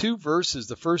two verses,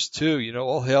 the first two,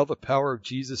 all hail the power of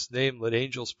Jesus' name, let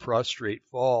angels prostrate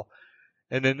fall,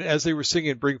 and then as they were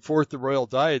singing bring forth the royal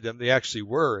diadem, they actually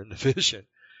were in the vision,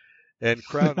 and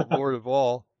crown the Lord of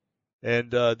all, and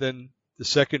then the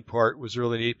second part was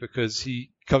really neat because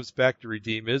he comes back to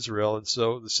redeem Israel. And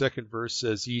so the second verse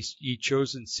says, ye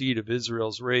chosen seed of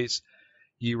Israel's race,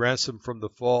 ye ransomed from the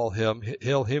fall,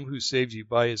 hail him who saved you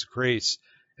by his grace,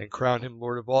 and crown him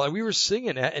Lord of all. And we were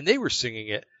singing that, and they were singing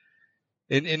it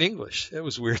in English. It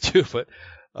was weird too, but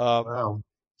Wow.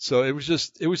 so it was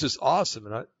just awesome.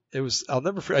 And I'll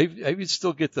never forget. I even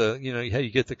still get the, you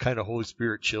get the kind of Holy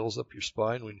Spirit chills up your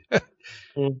spine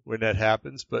when that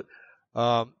happens. But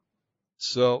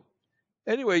so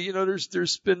anyway,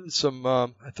 there's been some.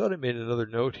 I thought I made another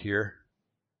note here.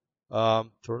 Throw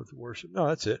the worship. No,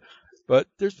 that's it. But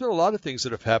there's been a lot of things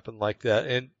that have happened like that.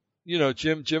 And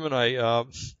Jim and I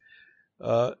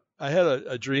had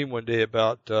a dream one day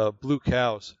about blue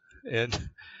cows, and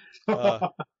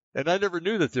and I never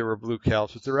knew that there were blue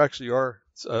cows, but there actually are.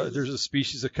 There's a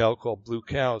species of cow called blue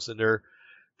cows, and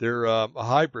they're a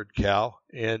hybrid cow,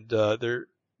 and they're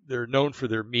known for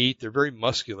their meat. They're very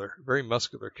muscular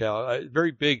cow.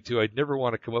 Very big too. I'd never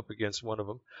want to come up against one of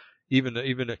them,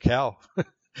 even a cow,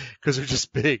 because they're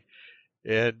just big.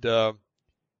 And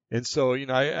so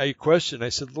I questioned. I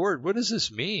said, Lord, what does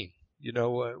this mean?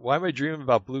 Why am I dreaming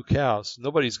about blue cows?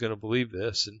 Nobody's going to believe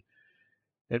this.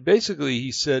 And basically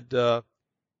he said they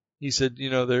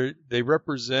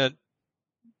represent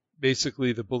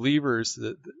basically the believers,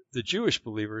 the Jewish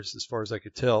believers, as far as I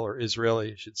could tell, or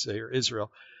Israeli, I should say, or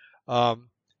Israel,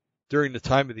 during the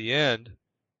time of the end.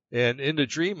 And in the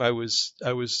dream, I was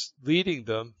leading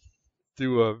them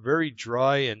through a very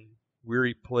dry and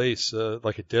weary place,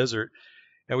 like a desert.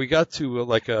 And we got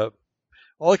to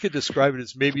all I could describe it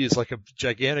as maybe is like a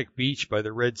gigantic beach by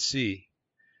the Red Sea.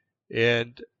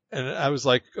 And I was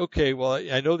like, okay, well,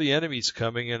 I know the enemy's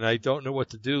coming and I don't know what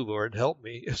to do, Lord, help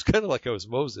me. It was kind of like I was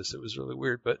Moses. It was really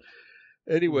weird. But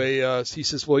Anyway, he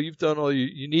says, well, you've done all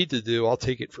you need to do. I'll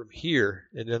take it from here.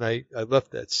 And then I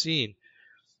left that scene.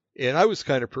 And I was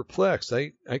kind of perplexed.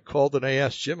 I called and I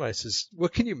asked Jim, I says,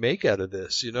 what can you make out of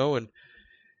this?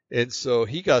 And so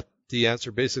he got the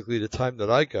answer basically the time that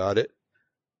I got it.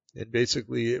 And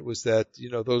basically it was that,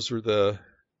 those were the,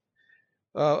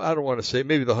 I don't want to say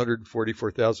maybe the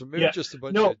 144,000, maybe just a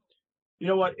bunch of. You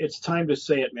know what? It's time to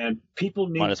say it, man. People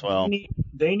Might as well.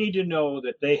 they need to know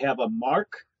that they have a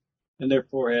mark in their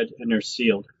forehead and they're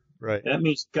sealed. Right. That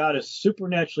means God is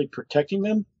supernaturally protecting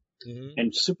them Mm-hmm.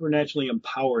 and supernaturally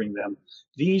empowering them.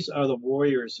 These are the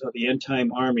warriors of the end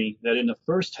time army that in the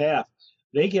first half,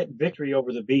 they get victory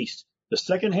over the beast. The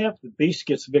second half, the beast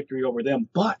gets victory over them,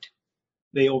 but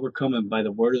they overcome him by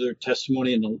the word of their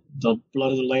testimony and the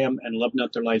blood of the Lamb and love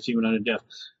not their lives even unto death.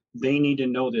 They need to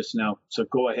know this now. So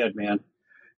go ahead, man.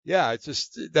 Yeah, it's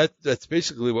just that's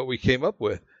basically what we came up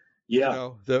with.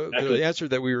 Yeah. The answer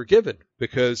that we were given,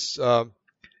 because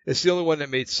it's the only one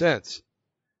that made sense.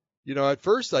 At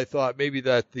first I thought maybe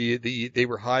that they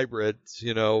were hybrids,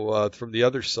 from the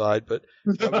other side, but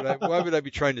why would I be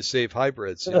trying to save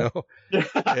hybrids,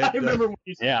 I remember when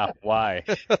you said, Yeah, why?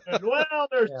 well,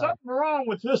 there's something wrong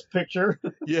with this picture.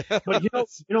 Yeah. But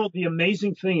the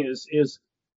amazing thing is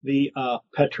the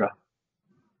Petra.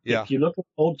 Yeah. If you look at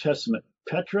the Old Testament,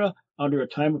 Petra, under a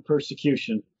time of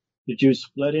persecution, the Jews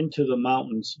fled into the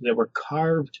mountains that were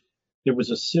carved. There was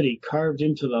a city carved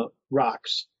into the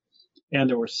rocks. And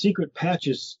there were secret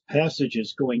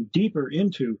passages going deeper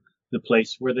into the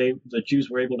place where the Jews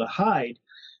were able to hide.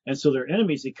 And so their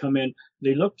enemies, they come in,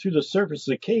 they looked through the surface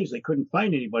of the caves, they couldn't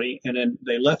find anybody, and then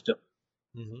they left them.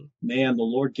 Mm-hmm. Man, the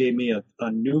Lord gave me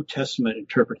a New Testament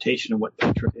interpretation of what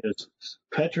Petra is.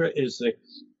 Petra is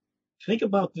think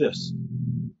about this.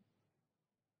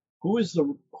 Who is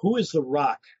the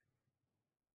rock?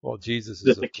 Well, Jesus is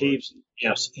that the caves.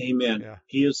 Yes, amen. Yeah.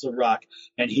 He is the rock,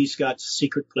 and he's got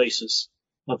secret places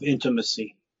of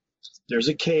intimacy. There's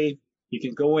a cave. You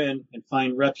can go in and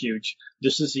find refuge.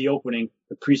 This is the opening,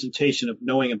 the presentation of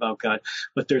knowing about God.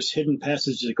 But there's hidden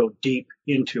passages that go deep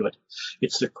into it.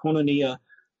 It's the koinonia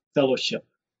fellowship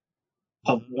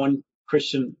of one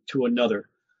Christian to another.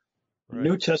 Right. The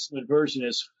New Testament version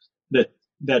is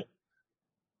that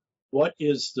what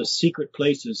is the secret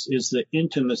places is the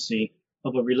intimacy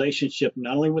of a relationship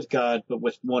not only with God, but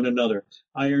with one another.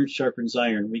 Iron sharpens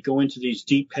iron. We go into these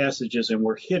deep passages and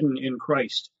we're hidden in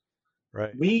Christ.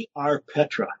 Right. We are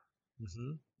Petra.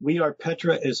 Mm-hmm. We are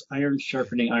Petra as iron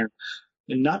sharpening iron.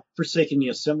 And not forsaking the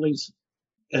assemblies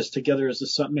as together as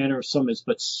the manner of some is,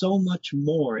 but so much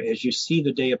more as you see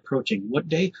the day approaching. What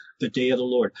day? The day of the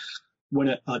Lord. When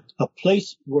a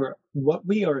place where what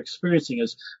we are experiencing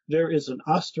is there is an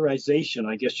ostracization,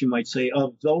 I guess you might say,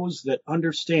 of those that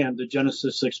understand the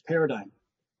Genesis 6 paradigm.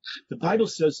 The Bible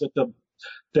says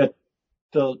that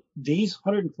these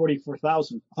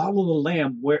 144,000 follow the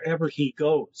Lamb wherever he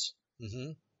goes.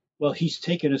 Mm-hmm. Well, he's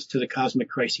taken us to the cosmic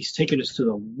Christ. He's taken us to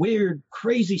the weird,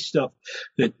 crazy stuff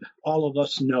that all of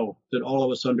us know, that all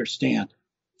of us understand,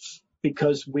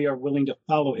 because we are willing to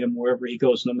follow him wherever he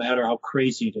goes, no matter how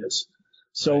crazy it is.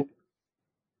 So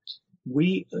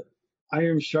we,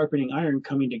 iron sharpening iron,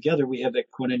 coming together, we have that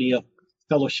koinonia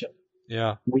fellowship.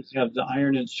 Yeah. We have the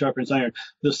iron and sharpens iron.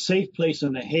 The safe place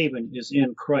in the haven is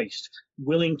in Christ,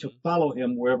 willing to follow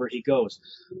him wherever he goes.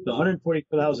 The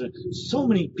 144,000, so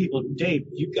many people, Dave,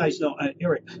 you guys know,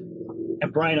 Eric,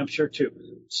 and Brian, I'm sure too.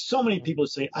 So many people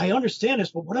say, I understand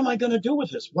this, but what am I going to do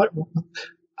with this?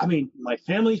 I mean, my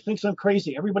family thinks I'm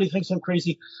crazy. Everybody thinks I'm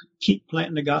crazy. Keep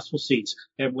planting the gospel seeds.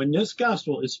 And when this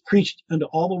gospel is preached unto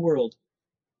all the world,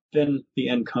 then the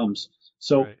end comes.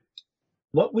 So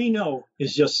what we know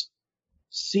is just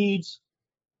seeds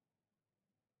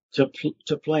to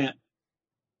plant,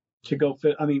 to go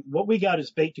fish. I mean, what we got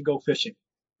is bait to go fishing.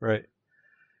 Right.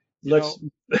 The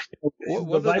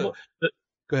Bible.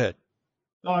 Go ahead.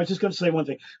 Oh, I was just going to say one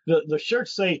thing. The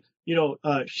shirts say,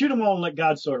 shoot them all and let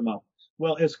God sort them out.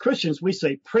 Well, as Christians, we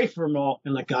say, pray for them all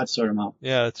and let God sort them out.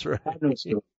 Yeah, that's right.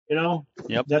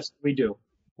 Yep. That's what we do.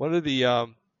 One of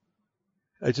the,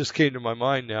 it just came to my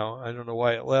mind now. I don't know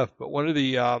why it left, but one of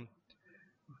the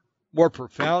more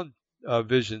profound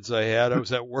visions I had, I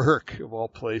was at work, of all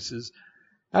places.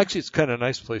 Actually, it's kind of a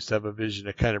nice place to have a vision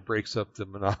that kind of breaks up the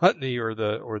monotony or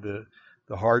the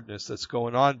hardness that's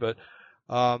going on. But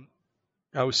I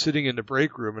was sitting in the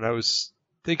break room and I was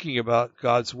thinking about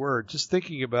God's word, just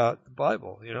thinking about the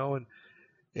Bible,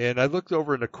 and I looked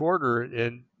over in the corner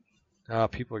and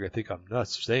people are going to think I'm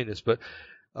nuts saying this, but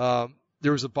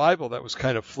there was a Bible that was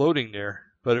kind of floating there,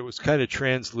 but it was kind of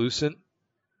translucent.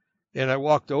 And I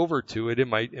walked over to it in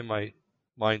my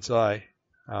mind's eye.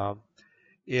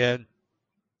 And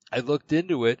I looked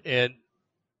into it, and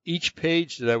each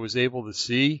page that I was able to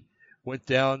see went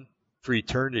down for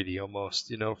eternity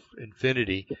almost,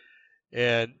 infinity.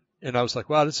 And I was like,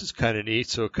 wow, this is kind of neat.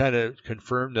 So it kind of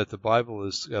confirmed that the Bible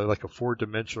is like a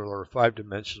 4-dimensional or a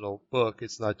 5-dimensional book.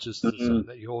 It's not just something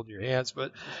that you hold in your hands,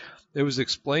 but it was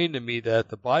explained to me that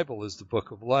the Bible is the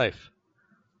book of life.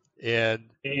 And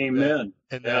Amen.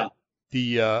 That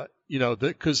the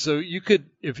because so you could,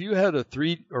 if you had a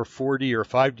 3 or 4D or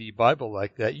 5D Bible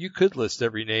like that, you could list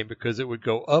every name because it would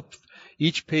go up.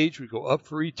 Each page would go up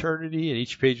for eternity, and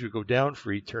each page would go down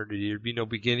for eternity. There'd be no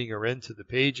beginning or end to the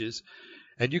pages.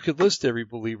 And you could list every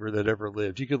believer that ever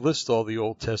lived. You could list all the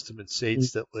Old Testament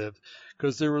saints that lived,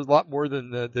 because there were a lot more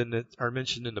than are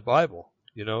mentioned in the Bible.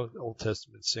 Old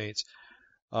Testament saints.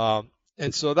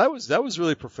 And so that was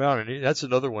really profound. And that's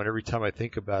another one. Every time I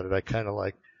think about it, I kind of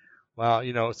like, wow.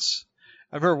 It's.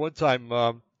 I remember one time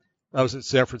I was in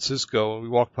San Francisco and we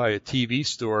walked by a TV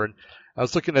store, and I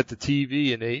was looking at the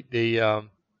TV, and they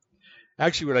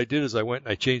actually, what I did is I went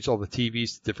and I changed all the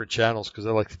TVs to different channels because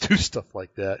I like to do stuff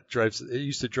like that. It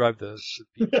used to drive the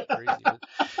people crazy.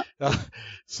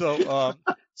 So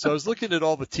I was looking at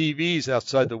all the TVs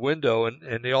outside the window,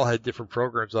 and they all had different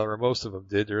programs on, or most of them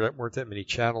did. There weren't that many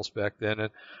channels back then,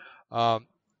 and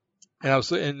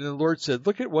the Lord said,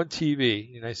 "Look at one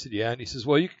TV," and I said, "Yeah," and He says,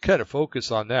 "Well, you can kind of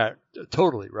focus on that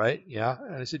totally, right?" Yeah,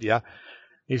 and I said, "Yeah." And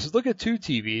He says, "Look at 2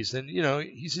 TVs," and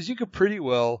He says, "You could pretty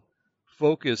well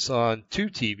focus on 2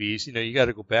 TVs. You got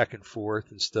to go back and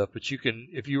forth and stuff, but you can,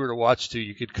 if you were to watch 2,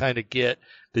 you could kind of get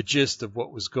the gist of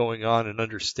what was going on and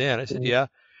understand." I said, "Yeah."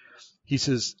 He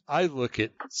says, "I look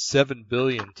at 7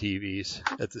 billion TVs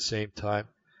at the same time."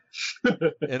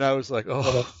 And I was like,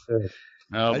 oh boy.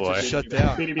 I just shut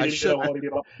down.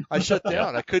 I shut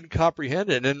down. I couldn't comprehend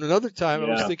it. And then another time I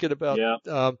was thinking about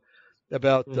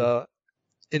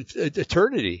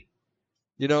eternity.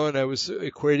 And I was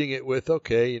equating it with,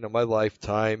 okay, my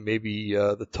lifetime, maybe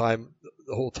the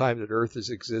whole time that Earth has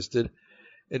existed.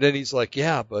 And then He's like,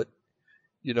 yeah, but,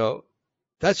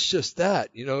 that's just that.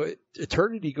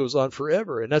 Eternity goes on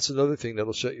forever. And that's another thing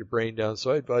that'll shut your brain down.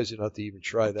 So I advise you not to even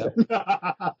try that.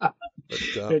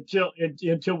 But,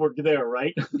 until we're there,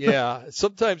 right? Yeah.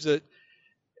 Sometimes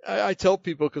I tell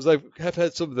people, because I have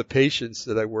had some of the patients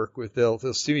that I work with, they'll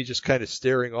see me just kind of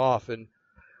staring off, and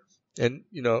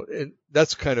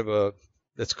that's kind of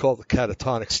that's called the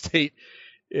catatonic state.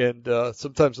 And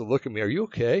sometimes they'll look at me, "Are you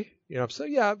okay?" I'm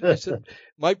saying, "Yeah." I said,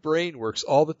 my brain works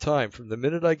all the time from the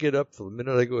minute I get up to the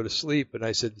minute I go to sleep. And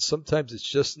I said, sometimes it's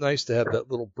just nice to have that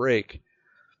little break,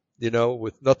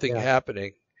 with nothing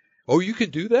happening. "Oh, you can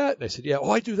do that?" And I said, "Yeah."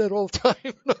 "Oh, I do that all the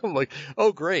time." I'm like,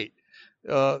 "Oh, great.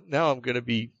 Now I'm going to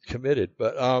be committed."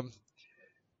 But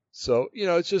so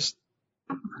it's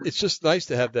just nice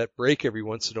to have that break every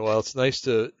once in a while. It's nice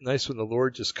when the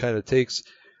Lord just kind of takes,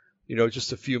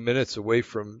 just a few minutes away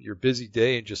from your busy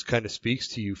day and just kind of speaks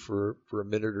to you for a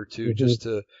minute or two, just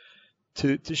to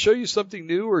show you something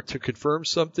new, or to confirm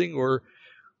something, or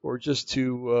just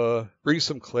to bring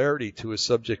some clarity to a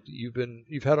subject that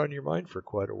you've had on your mind for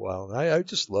quite a while. And I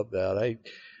just love that.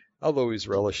 I'll always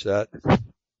relish that.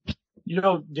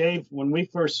 Dave, when we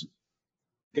first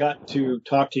got to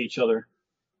talk to each other,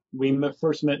 we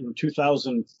first met in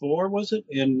 2004, was it,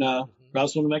 in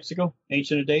Roswell, New Mexico,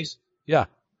 Ancient of Days? Yeah.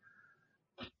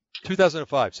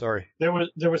 2005, sorry. There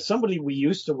was somebody we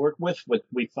used to work with, what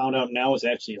we found out now is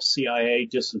actually a CIA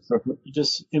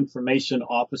disinformation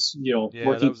office,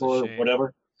 working for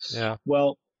whatever. Yeah.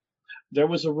 Well, there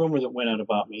was a rumor that went out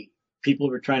about me. People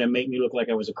were trying to make me look like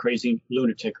I was a crazy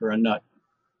lunatic or a nut.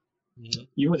 Mm-hmm.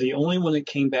 You were the only one that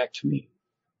came back to me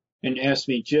and asked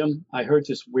me, "Jim, I heard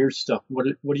this weird stuff. What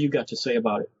do you got to say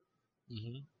about it?"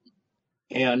 Mm-hmm.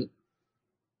 And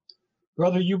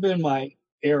brother, you've been my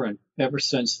Aaron ever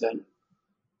since then.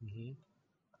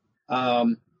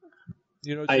 Mm-hmm.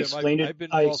 Jim, I've been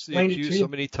falsely accused so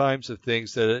many times of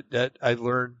things that I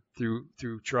learned through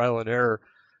trial and error.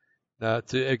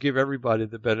 To give everybody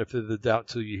the benefit of the doubt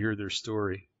till you hear their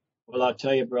story. Well, I'll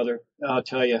tell you, brother. I'll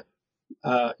tell you.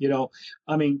 God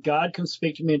can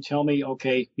speak to me and tell me,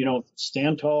 okay,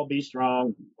 stand tall, be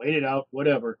strong, wait it out,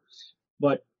 whatever.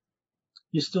 But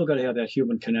you still got to have that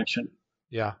human connection.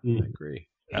 Yeah, I agree.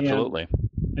 Absolutely.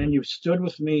 And you've stood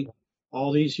with me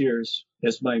all these years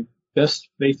as my best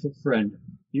faithful friend.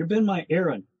 You've been my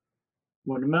Aaron.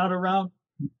 When I'm not around,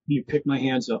 you pick my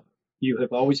hands up. You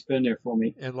have always been there for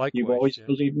me. And likewise, you've always Jim.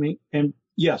 believed me. And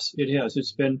yes, it has.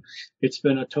 It's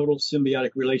been a total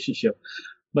symbiotic relationship.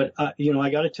 But, I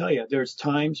got to tell you, there's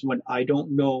times when I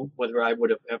don't know whether I would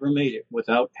have ever made it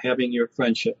without having your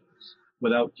friendship,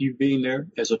 without you being there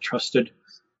as a trusted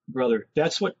brother.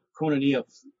 That's what koinonia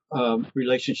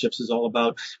relationships is all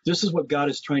about. This is what God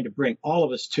is trying to bring all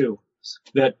of us to.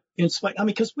 That in spite,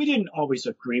 because we didn't always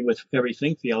agree with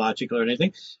everything theological or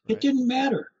anything. It didn't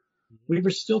matter. We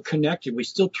were still connected. We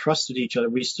still trusted each other.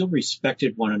 We still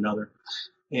respected one another.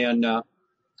 And I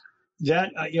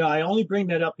only bring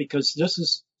that up because this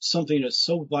is something that's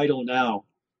so vital now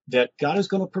that God is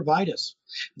going to provide us.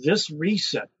 This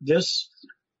reset, this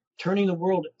turning the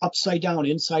world upside down,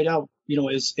 inside out,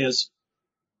 as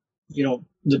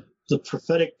the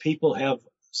prophetic people have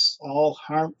all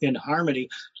in harmony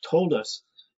told us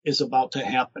is about to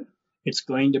happen. It's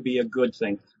going to be a good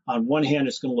thing. On one hand,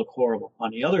 it's going to look horrible.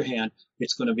 On the other hand,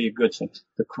 it's going to be a good thing.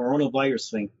 The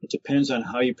coronavirus thing, it depends on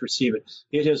how you perceive it.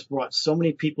 It has brought so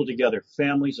many people together,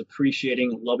 families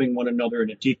appreciating, loving one another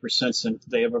in a deeper sense than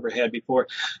they have ever had before.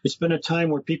 It's been a time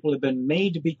where people have been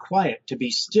made to be quiet, to be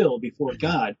still before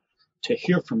God, to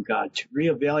hear from God, to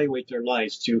reevaluate their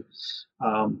lives, to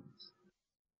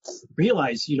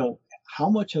realize, how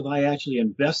much have I actually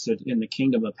invested in the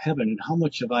kingdom of heaven, and how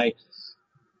much have I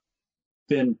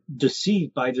been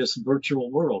deceived by this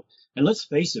virtual world? And let's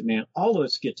face it, man, all of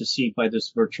us get deceived by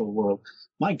this virtual world.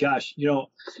 My gosh,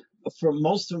 for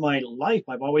most of my life,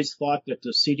 I've always thought that the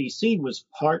CDC was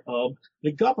part of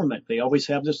the government. They always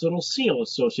have this little seal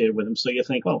associated with them. So you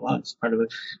think, oh, well, it's part of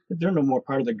it. They're no more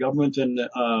part of the government than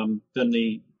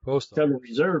the Federal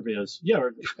Reserve is.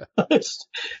 Yeah.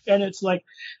 And it's like,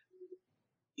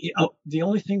 the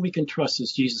only thing we can trust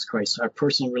is Jesus Christ, our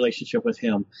personal relationship with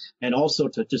him, and also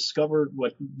to discover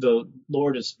what the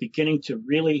Lord is beginning to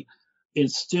really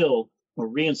instill or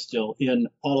reinstill in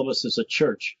all of us as a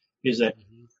church, is that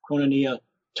koinonia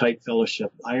type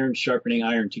fellowship, iron sharpening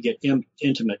iron, to get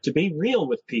intimate, to be real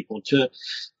with people, to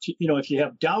if you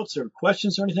have doubts or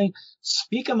questions or anything,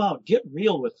 speak them out, get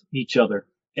real with each other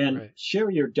and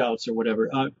share your doubts or whatever.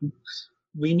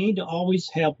 We need to always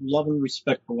have love and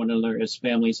respect for one another as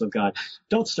families of God.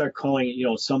 Don't start calling,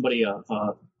 somebody a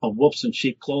wolves in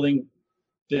sheep clothing.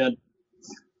 Then,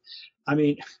 I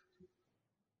think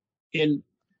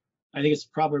it's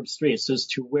Proverbs 3. It says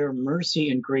to wear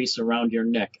mercy and grace around your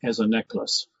neck as a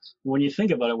necklace. When you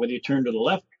think about it, whether you turn to the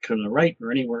left, turn to the right,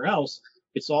 or anywhere else,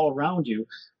 it's all around you,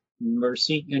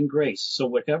 mercy and grace. So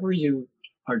whatever you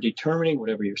are determining,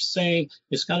 whatever you're saying,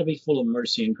 it's got to be full of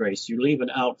mercy and grace. You leave it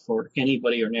out for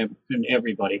anybody or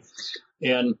everybody.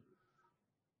 And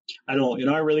I don't know, in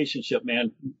our relationship,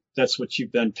 man, that's what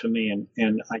you've been to me.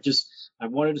 And I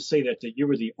wanted to say that you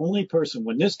were the only person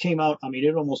when this came out.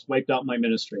 It almost wiped out my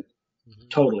ministry.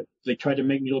 Totally. They tried to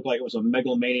make me look like it was a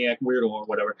megalomaniac weirdo or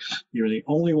whatever. You're the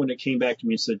only one that came back to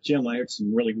me and said, Jim, I heard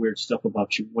some really weird stuff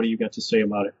about you. What do you got to say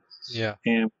about it? Yeah.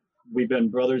 And we've been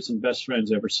brothers and best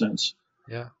friends ever since.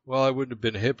 Yeah. Well, I wouldn't have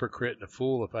been a hypocrite and a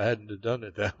fool if I hadn't have done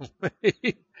it that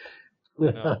way.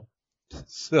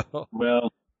 So.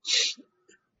 Well,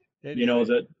 anyway.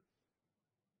 That.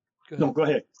 Go no, go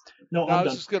ahead. No, I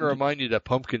was just going to remind you that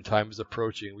pumpkin time is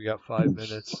approaching. We got 5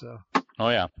 minutes. So. Oh,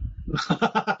 yeah.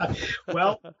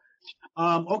 Well,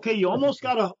 okay, you almost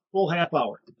got a full half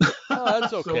hour. Oh,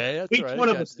 that's okay. That's each all right. One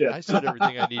of us did. I said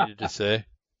everything I needed to say.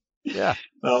 Yeah.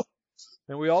 Well.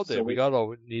 And we all did. So we got all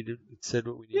we needed, said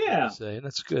what we needed to say, and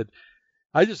that's good.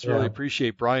 I just really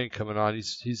appreciate Brian coming on.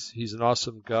 He's an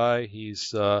awesome guy.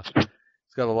 He's got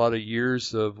a lot of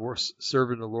years of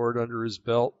serving the Lord under his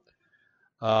belt,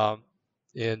 and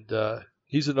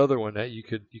he's another one that you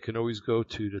can always go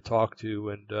to talk to,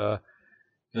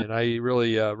 and I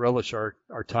really relish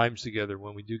our times together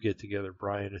when we do get together,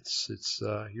 Brian. It's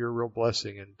you're a real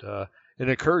blessing and an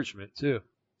encouragement too.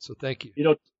 So thank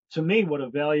you. To me, what a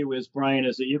value is, Brian,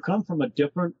 is that you come from a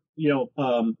different,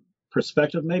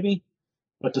 perspective maybe,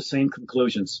 but the same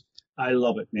conclusions. I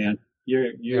love it, man.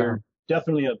 You're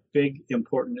definitely a big,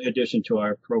 important addition to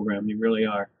our program. You really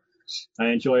are. I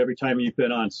enjoy every time you've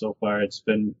been on so far. It's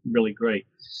been really great.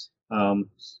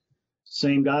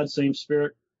 Same God, same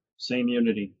Spirit, same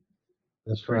unity.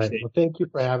 That's right. Well, thank you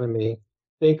for having me.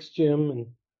 Thanks, Jim and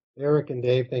Eric and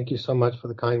Dave. Thank you so much for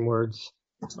the kind words.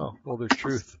 Oh, well, there's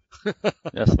truth.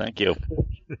 Yes, thank you.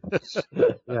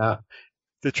 Yeah.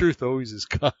 The truth always is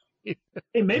kind.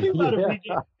 Hey, maybe we ought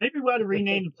to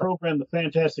rename the program the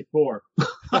Fantastic Four.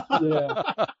 Yeah.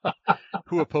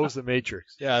 Who oppose the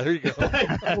Matrix? Yeah, there you go.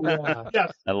 Yeah.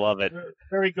 Yes. I love it.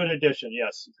 Very good addition.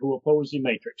 Yes. Who oppose the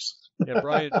Matrix? Yeah,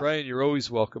 Brian, you're always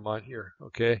welcome on here.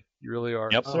 Okay, you really are.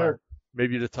 Yep, sir.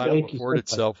 Maybe the time will afford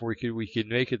itself where we can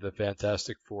make it the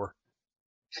Fantastic Four.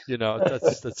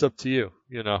 That's up to you.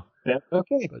 Yeah.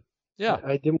 Okay. But, yeah.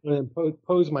 I didn't want to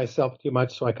pose myself too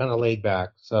much, so I kind of laid back.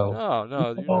 So. No,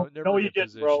 no, you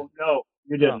didn't, bro. No,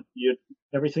 you didn't.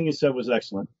 Everything you said was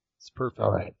excellent. It's perfect.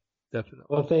 All right. Definitely.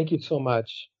 Well, thank you so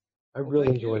much. I really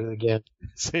enjoyed it again.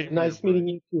 Same Nice here, meeting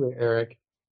you too, Eric.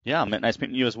 Yeah, nice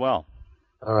meeting you as well.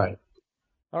 All right.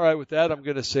 All right, with that, I'm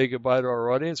going to say goodbye to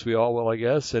our audience. We all will, I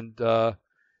guess, and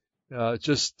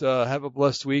just have a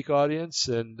blessed week, audience,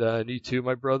 and you too,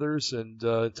 my brothers, and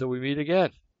until we meet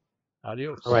again.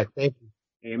 Adios. All right. Thank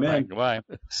you. Amen. All right,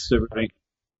 goodbye. Super.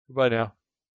 Goodbye now.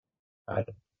 Bye.